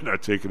your dad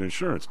not taking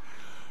insurance?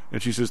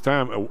 And she says,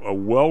 Tom, a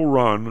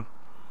well-run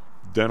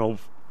dental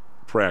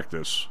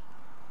practice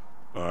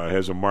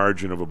has a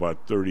margin of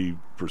about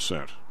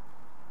 30%.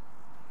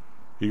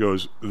 He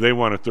goes, they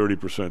want a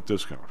 30%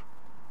 discount.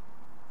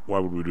 Why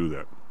would we do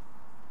that?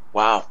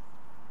 Wow.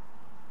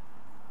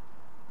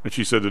 And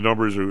she said the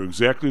numbers are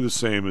exactly the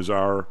same as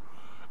our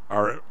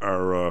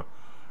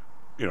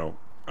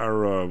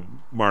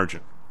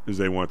margin, is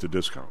they want the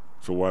discount.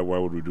 So why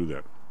would we do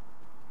that?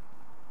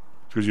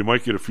 Because you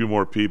might get a few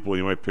more people,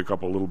 you might pick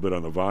up a little bit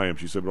on the volume.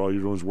 She said, but all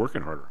you're doing is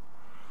working harder.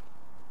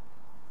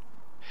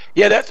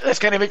 Yeah, that's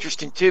kind of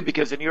interesting too,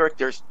 because in New York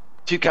there's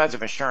two kinds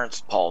of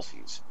insurance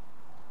policies.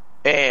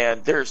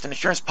 And there's an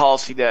insurance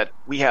policy that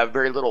we have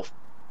very little,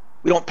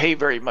 we don't pay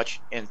very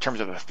much in terms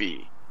of a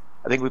fee.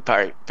 I think we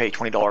pay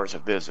 $20 a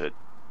visit,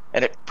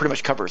 and it pretty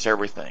much covers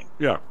everything.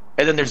 Yeah.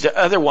 And then there's the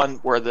other one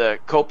where the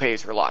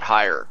co-pays are a lot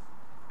higher.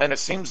 And it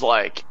seems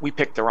like we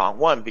picked the wrong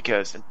one,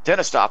 because in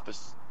dentist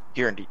office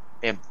here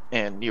in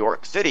New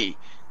York City,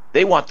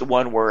 they want the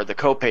one where the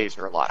co-pays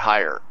are a lot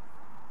higher.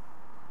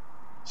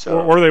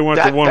 So or they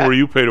want the one where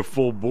you paid a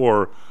full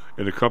bore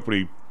and the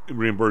company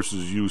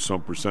reimburses you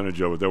some percentage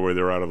of it. That way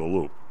they're out of the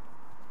loop.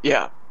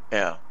 Yeah.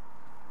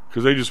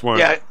 Because they just want.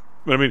 Yeah.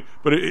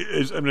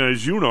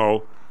 As you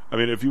know,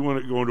 if you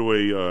want to go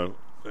into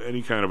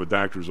any kind of a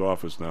doctor's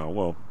office now,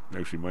 well,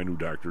 actually, my new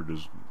doctor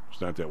it's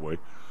not that way,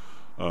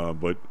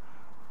 but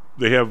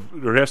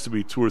there has to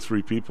be 2 or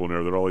 3 people in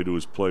there that all they do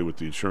is play with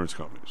the insurance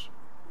companies.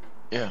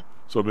 Yeah.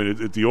 So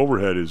the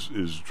overhead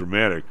is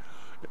dramatic,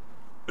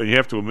 and you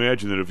have to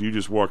imagine that if you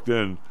just walked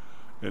in,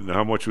 and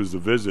how much was the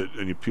visit,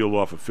 and you peeled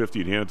off a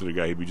 50 and handed it to the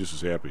guy, he'd be just as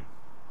happy.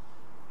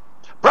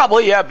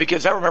 Probably, yeah,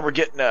 because I remember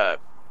getting a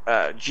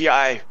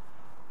GI,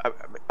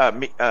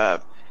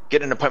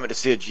 getting an appointment to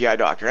see a GI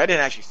doctor. I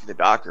didn't actually see the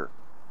doctor,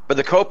 but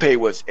the copay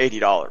was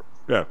 $80.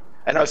 Yeah.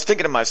 And I was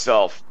thinking to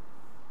myself,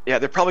 yeah,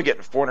 they're probably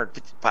getting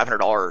 $400,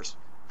 $500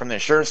 from the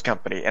insurance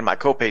company, and my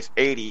copay's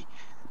 $80.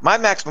 My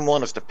maximum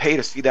willingness to pay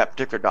to see that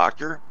particular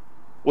doctor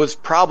was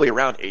probably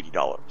around $80.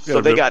 Yeah,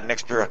 So they got an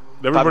extra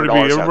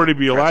Everybody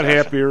be a lot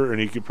transaction. happier,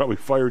 and he could probably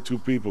fire 2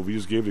 people if he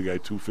just gave the guy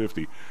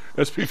 $250.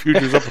 SP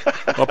futures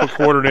up a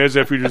quarter,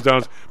 NASDAQ futures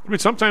down. I mean,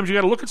 sometimes you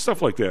got to look at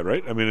stuff like that,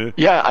 right? I mean,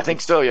 Yeah, I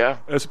think so, yeah.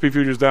 SP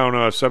futures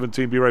down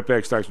 17. Be right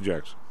back. Stocks and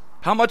Jacks.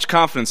 How much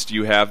confidence do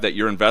you have that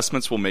your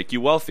investments will make you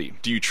wealthy?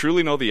 Do you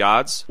truly know the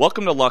odds?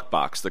 Welcome to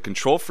Luckbox, the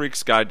control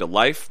freak's guide to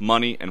life,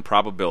 money, and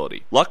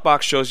probability.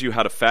 Luckbox shows you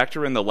how to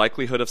factor in the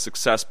likelihood of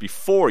success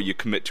before you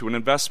commit to an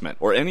investment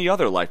or any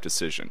other life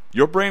decision.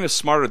 Your brain is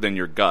smarter than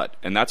your gut,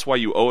 and that's why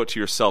you owe it to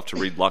yourself to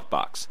read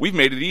Luckbox. We've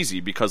made it easy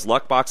because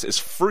Luckbox is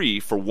free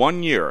for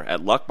 1 year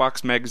at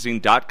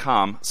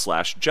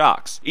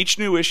luckboxmagazine.com/jocks. Each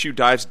new issue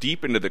dives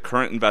deep into the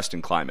current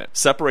investing climate,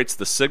 separates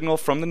the signal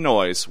from the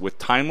noise with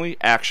timely,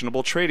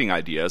 actionable trading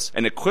ideas,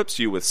 and equips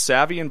you with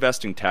savvy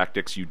investing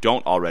tactics you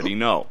don't already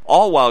know,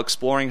 all while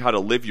exploring how to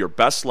live your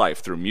best life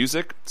through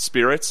music,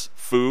 spirits,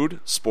 food,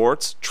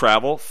 sports,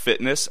 travel,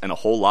 fitness, and a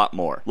whole lot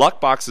more.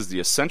 Luckbox is the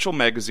essential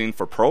magazine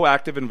for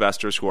proactive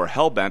investors who are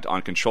hell-bent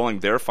on controlling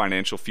their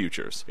financial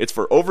futures. It's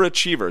for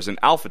overachievers and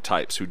alpha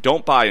types who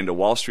don't buy into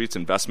Wall Street's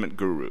investment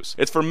gurus.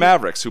 It's for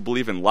mavericks who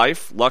believe in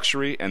life,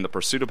 luxury, and the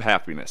pursuit of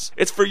happiness.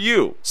 It's for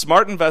you.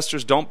 Smart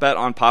investors don't bet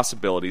on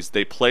possibilities,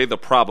 they play the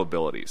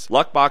probabilities.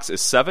 Luckbox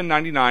is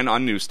 $7.99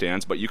 on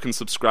newsstands, but you can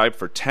subscribe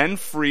for 10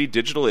 free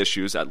digital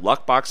issues at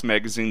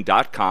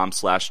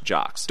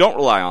luckboxmagazine.com/jocks. Don't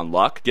rely on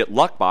luck. Get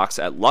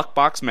Luckbox at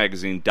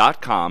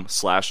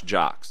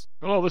luckboxmagazine.com/jocks.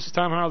 Hello, this is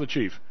Tom Howell, the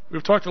Chief.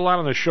 We've talked a lot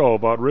on the show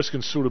about risk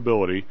and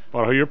suitability,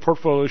 about how your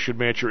portfolio should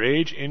match your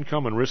age,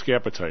 income, and risk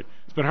appetite.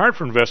 It's been hard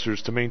for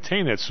investors to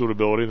maintain that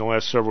suitability in the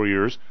last several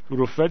years due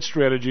to a Fed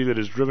strategy that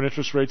has driven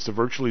interest rates to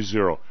virtually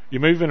zero. You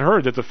may have even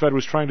heard that the Fed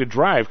was trying to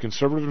drive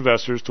conservative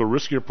investors to a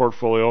riskier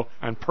portfolio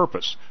on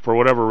purpose, for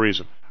whatever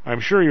reason. I'm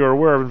sure you are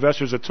aware of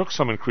investors that took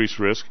some increased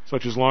risk,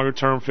 such as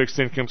longer-term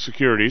fixed-income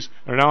securities,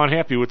 and are now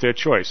unhappy with that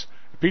choice.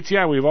 At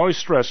PTI, we've always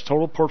stressed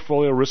total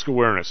portfolio risk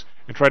awareness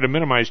and tried to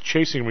minimize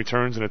chasing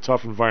returns in a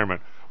tough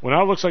environment. Well,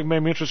 now it looks like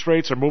maybe interest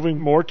rates are moving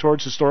more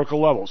towards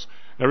historical levels.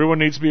 Everyone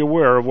needs to be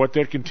aware of what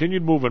that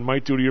continued movement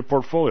might do to your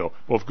portfolio,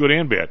 both good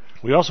and bad.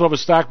 We also have a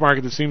stock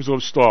market that seems to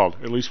have stalled,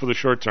 at least for the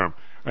short term.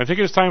 I think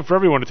it's time for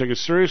everyone to take a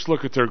serious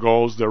look at their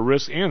goals, their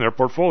risks, and their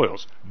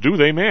portfolios. Do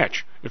they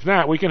match? If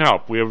not, we can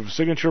help. We have a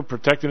Signature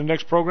Protected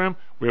Index program.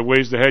 We have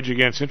ways to hedge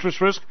against interest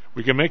risk.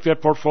 We can make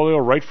that portfolio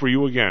right for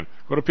you again.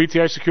 Go to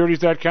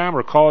PTIsecurities.com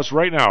or call us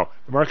right now.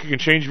 The market can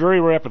change very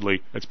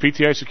rapidly. That's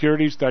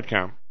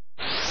PTIsecurities.com.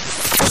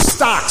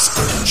 Stocks,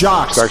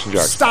 jocks, Stocks and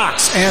jocks.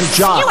 Stocks and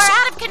jocks. You are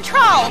out of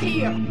control.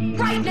 Here,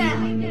 right now,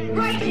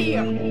 right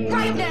here,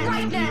 right now,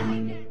 right now.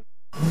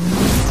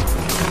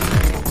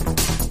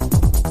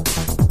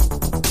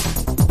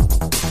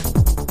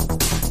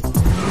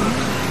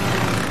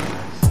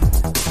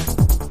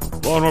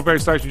 Well, and we're back to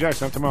Stocks and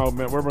Jacks. I'm tomorrow,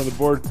 Matt Weber on the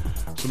board.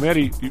 So,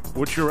 Matty,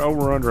 what's your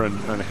over-under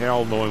on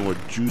Hal knowing what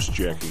juice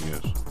jacking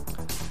is?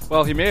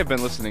 Well, he may have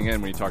been listening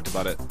in when he talked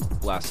about it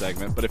last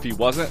segment, but if he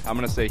wasn't, I'm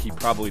going to say he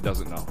probably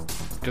doesn't know,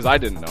 because I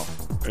didn't know.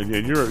 And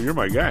you're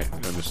my guy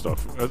on this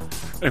stuff.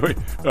 Anyway,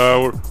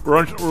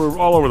 we're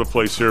all over the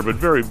place here, but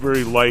very,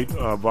 very light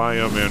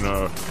volume.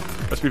 And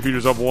SP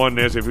futures up 1,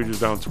 NASDAQ futures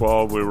down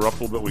 12. We were up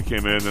a little bit when we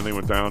came in, then they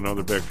went down. Now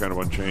they're back kind of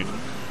unchanged.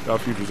 Dow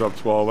futures up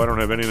 12. I don't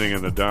have anything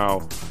in the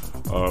Dow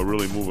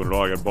really moving at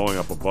all. I got Boeing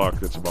up $1.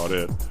 That's about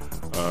it.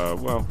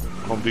 Well,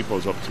 Home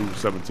Depot's up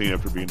 217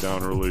 after being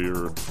down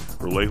earlier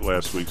or late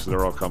last week, so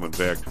they're all coming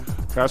back.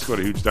 Costco had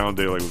a huge down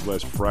day like it was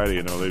last Friday,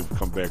 and now they've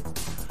come back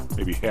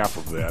maybe half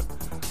of that.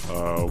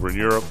 Over in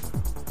Europe,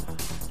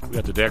 we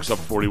got the DAX up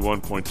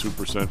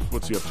 41.2%,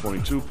 FTSE up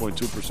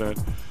 22.2%,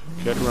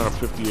 CAC around up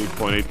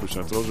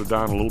 58.8%. Those are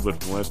down a little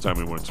bit from last time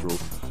we went through.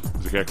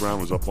 The CAC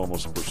around was up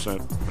almost 1%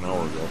 an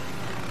hour ago.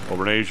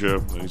 Over in Asia,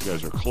 these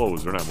guys are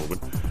closed. They're not moving.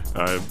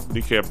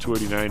 Nikkei up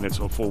 289. That's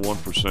a full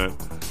 1%.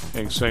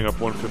 Hang Seng up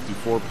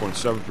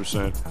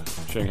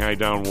 154.7%. Shanghai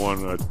down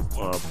 1.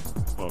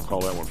 I'll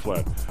call that one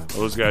flat.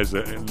 Those guys,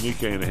 the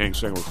Nikkei and the Hang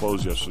Seng were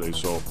closed yesterday,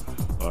 so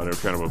they're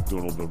kind of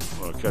doing a little bit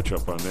of catch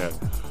up on that.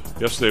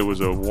 Yesterday was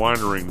a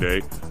wandering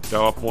day.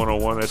 Dow up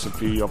 101,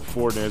 S&P up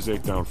 4,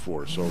 NASDAQ down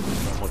 4. So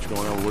not much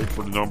going on. We're waiting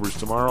for the numbers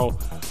tomorrow,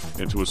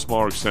 and to a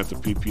smaller extent the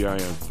PPI on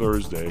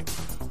Thursday.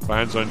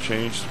 Bonds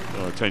unchanged,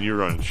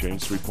 10-year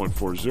unchanged,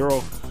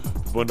 3.40.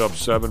 The Bund up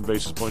 7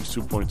 basis points,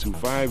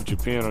 2.25.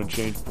 Japan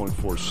unchanged,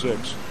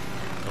 0.46.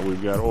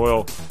 We've got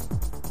oil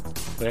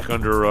back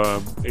under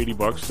 $80,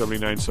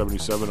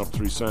 79.77, up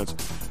 3 cents.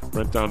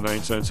 Brent down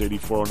 9 cents,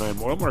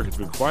 84.09. Oil market's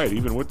been quiet,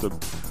 even with the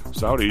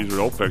Saudis or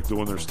OPEC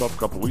doing their stuff a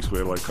couple of weeks ago. We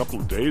had like a couple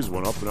of days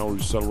went up, and now we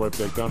just settled right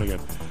back down again.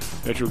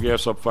 Natural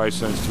gas up 5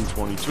 cents,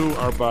 2.22.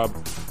 RBOB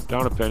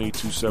down a penny,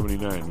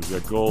 2.79. We've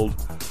got gold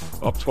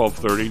up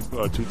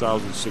 12.30,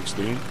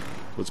 2016.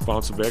 Let's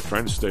bounce it back,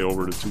 trying to stay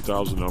over the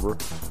 2000 number.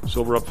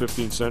 Silver up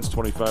 15 cents,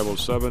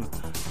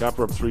 25.07.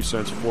 Copper up 3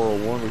 cents,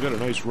 4.01. We got a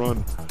nice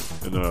run,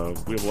 and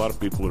we have a lot of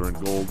people that are in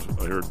gold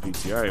here at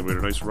PTI. We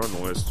had a nice run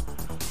the last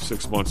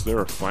 6 months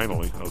there,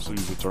 finally. I'll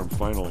use the term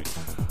finally.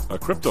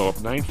 Crypto up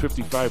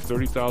 955,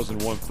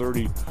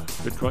 30,130.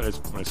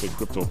 Bitcoin, when I say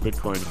crypto,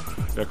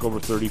 Bitcoin back over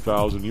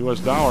 30,000. U.S.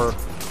 dollar,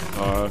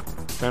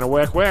 kind of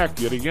whack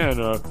yet again.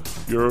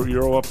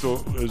 Euro up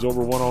is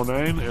over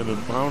 109, and the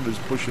pound is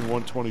pushing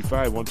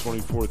 125,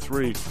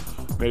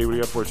 124.3. Matty, what do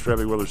you got for us,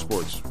 Traffic, Weather,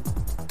 Sports?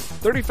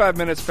 35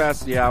 minutes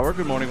past the hour.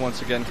 Good morning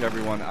once again to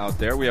everyone out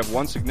there. We have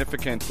one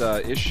significant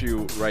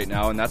issue right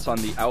now, and that's on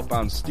the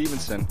outbound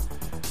Stevenson.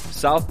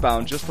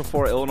 Southbound, just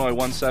before Illinois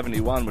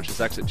 171, which is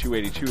exit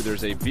 282,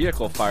 there's a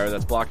vehicle fire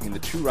that's blocking the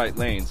two right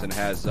lanes and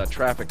has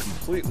traffic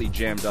completely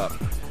jammed up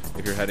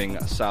if you're heading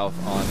south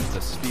on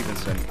the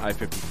Stevenson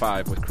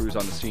I-55 with crews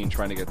on the scene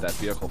trying to get that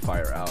vehicle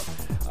fire out.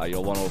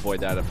 You'll want to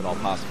avoid that if at all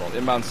possible.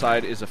 Inbound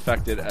side is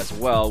affected as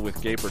well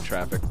with Gaper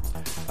traffic,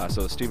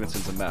 so the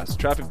Stevenson's a mess.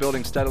 Traffic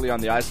building steadily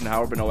on the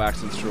Eisenhower, but no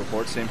accidents to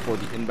report. Same for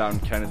the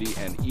inbound Kennedy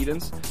and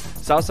Edens.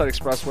 Southside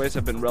expressways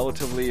have been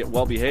relatively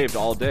well-behaved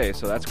all day,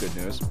 so that's good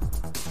news.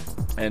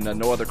 And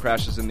no other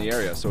crashes in the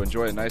area, so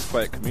enjoy a nice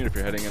quiet commute if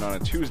you're heading in on a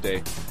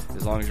Tuesday,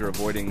 as long as you're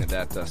avoiding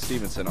that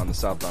Stevenson on the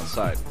southbound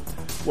side.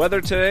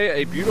 Weather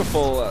today, a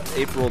beautiful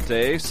April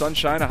day.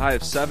 Sunshine, a high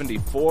of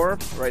 74.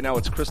 Right now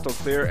it's crystal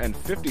clear and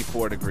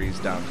 54 degrees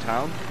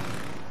downtown.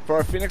 For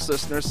our Phoenix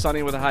listeners,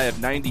 sunny with a high of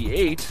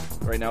 98.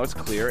 Right now it's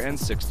clear and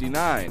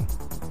 69.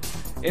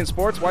 In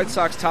sports, White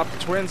Sox top the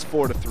Twins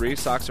 4-3.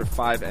 Sox are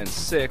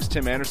 5-6.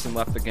 Tim Anderson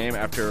left the game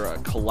after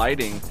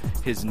colliding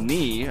his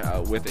knee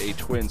with a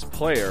Twins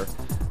player.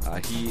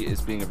 He is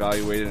being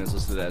evaluated and is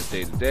listed as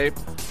day-to-day.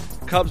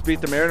 Cubs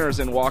beat the Mariners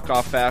in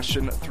walk-off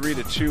fashion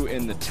 3-2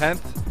 in the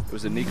 10th. It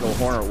was a Nico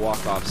Horner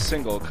walk-off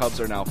single.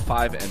 Cubs are now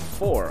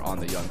 5-4 on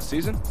the young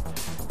season.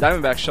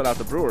 Diamondbacks shut out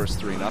the Brewers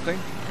 3-0.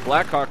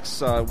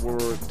 Blackhawks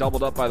were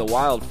doubled up by the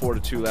Wild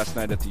 4-2 last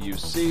night at the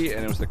UC,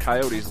 and it was the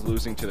Coyotes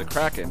losing to the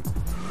Kraken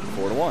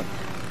 4-1.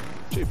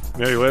 Chief.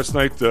 Matty, last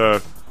night,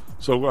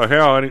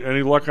 Hal,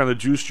 any luck on the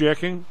juice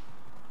jacking?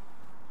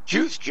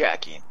 Juice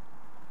jacking?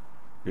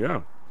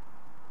 Yeah.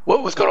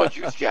 What was going on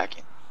juice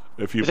jacking?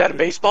 Is that a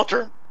baseball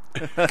term?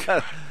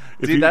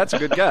 That's a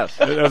good guess.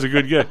 That's a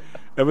good guess.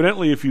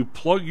 Evidently, if you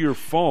plug your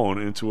phone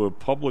into a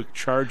public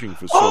charging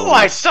facility... Oh,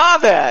 I saw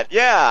that,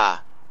 yeah.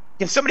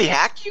 Can somebody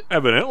hack you?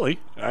 Evidently.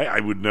 I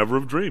would never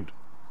have dreamed.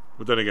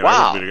 But then again,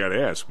 wow. I got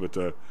to ask.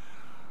 But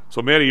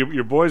so, Matty,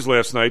 your boys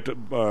last night,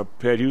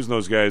 Pat Hughes and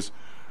those guys,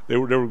 they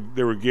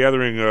were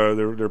gathering,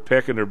 they're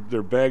packing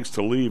their bags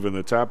to leave in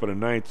the top of the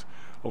ninth.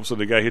 All of a sudden,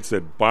 the guy hits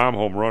that bomb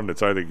home run to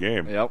tie the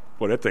game. Yep.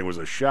 Boy, that thing was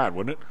a shot,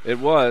 wasn't it? It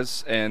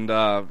was, and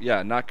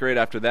not great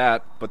after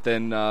that. But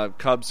then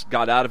Cubs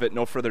got out of it,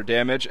 no further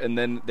damage, and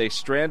then they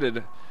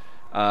stranded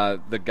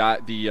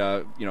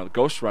the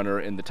ghost runner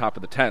in the top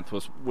of the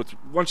 10th.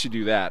 Once you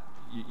do that,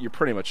 you're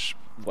pretty much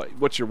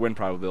what's your win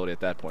probability at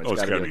that point? It's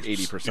got to be like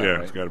 80%. Yeah,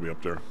 right? It's got to be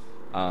up there.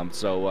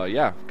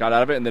 Got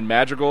out of it, and then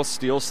Madrigal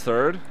steals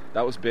third.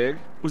 That was big.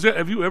 Was that?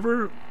 Have you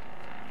ever?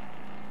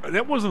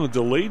 That wasn't a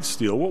delayed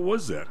steal. What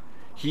was that?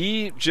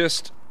 He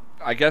just,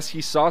 I guess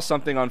he saw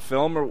something on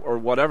film or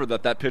whatever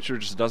that pitcher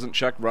just doesn't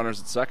check runners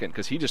at second,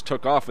 because he just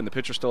took off and the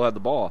pitcher still had the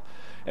ball.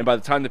 And by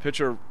the time the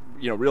pitcher,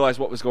 realized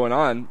what was going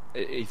on,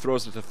 he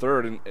throws it to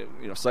third and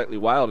slightly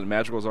wild, and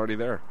Madrigal's already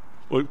there.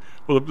 Well,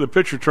 the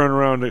pitcher turned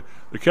around.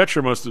 The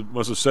catcher must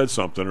have said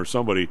something or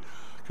somebody,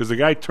 because the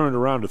guy turned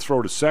around to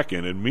throw to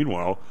second, and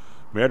meanwhile,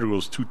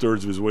 Madrigal's 2/3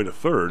 of his way to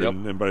third, yep.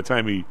 and by the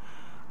time he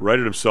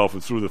righted himself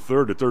and threw the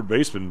third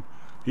baseman,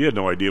 he had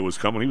no idea what was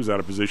coming. He was out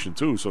of position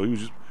too, so he was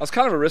just... That was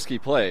kind of a risky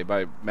play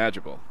by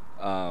Madrigal,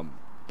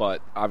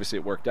 but obviously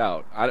it worked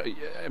out. I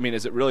mean,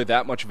 is it really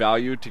that much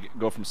value to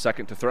go from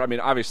second to third? I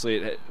mean,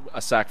 obviously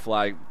a sac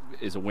fly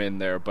is a win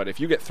there, but if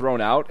you get thrown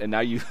out and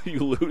now you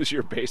lose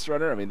your base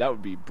runner, I mean, that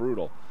would be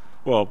brutal.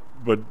 Well,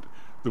 but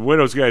the way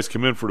those guys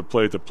come in for the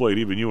play at the plate,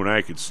 even you and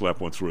I could slap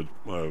one through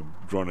a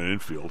drawn-in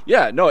infield.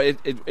 Yeah, no,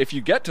 if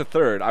you get to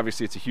third,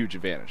 obviously it's a huge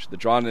advantage. The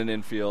drawn-in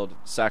infield,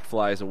 sac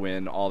fly is a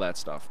win, all that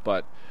stuff,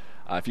 but...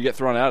 if you get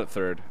thrown out at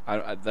third,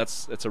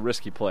 it's a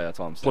risky play. That's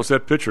all I'm saying. Plus,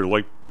 that pitcher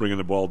liked bringing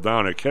the ball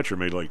down. That catcher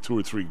made like 2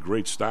 or 3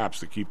 great stops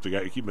to keep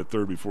him at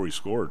third before he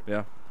scored.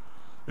 Yeah,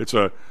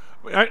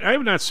 I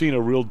have not seen a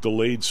real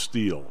delayed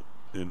steal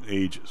in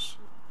ages.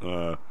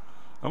 I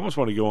almost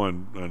want to go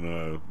on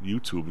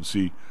YouTube and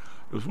see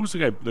who's the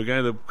guy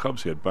the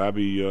Cubs had.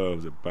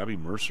 Was it Bobby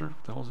Mercer?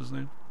 What the hell's his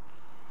name?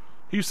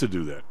 He used to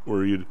do that,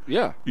 where you'd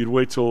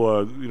wait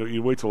till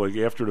you'd wait till like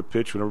after the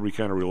pitch when everybody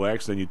kind of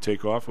relaxed, then you'd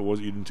take off. You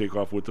didn't take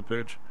off with the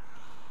pitch.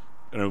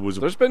 And it was.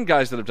 There's been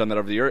guys that have done that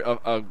over the year.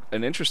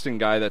 An interesting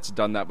guy that's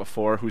done that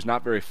before, who's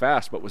not very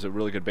fast but was a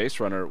really good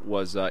base runner,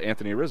 was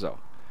Anthony Rizzo.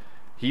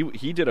 He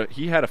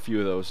had a few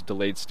of those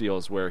delayed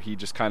steals where he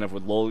just kind of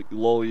would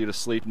lull you to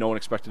sleep. No one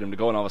expected him to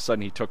go, and all of a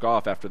sudden he took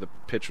off after the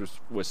pitch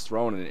was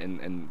thrown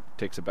and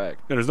takes it back.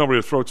 And there's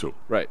nobody to throw to.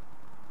 Right.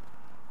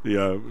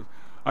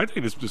 I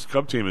think this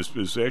Cub team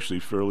is actually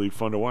fairly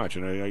fun to watch,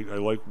 and I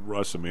like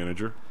Russ, the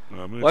manager.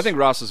 I think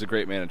Ross is a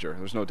great manager.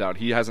 There's no doubt.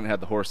 He hasn't had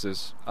the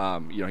horses.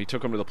 He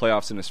took them to the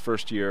playoffs in his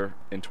first year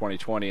in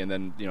 2020, and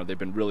then they've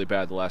been really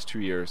bad the last 2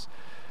 years.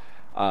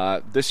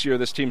 This year,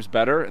 this team's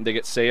better, and they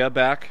get Seiya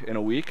back in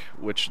a week,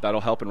 which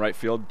that'll help in right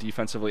field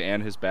defensively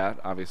and his bat,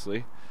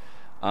 obviously.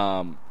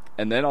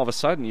 And then all of a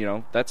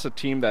sudden, that's a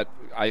team that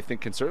I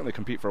think can certainly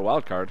compete for a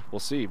wild card. We'll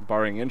see,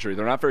 barring injury.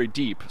 They're not very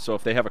deep, so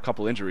if they have a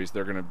couple injuries,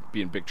 they're going to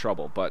be in big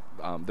trouble. But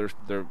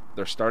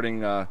they're starting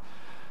 9,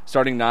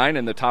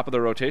 and the top of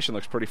the rotation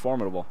looks pretty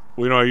formidable.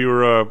 Well,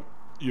 you're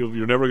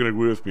never going to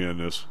agree with me on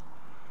this.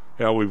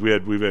 Hell, we've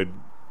had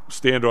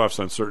standoffs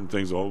on certain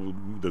things all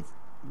the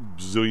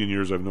zillion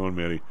years I've known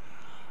Matty.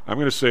 I'm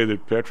going to say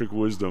that Patrick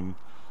Wisdom,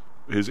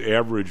 his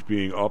average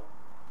being up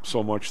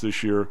so much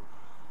this year,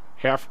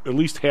 at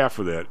least half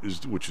of that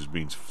which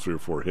means 3 or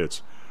 4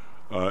 hits,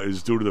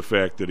 is due to the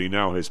fact that he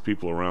now has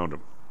people around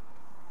him.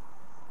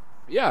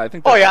 Yeah, I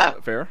think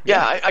that's fair.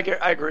 Yeah,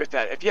 I agree with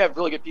that. If you have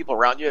really good people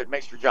around you, it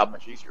makes your job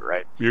much easier,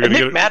 right? And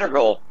Nick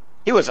Madrigal,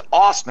 he was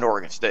awesome at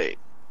Oregon State.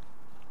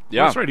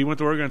 Yeah, that's right. He went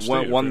to Oregon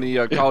State. Won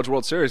the College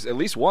World Series, at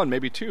least one,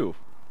 maybe 2.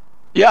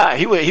 Yeah,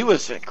 he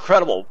was an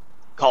incredible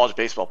college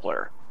baseball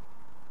player.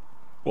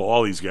 Well,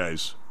 all these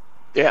guys.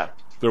 Yeah.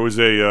 There was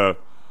a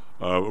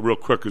real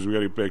quick, because we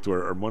got to get back to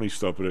our money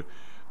stuff, but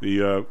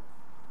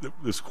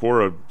this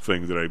Quora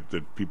thing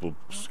that people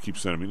keep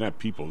sending me, not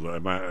people,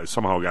 I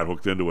somehow got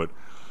hooked into it.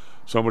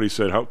 Somebody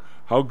said,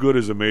 how good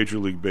is a Major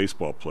League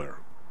Baseball player?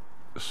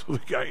 So the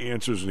guy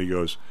answers and he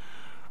goes,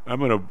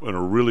 I'm in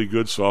a really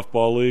good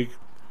softball league.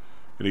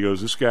 And he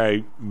goes, this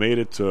guy made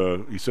it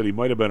to, he said he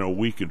might have been a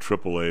week in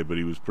AAA, but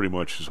he was pretty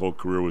much, his whole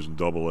career was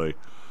in AA.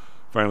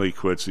 Finally he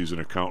quits, he's an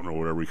accountant or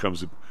whatever. He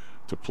comes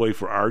to play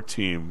for our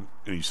team,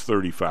 and he's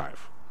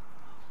 35.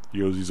 He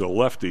goes, he's a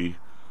lefty,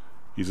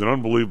 he's an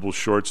unbelievable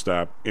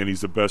shortstop, and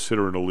he's the best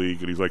hitter in the league,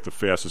 and he's like the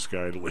fastest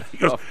guy in the league.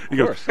 He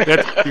goes,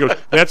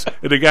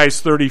 and the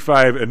guy's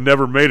 35 and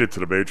never made it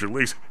to the major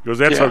leagues. He goes,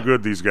 that's how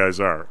good these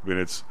guys are. I mean,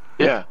 it's...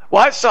 Yeah.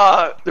 Well, I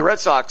saw the Red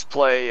Sox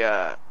play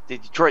the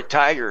Detroit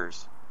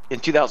Tigers in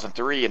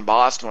 2003 in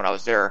Boston when I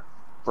was there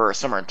for a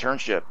summer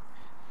internship,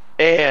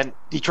 and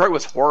Detroit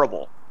was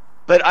horrible,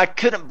 but I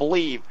couldn't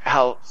believe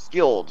how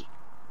skilled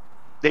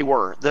they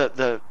were.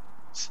 The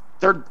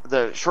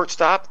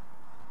shortstop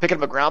picking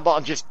up a ground ball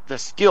and just the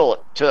skill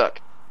it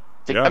took.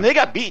 I mean, they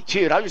got beat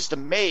too, and I was just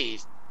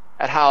amazed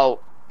at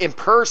how in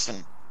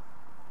person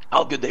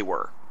how good they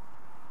were.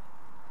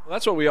 Well,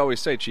 that's what we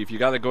always say, Chief. You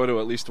got to go to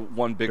at least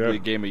one big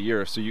league game a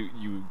year, so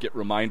you get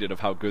reminded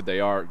of how good they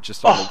are.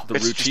 Just on the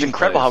routine. It's just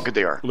incredible plays. How good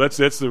they are. Well, that's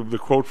the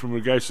quote from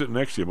the guy sitting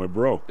next to you, my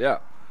bro. Yeah,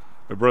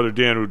 my brother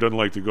Dan, who doesn't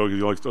like to go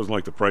because he doesn't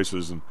like the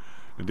prices, and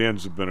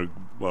Dan's been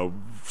a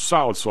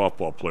solid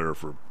softball player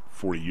for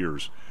 40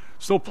 years,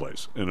 still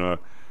plays, and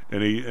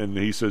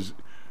he says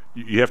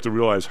you have to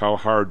realize how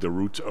hard a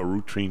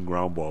routine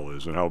ground ball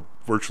is, and how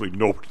virtually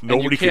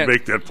nobody can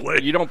make that play.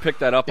 You don't pick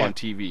that up on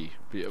TV,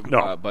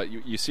 no. But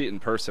you see it in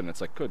person.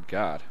 It's like, good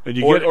God! And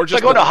it's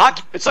like going to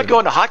hockey. It's like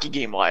going to hockey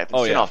game live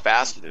and seeing how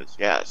fast it is.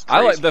 Yeah, it's crazy.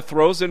 I like the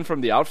throws in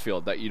from the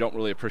outfield that you don't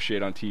really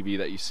appreciate on TV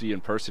that you see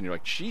in person. You're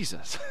like,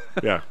 Jesus.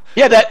 Yeah.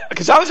 Yeah, that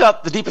because I was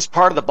out the deepest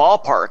part of the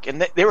ballpark,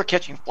 and they were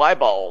catching fly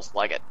balls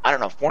like at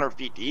 400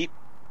 feet deep,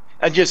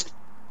 and just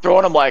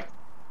throwing them like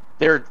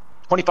they're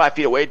 25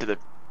 feet away to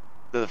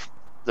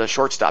the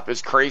shortstop.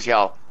 It's crazy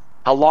how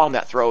long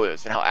that throw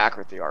is and how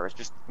accurate they are. It's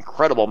just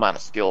incredible amount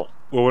of skill.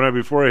 Well,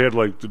 before I had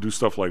to do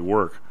stuff like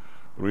work,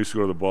 when we used to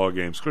go to the ball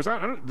games, of course, I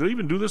don't, did I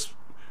even do this?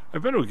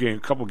 I've been to a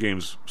couple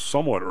games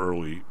somewhat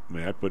early,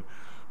 Matt, but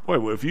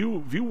boy, if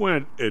you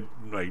went at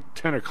like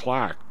 10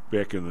 o'clock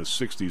back in the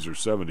 60s or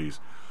 70s,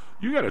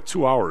 you got a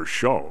 2-hour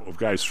show of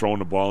guys throwing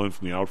the ball in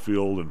from the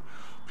outfield and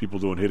people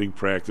doing hitting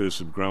practice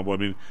and ground ball. I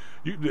mean,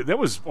 that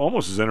was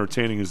almost as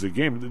entertaining as the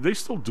game. Did they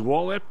still do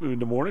all that in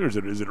the morning, or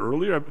is it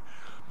earlier? I mean,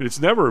 it's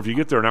never, if you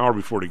get there an hour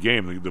before the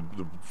game,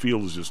 the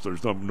field is just,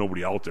 there's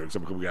nobody out there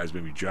except a couple guys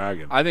maybe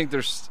jogging. I think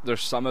there's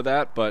some of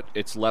that, but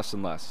it's less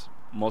and less.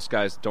 Most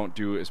guys don't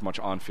do as much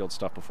on-field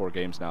stuff before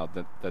games now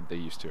that they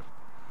used to.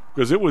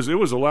 Because it was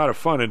a lot of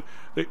fun.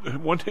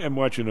 And one day I'm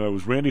watching, it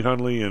was Randy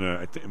Hundley and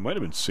I think it might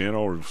have been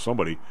Sano or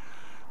somebody.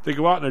 They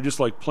go out and they're just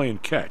like playing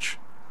catch.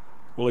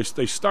 Well,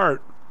 they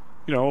start,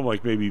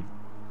 like maybe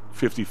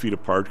 50 feet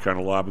apart, kind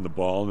of lobbing the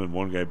ball, and then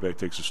one guy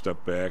takes a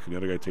step back, and the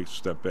other guy takes a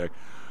step back.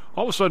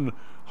 All of a sudden,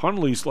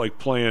 Hundley's like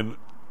playing,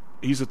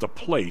 he's at the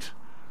plate,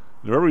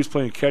 and whoever he's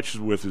playing catches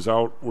with is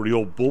out where the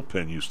old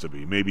bullpen used to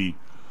be, maybe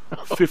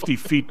 50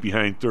 feet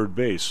behind third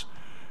base.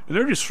 And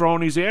they're just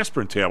throwing these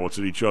aspirin tablets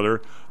at each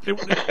other,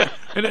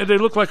 and they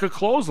look like a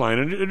clothesline,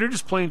 and they're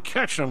just playing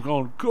catch, and I'm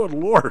going, good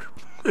Lord,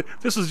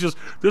 this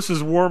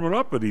is warming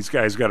up, and these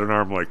guys got an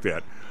arm like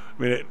that.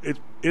 I mean, it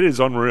is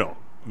unreal.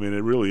 I mean,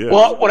 it really is.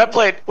 Well, when I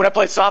played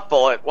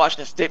softball at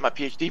Washington State, my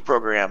PhD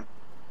program,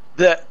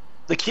 the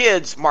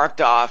kids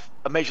marked off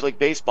a Major League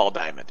Baseball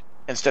diamond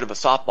instead of a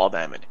softball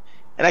diamond,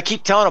 and I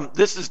keep telling them,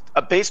 this is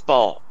a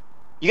baseball.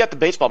 You got the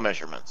baseball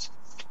measurements,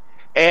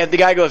 and the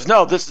guy goes,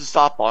 no, this is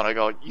softball, and I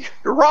go,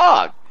 you're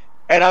wrong.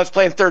 And I was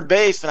playing third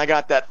base, and I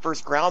got that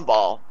first ground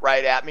ball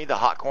right at me, the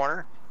hot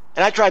corner,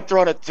 and I tried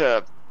throwing it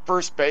to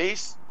first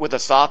base with a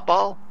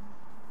softball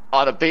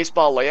on a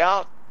baseball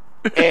layout,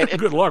 and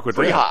good luck with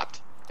free that.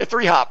 hopped. It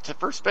 3-hopped to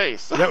first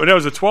base. That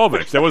was a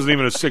 12-inch. That wasn't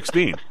even a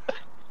 16.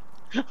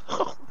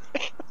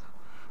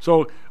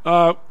 So,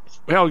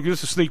 Hal,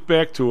 just to sneak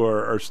back to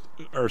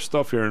our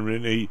stuff here,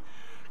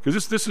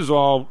 because this is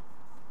all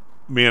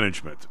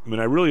management. I mean,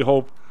 I really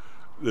hope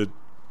that,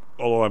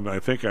 although I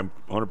think I'm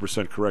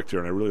 100% correct here,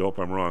 and I really hope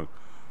I'm wrong,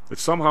 that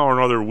somehow or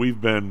another we've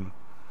been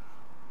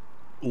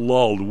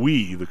lulled.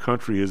 The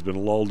country has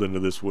been lulled into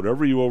this.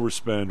 Whatever you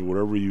overspend,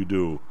 whatever you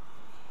do,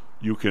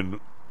 you can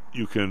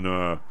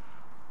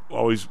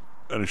always,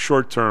 in a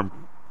short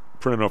term,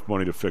 print enough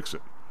money to fix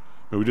it.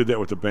 I mean, we did that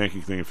with the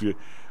banking thing.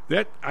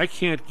 I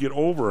can't get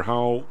over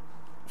how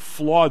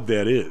flawed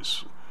that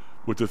is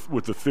with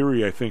the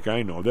theory. I think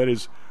I know that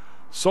is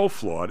so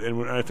flawed,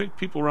 and I think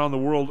people around the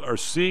world are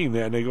seeing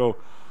that, and they go,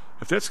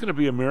 if that's going to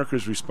be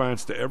America's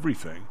response to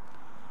everything,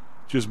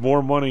 just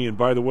more money. And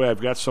by the way, I've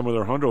got some of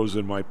their hundos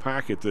in my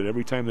pocket that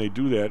every time they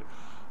do that,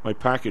 my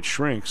pocket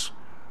shrinks.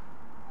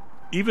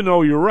 Even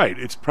though you're right,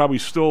 it's probably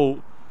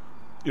still,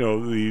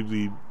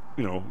 the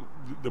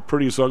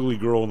prettiest ugly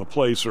girl in the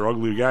place or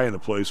ugly guy in the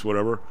place,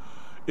 whatever.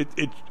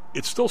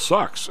 It still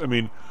sucks. I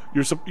mean,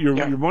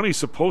 your money's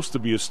supposed to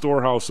be a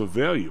storehouse of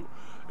value,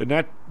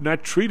 and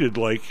not treated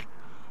like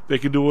they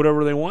can do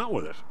whatever they want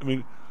with it. I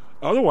mean,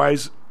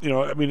 otherwise,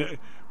 when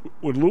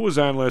Lou was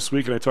on last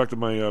week, and I talked to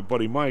my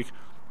buddy Mike,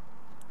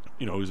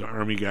 who's an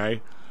Army guy,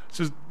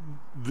 says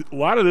a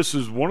lot of this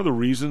is one of the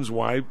reasons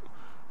why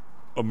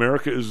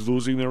America is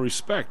losing their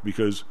respect,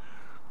 because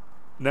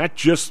not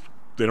just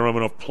they don't have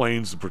enough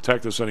planes to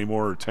protect us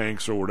anymore, or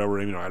tanks or whatever.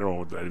 I don't know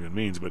what that even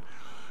means, but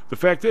the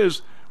fact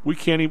is we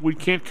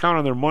can't count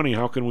on their money.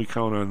 How can we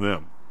count on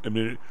them? I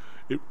mean,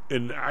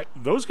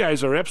 those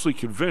guys are absolutely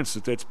convinced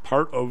that that's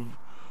part of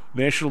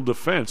national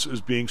defense,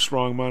 is being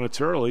strong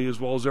monetarily as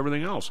well as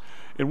everything else,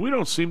 and we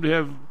don't seem to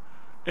have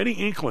any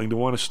inkling to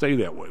want to stay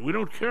that way. We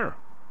don't care.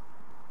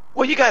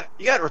 Well, you got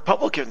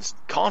Republicans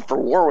calling for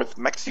war with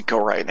Mexico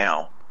right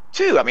now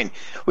too. I mean,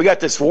 we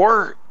got this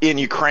war in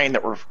Ukraine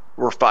that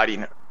we're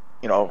fighting,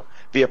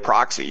 via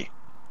proxy.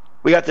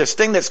 We got this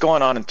thing that's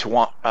going on in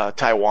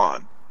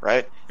Taiwan,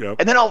 right? Yep.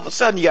 And then all of a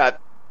sudden you got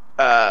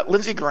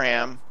Lindsey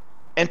Graham,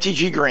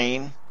 MTG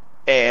Green,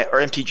 or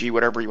MTG,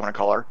 whatever you want to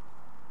call her,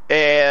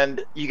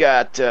 and you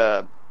got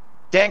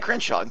Dan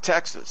Crenshaw in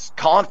Texas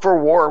calling for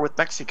a war with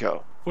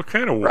Mexico. What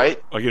kind of war?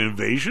 Right? Like an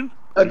invasion?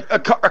 A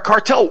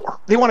cartel war.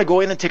 They want to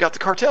go in and take out the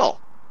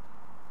cartel.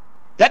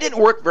 That didn't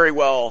work very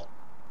well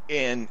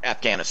in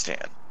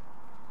Afghanistan.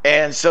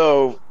 And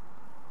so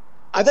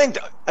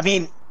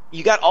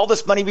you got all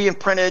this money being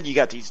printed. You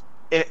got these.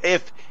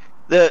 If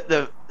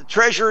the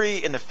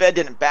Treasury and the Fed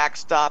didn't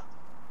backstop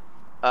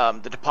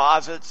the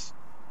deposits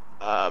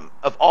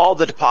of all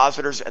the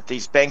depositors at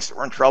these banks that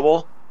were in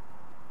trouble,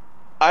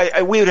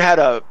 we would have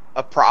had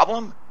a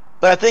problem.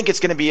 But I think it's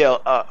going to be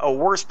a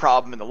worse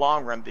problem in the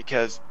long run,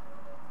 because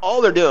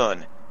all they're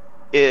doing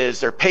is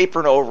they're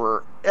papering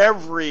over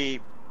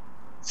every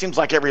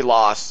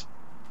loss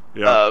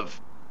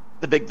of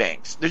the big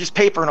banks. They're just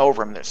papering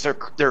over them.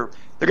 They're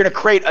going to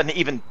create an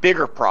even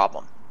bigger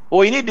problem. What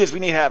we need to do is we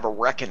need to have a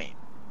reckoning.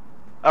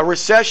 A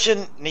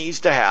recession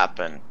needs to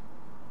happen,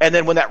 and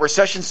then when that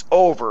recession's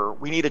over,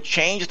 we need to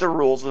change the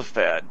rules of the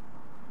Fed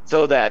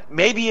so that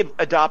maybe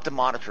adopt a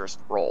monetarist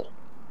rule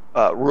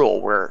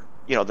where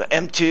the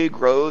M2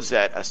 grows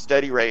at a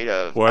steady rate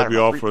of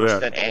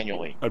 3%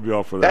 annually. I'd be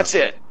all for that. That's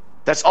it.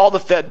 That's all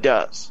the Fed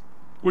does.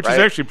 Which is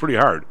actually pretty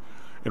hard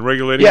in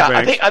regulating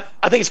banks.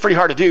 I think it's pretty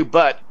hard to do,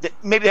 but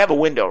maybe they have a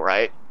window,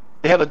 right?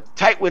 They have a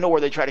tight window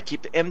where they try to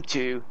keep the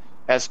M2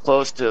 as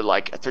close to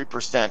like a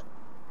 3%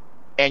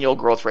 annual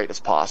growth rate as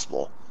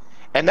possible.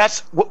 And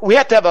that's we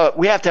have to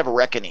have a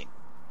reckoning.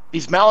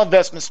 These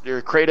malinvestments that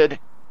are created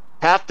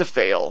have to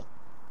fail.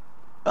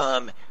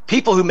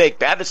 People who make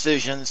bad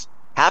decisions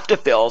have to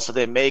fail, so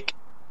they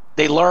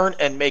learn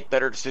and make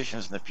better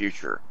decisions in the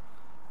future.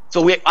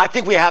 So I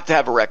think we have to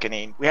have a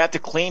reckoning. We have to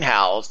clean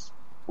house.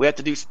 We have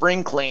to do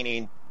spring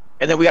cleaning,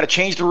 and then we got to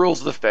change the rules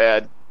of the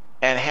Fed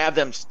and have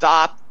them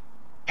stop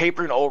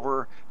papering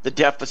over the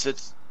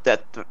deficits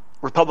that the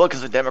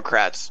Republicans and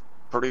Democrats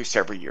produce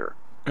every year.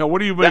 Now, what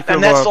do you make of?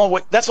 And that's the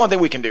only thing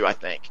we can do, I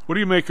think. What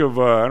do you make of?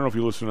 I don't know if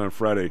you listened on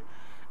Friday,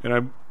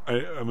 and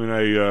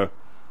I'm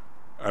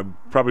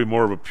probably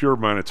more of a pure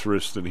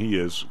monetarist than he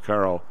is,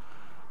 Carl.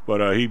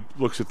 But he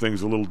looks at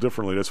things a little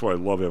differently. That's why I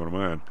love having him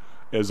on,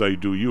 as I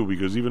do you,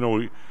 because even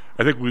though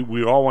I think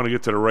we all want to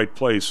get to the right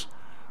place,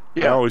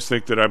 I always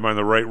think that I'm on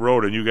the right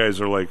road, and you guys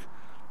are like,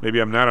 maybe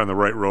I'm not on the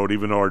right road,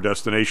 even though our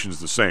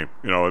destination's the same.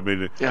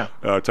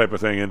 Type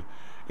of thing.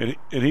 And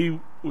he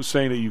was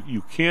saying that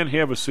you can't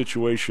have a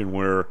situation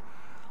where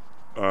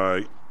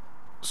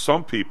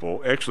some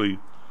people, actually,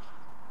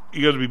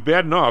 you got to be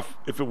bad enough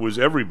if it was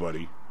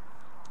everybody,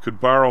 could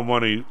borrow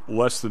money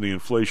less than the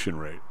inflation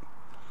rate.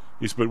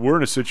 But we're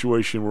in a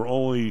situation where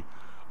only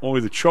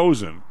the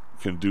chosen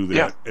can do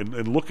that. Yeah.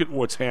 And look at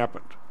what's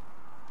happened.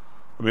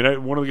 I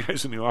mean, one of the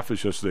guys in the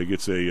office yesterday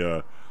gets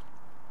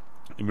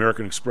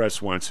American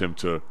Express wants him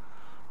to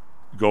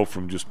go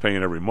from just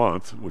paying every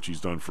month, which he's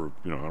done for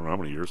I don't know how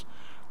many years,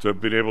 to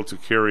being able to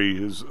carry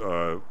his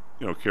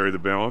carry the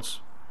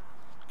balance.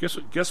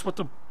 Guess what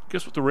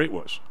the rate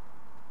was?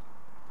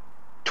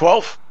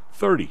 12?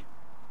 30.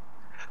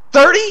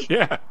 30?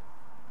 Yeah.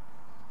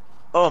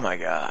 Oh my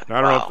God!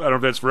 I don't know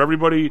if that's for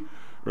everybody,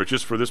 or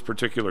just for this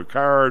particular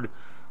card,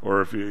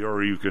 or if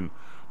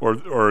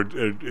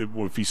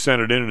he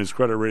sent it in and his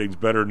credit rating's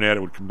better than that,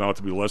 it would come out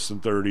to be less than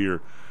 30,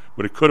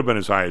 but it could have been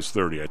as high as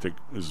 30. I think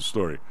is the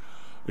story.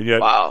 And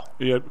yet, wow.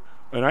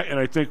 And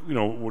I think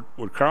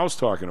what Carl's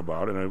talking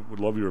about, and I would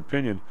love your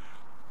opinion,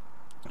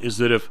 is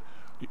that if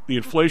the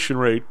inflation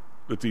rate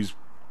that these,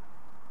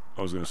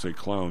 I was going to say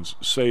clowns,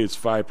 say it's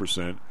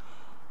 5%,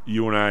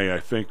 you and I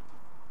think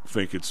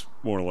it's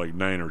more like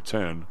 9 or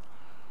 10.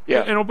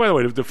 Yeah. And by the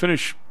way, to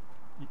finish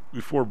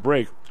before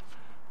break,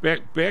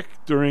 back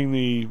during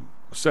the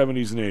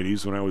 70s and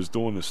 80s when I was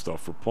doing this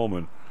stuff for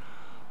Pullman,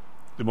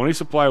 the money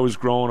supply was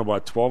growing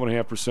about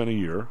 12.5% a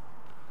year.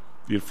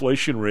 The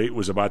inflation rate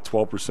was about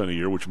 12% a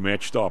year, which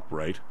matched up,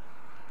 right?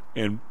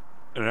 And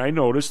I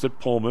noticed that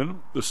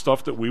Pullman, the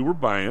stuff that we were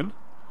buying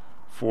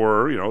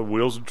for,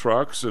 wheels and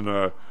trucks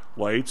and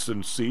lights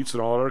and seats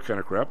and all that kind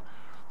of crap,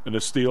 and the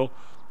steel,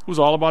 was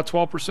all about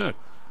 12%.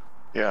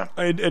 Yeah.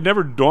 It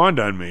never dawned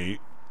on me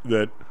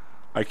that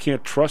I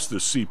can't trust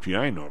this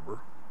CPI number.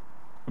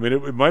 I mean,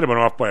 it might have been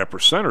off by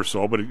 1% or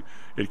so, but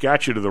it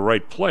got you to the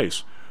right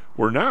place.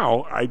 Where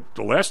now,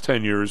 the last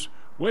 10 years,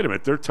 wait a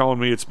minute, they're telling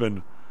me it's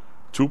been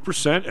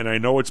 2%, and I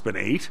know it's been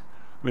 8%.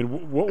 I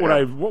mean, what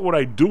would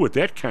I do with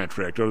that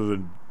contract other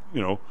than,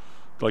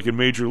 like in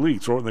Major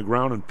League, throw it in the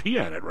ground and pee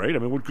on it, right? I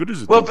mean, what good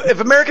is it? Well, if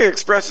American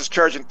Express is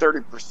charging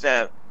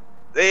 30%,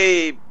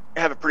 they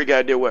have a pretty good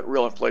idea what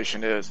real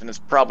inflation is, and it's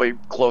probably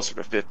closer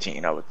to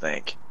 15, I would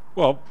think.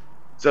 Well,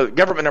 so the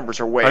government numbers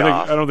are way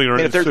off. I don't think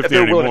it's 15 if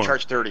they're willing anymore. to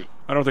charge 30.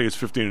 I don't think it's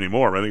 15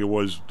 anymore. I think it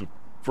was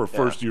for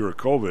first year of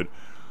COVID.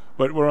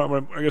 But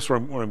I guess where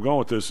I'm going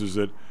with this is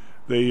that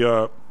they,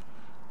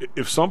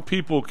 if some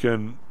people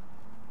can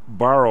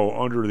borrow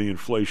under the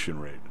inflation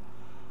rate,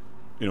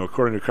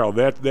 according to Carl,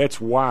 that's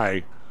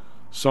why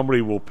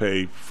somebody will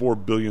pay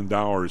 $4 billion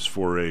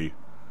for a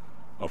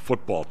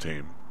football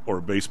team or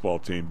a baseball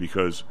team,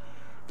 because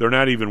they're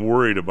not even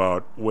worried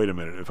about, wait a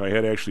minute, if I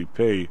had to actually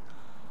pay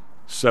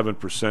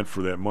 7%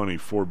 for that money,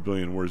 $4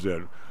 billion, where's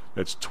that?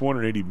 That's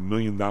 $280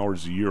 million a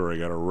year I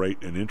got to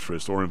write in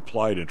interest, or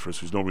implied interest,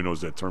 because nobody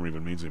knows that term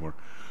even means anymore,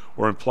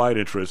 or implied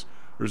interest.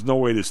 There's no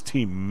way this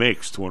team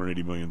makes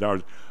 $280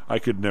 million. I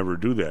could never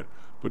do that.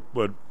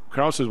 But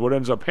Carl says what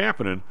ends up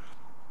happening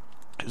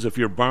is if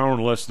you're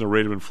borrowing less than the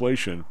rate of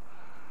inflation,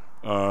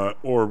 or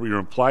your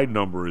implied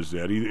number is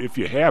that, if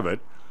you have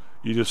it,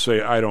 you just say,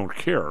 I don't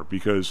care,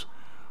 because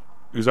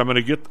I'm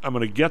going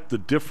to get the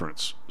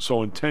difference.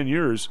 So in 10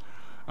 years,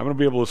 I'm going to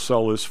be able to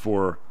sell this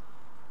for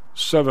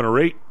 $7 or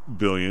 $8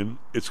 billion.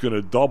 It's going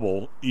to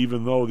double,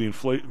 even though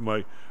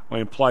my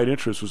implied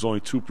interest was only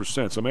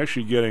 2%. So I'm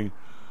actually getting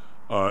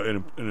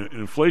an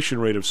inflation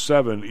rate of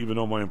 7, even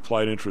though my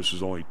implied interest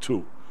is only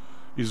 2.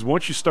 Because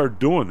once you start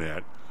doing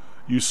that,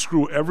 you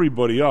screw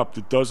everybody up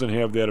that doesn't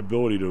have that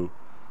ability to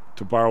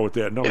borrow with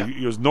that number. Yeah.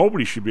 Because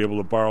nobody should be able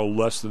to borrow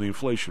less than the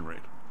inflation rate.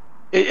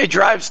 It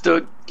drives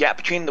the gap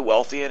between the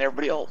wealthy and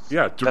everybody else.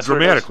 Yeah,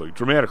 dramatically.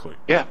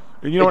 Yeah,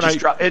 and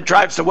it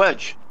drives the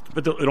wedge.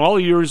 But in all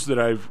the years that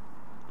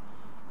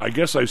I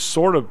guess I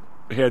sort of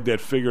had that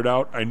figured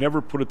out, I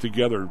never put it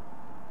together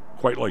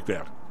quite like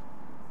that.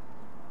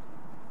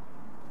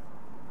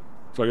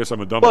 So I guess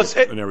I'm a dummy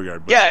in that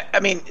regard. But. Yeah, I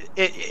mean,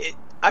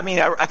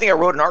 I think I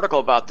wrote an article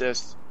about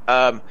this.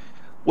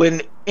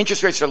 When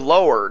interest rates are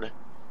lowered,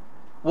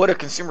 what do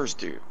consumers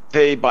do?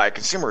 They buy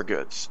consumer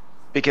goods,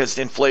 because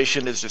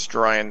inflation is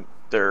destroying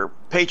their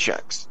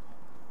paychecks.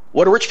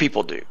 What do rich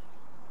people do?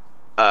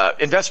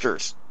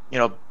 Investors,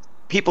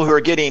 people who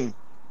are getting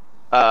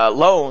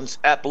loans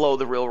at below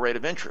the real rate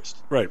of interest,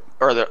 right,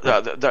 or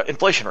the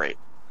inflation rate.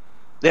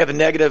 They have a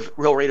negative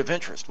real rate of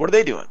interest. What are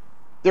they doing?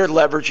 They're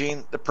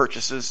leveraging the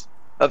purchases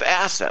of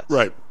assets,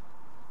 right?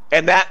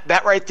 And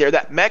that right there,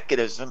 that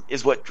mechanism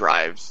is what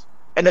drives,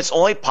 and it's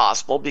only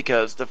possible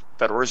because the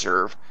Federal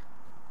Reserve.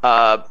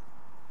 I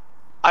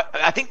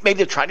think maybe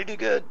they're trying to do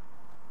good,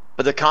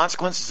 but the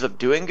consequences of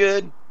doing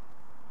good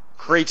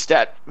creates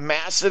that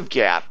massive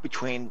gap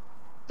between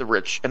the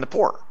rich and the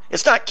poor.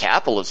 It's not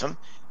capitalism.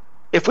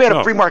 If we had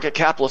a free market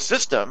capitalist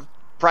system,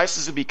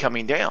 prices would be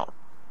coming down.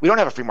 We don't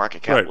have a free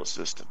market capitalist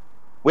system.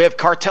 We have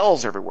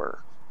cartels everywhere.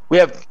 We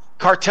have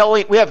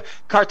cartelling. We have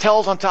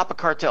cartels on top of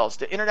cartels.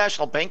 The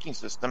international banking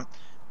system,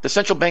 the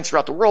central banks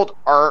throughout the world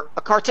are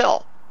a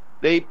cartel.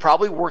 They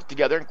probably worked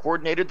together and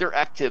coordinated their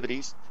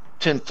activities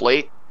to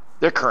inflate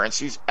their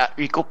currencies at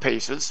equal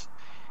paces.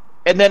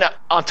 And then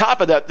on top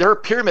of that, they're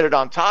pyramided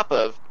on top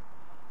of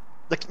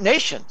the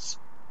nation's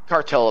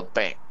cartel of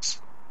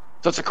banks.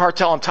 So it's a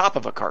cartel on top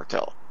of a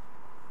cartel.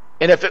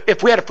 And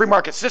if we had a free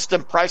market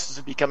system, prices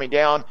would be coming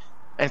down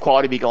and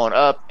quality would be going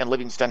up and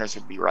living standards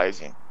would be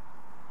rising.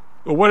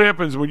 Well, what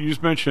happens when you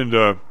just mentioned,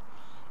 I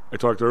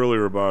talked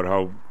earlier about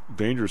how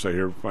dangerous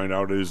I find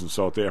out it is in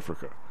South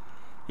Africa.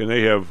 And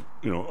they have,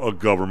 a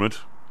government.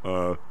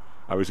 I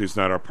Obviously, it's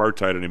not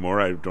apartheid anymore.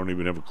 I don't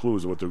even have a clue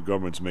as to what the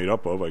government's made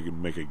up of. I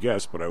can make a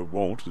guess, but I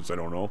won't since I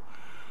don't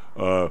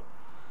know.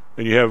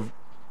 And you have,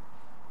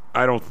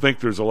 I don't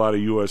think there's a lot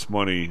of U.S.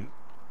 money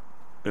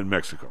in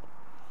Mexico.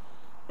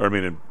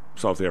 In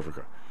South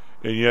Africa.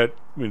 And yet,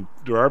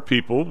 there are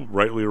people,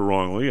 rightly or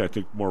wrongly, I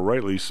think more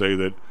rightly, say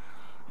that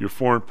your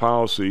foreign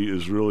policy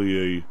is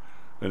really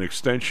an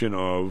extension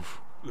of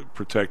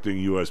protecting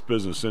U.S.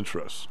 business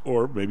interests,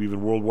 or maybe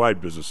even worldwide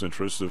business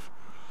interests. If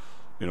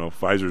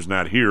Pfizer's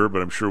not here,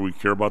 but I'm sure we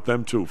care about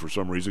them too for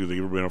some reason because they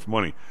give everybody enough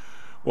money.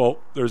 Well,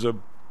 there's a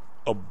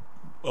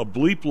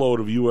bleep load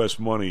of U.S.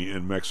 money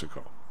in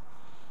Mexico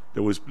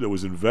that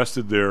was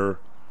invested there.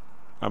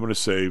 I'm going to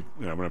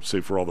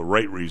say for all the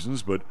right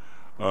reasons, but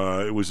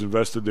it was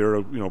invested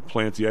there.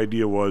 Plant. The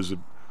idea was,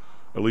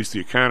 at least the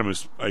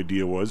economist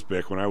idea was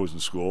back when I was in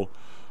school,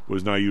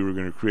 was now you were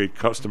going to create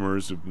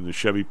customers in the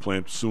Chevy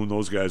plant. Soon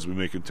those guys will be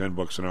making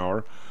 $10 an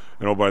hour.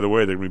 And oh, by the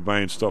way, they're going to be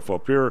buying stuff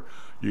up here.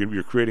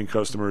 You're creating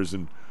customers,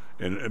 and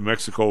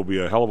Mexico will be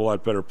a hell of a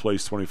lot better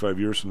place 25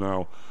 years from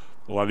now.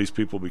 A lot of these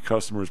people will be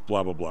customers,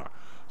 blah, blah, blah.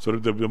 So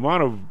the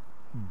amount of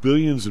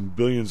billions and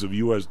billions of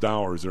U.S.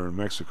 dollars that are in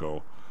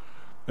Mexico,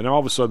 and all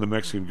of a sudden the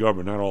Mexican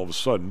government, not all of a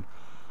sudden,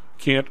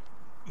 can't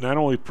not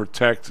only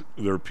protect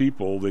their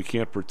people, they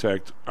can't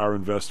protect our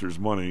investors'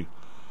 money,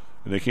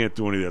 and they can't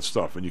do any of that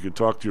stuff. And you can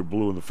talk to your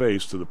blue in the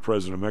face to the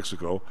president of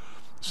Mexico.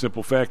 The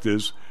simple fact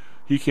is,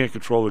 he can't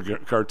control the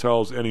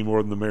cartels any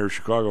more than the mayor of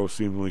Chicago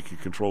seemingly can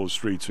control the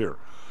streets here.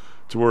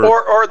 To where,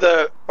 or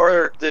the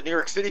New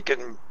York City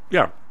can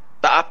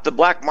stop the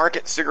black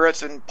market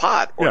cigarettes and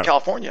pot, or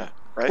California,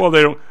 right? Well,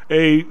 they don't.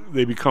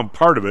 They become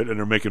part of it, and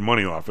they're making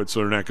money off it, so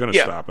they're not going to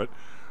stop it.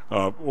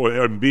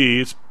 And B,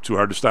 it's too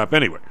hard to stop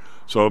anyway.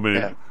 So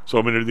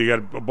they got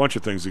a bunch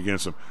of things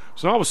against them.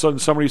 So all of a sudden,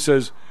 somebody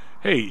says,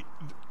 "Hey,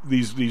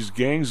 these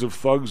gangs of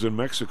thugs in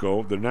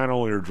Mexico that not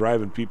only are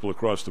driving people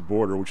across the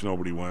border, which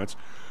nobody wants,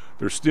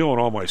 they're stealing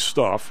all my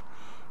stuff.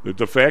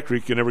 The factory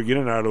can never get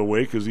in out of the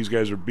way because these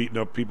guys are beating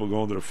up people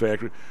going to the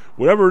factory.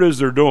 Whatever it is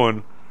they're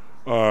doing,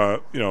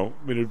 the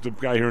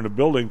guy here in the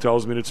building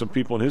tells me that some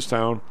people in his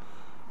town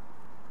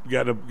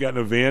got in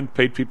a van,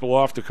 paid people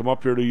off to come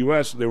up here to the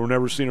U.S. They were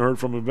never seen or heard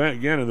from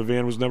again, and the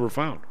van was never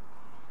found.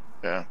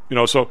 Yeah.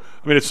 So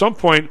at some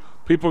point,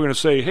 people are going to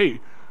say,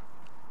 "Hey,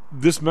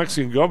 this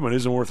Mexican government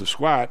isn't worth a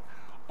squat.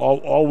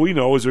 All we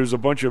know is there's a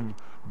bunch of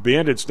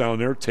bandits down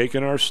there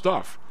taking our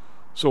stuff."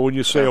 So when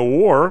you say a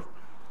war,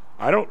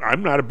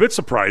 I'm not a bit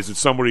surprised that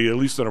somebody, at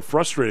least on a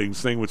frustrating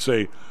thing, would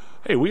say,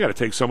 "Hey, we got to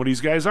take some of these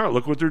guys out.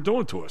 Look what they're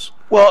doing to us."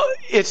 Well,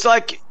 it's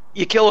like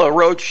you kill a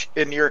roach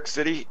in New York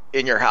City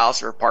in your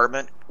house or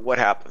apartment. What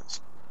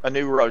happens? A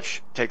new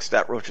roach takes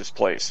that roach's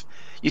place.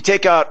 You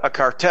take out a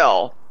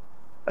cartel,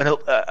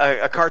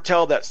 a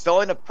cartel that's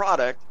selling a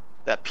product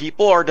that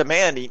people are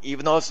demanding,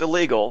 even though it's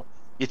illegal.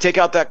 You take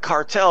out that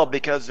cartel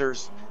because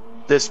there's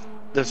this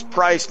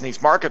price and these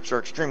markups are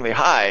extremely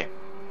high.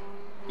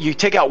 You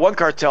take out one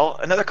cartel,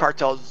 another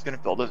cartel is going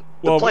to fill the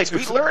place.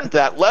 We learned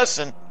that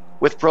lesson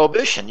with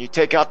Prohibition. You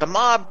take out the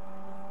mob,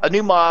 a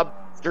new mob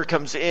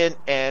comes in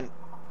and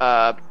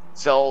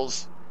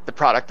sells the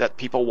product that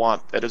people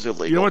want that is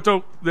illegal. You know what,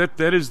 though?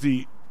 That is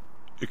the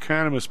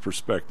economist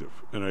perspective,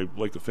 and I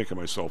like to think of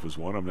myself as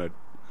one. I'm not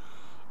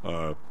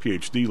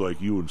PhD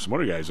like you and some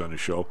other guys on the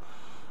show.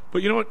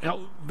 But you know what?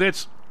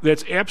 That's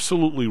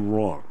absolutely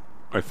wrong,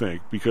 I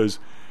think, because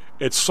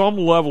at some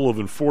level of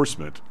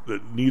enforcement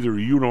that neither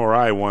you nor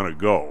I want to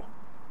go,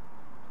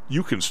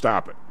 you can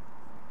stop it.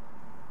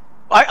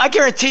 I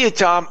guarantee you,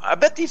 Tom, I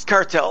bet these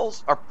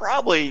cartels are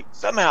probably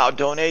somehow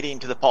donating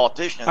to the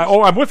politicians.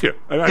 I'm with you.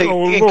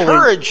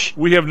 Encourage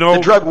the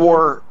drug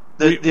war,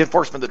 the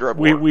enforcement of the drug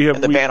war,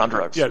 and the ban on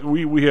drugs. Yeah,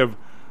 we have.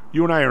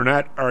 You and I are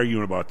not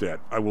arguing about that.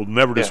 I will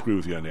never disagree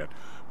with you on that.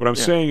 What I'm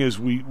saying is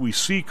we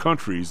see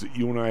countries that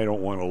you and I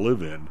don't want to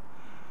live in,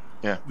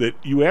 that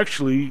you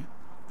actually,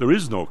 there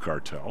is no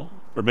cartel,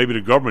 or maybe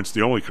the government's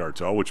the only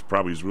cartel, which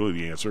probably is really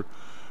the answer.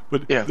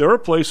 But there are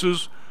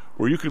places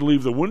where you can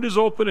leave the windows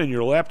open and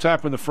your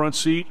laptop in the front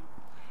seat.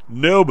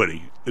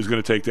 Nobody is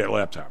going to take that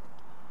laptop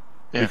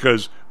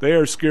because they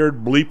are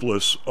scared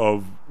bleepless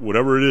of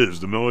whatever it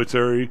is, the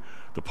military,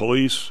 the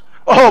police.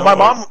 Oh,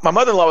 my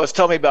mother-in-law was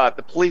telling me about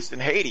the police in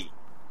Haiti.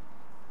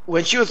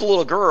 When she was a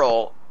little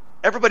girl,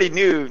 everybody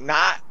knew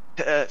not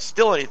to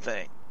steal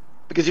anything,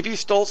 because if you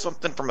stole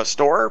something from a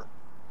store,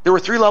 there were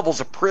 3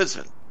 levels of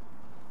prison.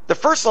 The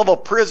first level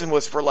of prison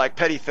was for like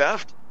petty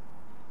theft.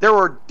 There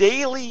were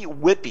daily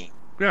whipping.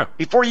 Yeah.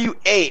 Before you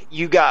ate,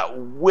 you got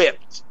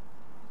whipped.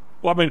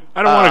 Well, I mean,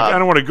 I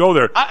don't want to go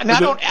there. I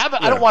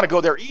don't want to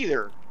go there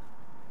either.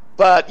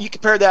 But you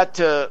compare that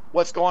to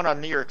what's going on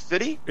in New York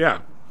City. Yeah.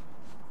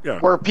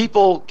 Where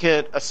people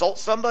can assault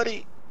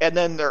somebody and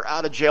then they're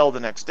out of jail the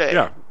next day.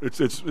 Yeah,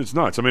 it's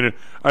nuts. I mean,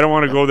 I don't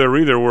want to go there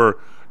either. Where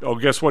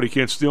guess what? He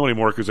can't steal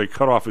anymore because they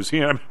cut off his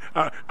hand.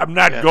 I'm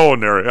not going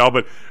there, Al.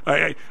 But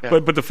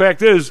but the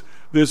fact is,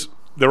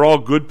 they're all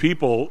good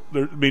people.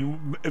 I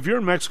mean, if you're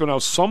in Mexico now,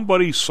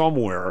 somebody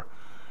somewhere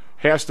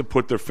has to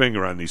put their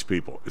finger on these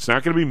people. It's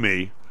not going to be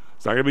me.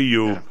 It's not going to be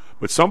you.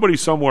 But somebody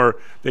somewhere,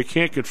 they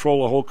can't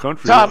control a whole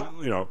country. Tom,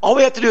 you know, all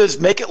we have to do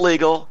is make it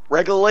legal,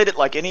 regulate it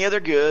like any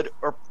other good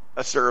or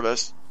a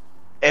service,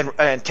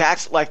 and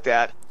tax it like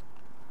that.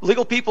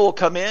 Legal people will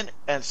come in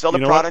and sell the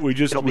product.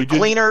 It'll be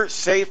cleaner,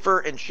 safer,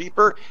 and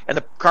cheaper, and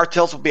the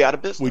cartels will be out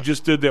of business. We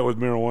just did that with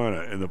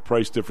marijuana, and the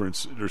price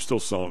difference, they're still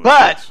selling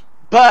it.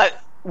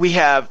 But we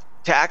have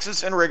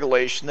taxes and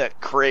regulation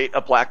that create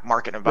a black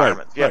market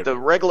environment. You have to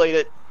regulate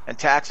it and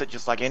tax it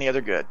just like any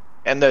other good,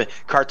 and the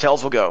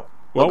cartels will go.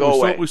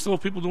 We still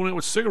have people doing it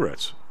with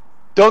cigarettes.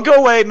 Don't go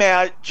away,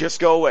 Matt.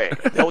 Just go away.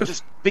 They'll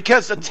just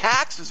because the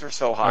taxes are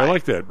so high. I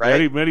like that,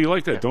 right? Matt, you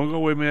like that? Don't go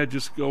away, Matt.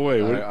 Just go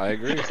away. I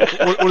agree.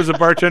 What does the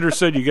bartender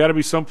said? You got to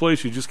be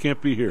someplace. You just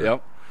can't be here.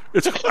 Yep.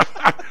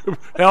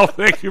 Hal,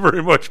 thank you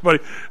very much, buddy.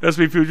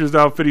 SP futures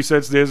down 50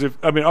 cents.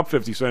 Up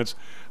 50 cents.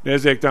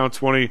 Nasdaq down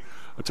 20.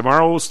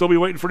 Tomorrow we'll still be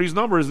waiting for these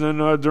numbers, and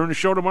then during the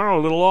show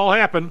tomorrow, it'll all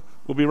happen.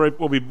 We'll be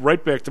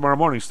right back tomorrow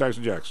morning. Stocks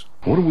and Jocks.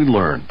 What did we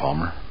learn,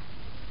 Palmer?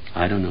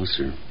 I don't know,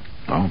 sir.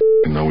 I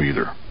don't know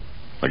either.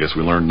 I guess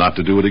we learned not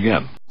to do it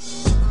again.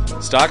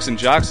 Stocks and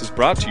Jocks is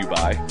brought to you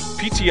by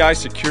PTI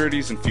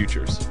Securities and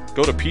Futures.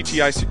 Go to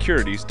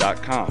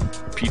PTIsecurities.com.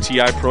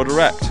 PTI Pro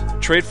Direct.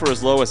 Trade for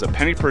as low as a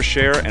penny per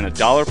share and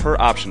 $1 per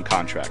option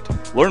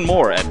contract. Learn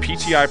more at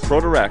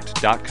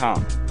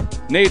PTIProDirect.com.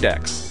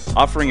 Nadex,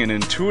 offering an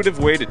intuitive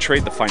way to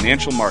trade the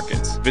financial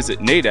markets. Visit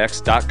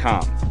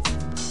nadex.com.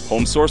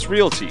 Home Source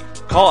Realty.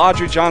 Call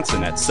Audrey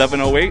Johnson at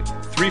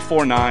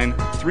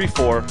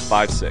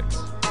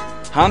 708-349-3456.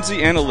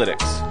 Hamzy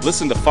Analytics.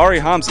 Listen to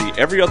Fari Hamzy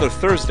every other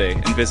Thursday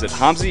and visit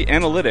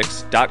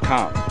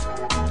HamzyAnalytics.com.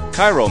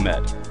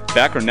 ChiroMed.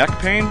 Back or neck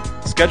pain?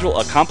 Schedule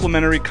a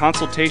complimentary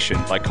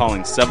consultation by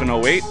calling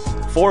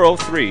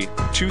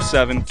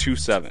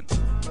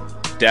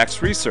 708-403-2727.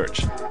 DAX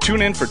Research.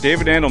 Tune in for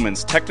David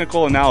Andelman's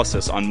technical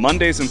analysis on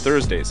Mondays and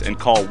Thursdays and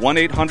call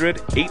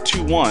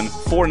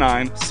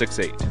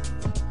 1-800-821-4968.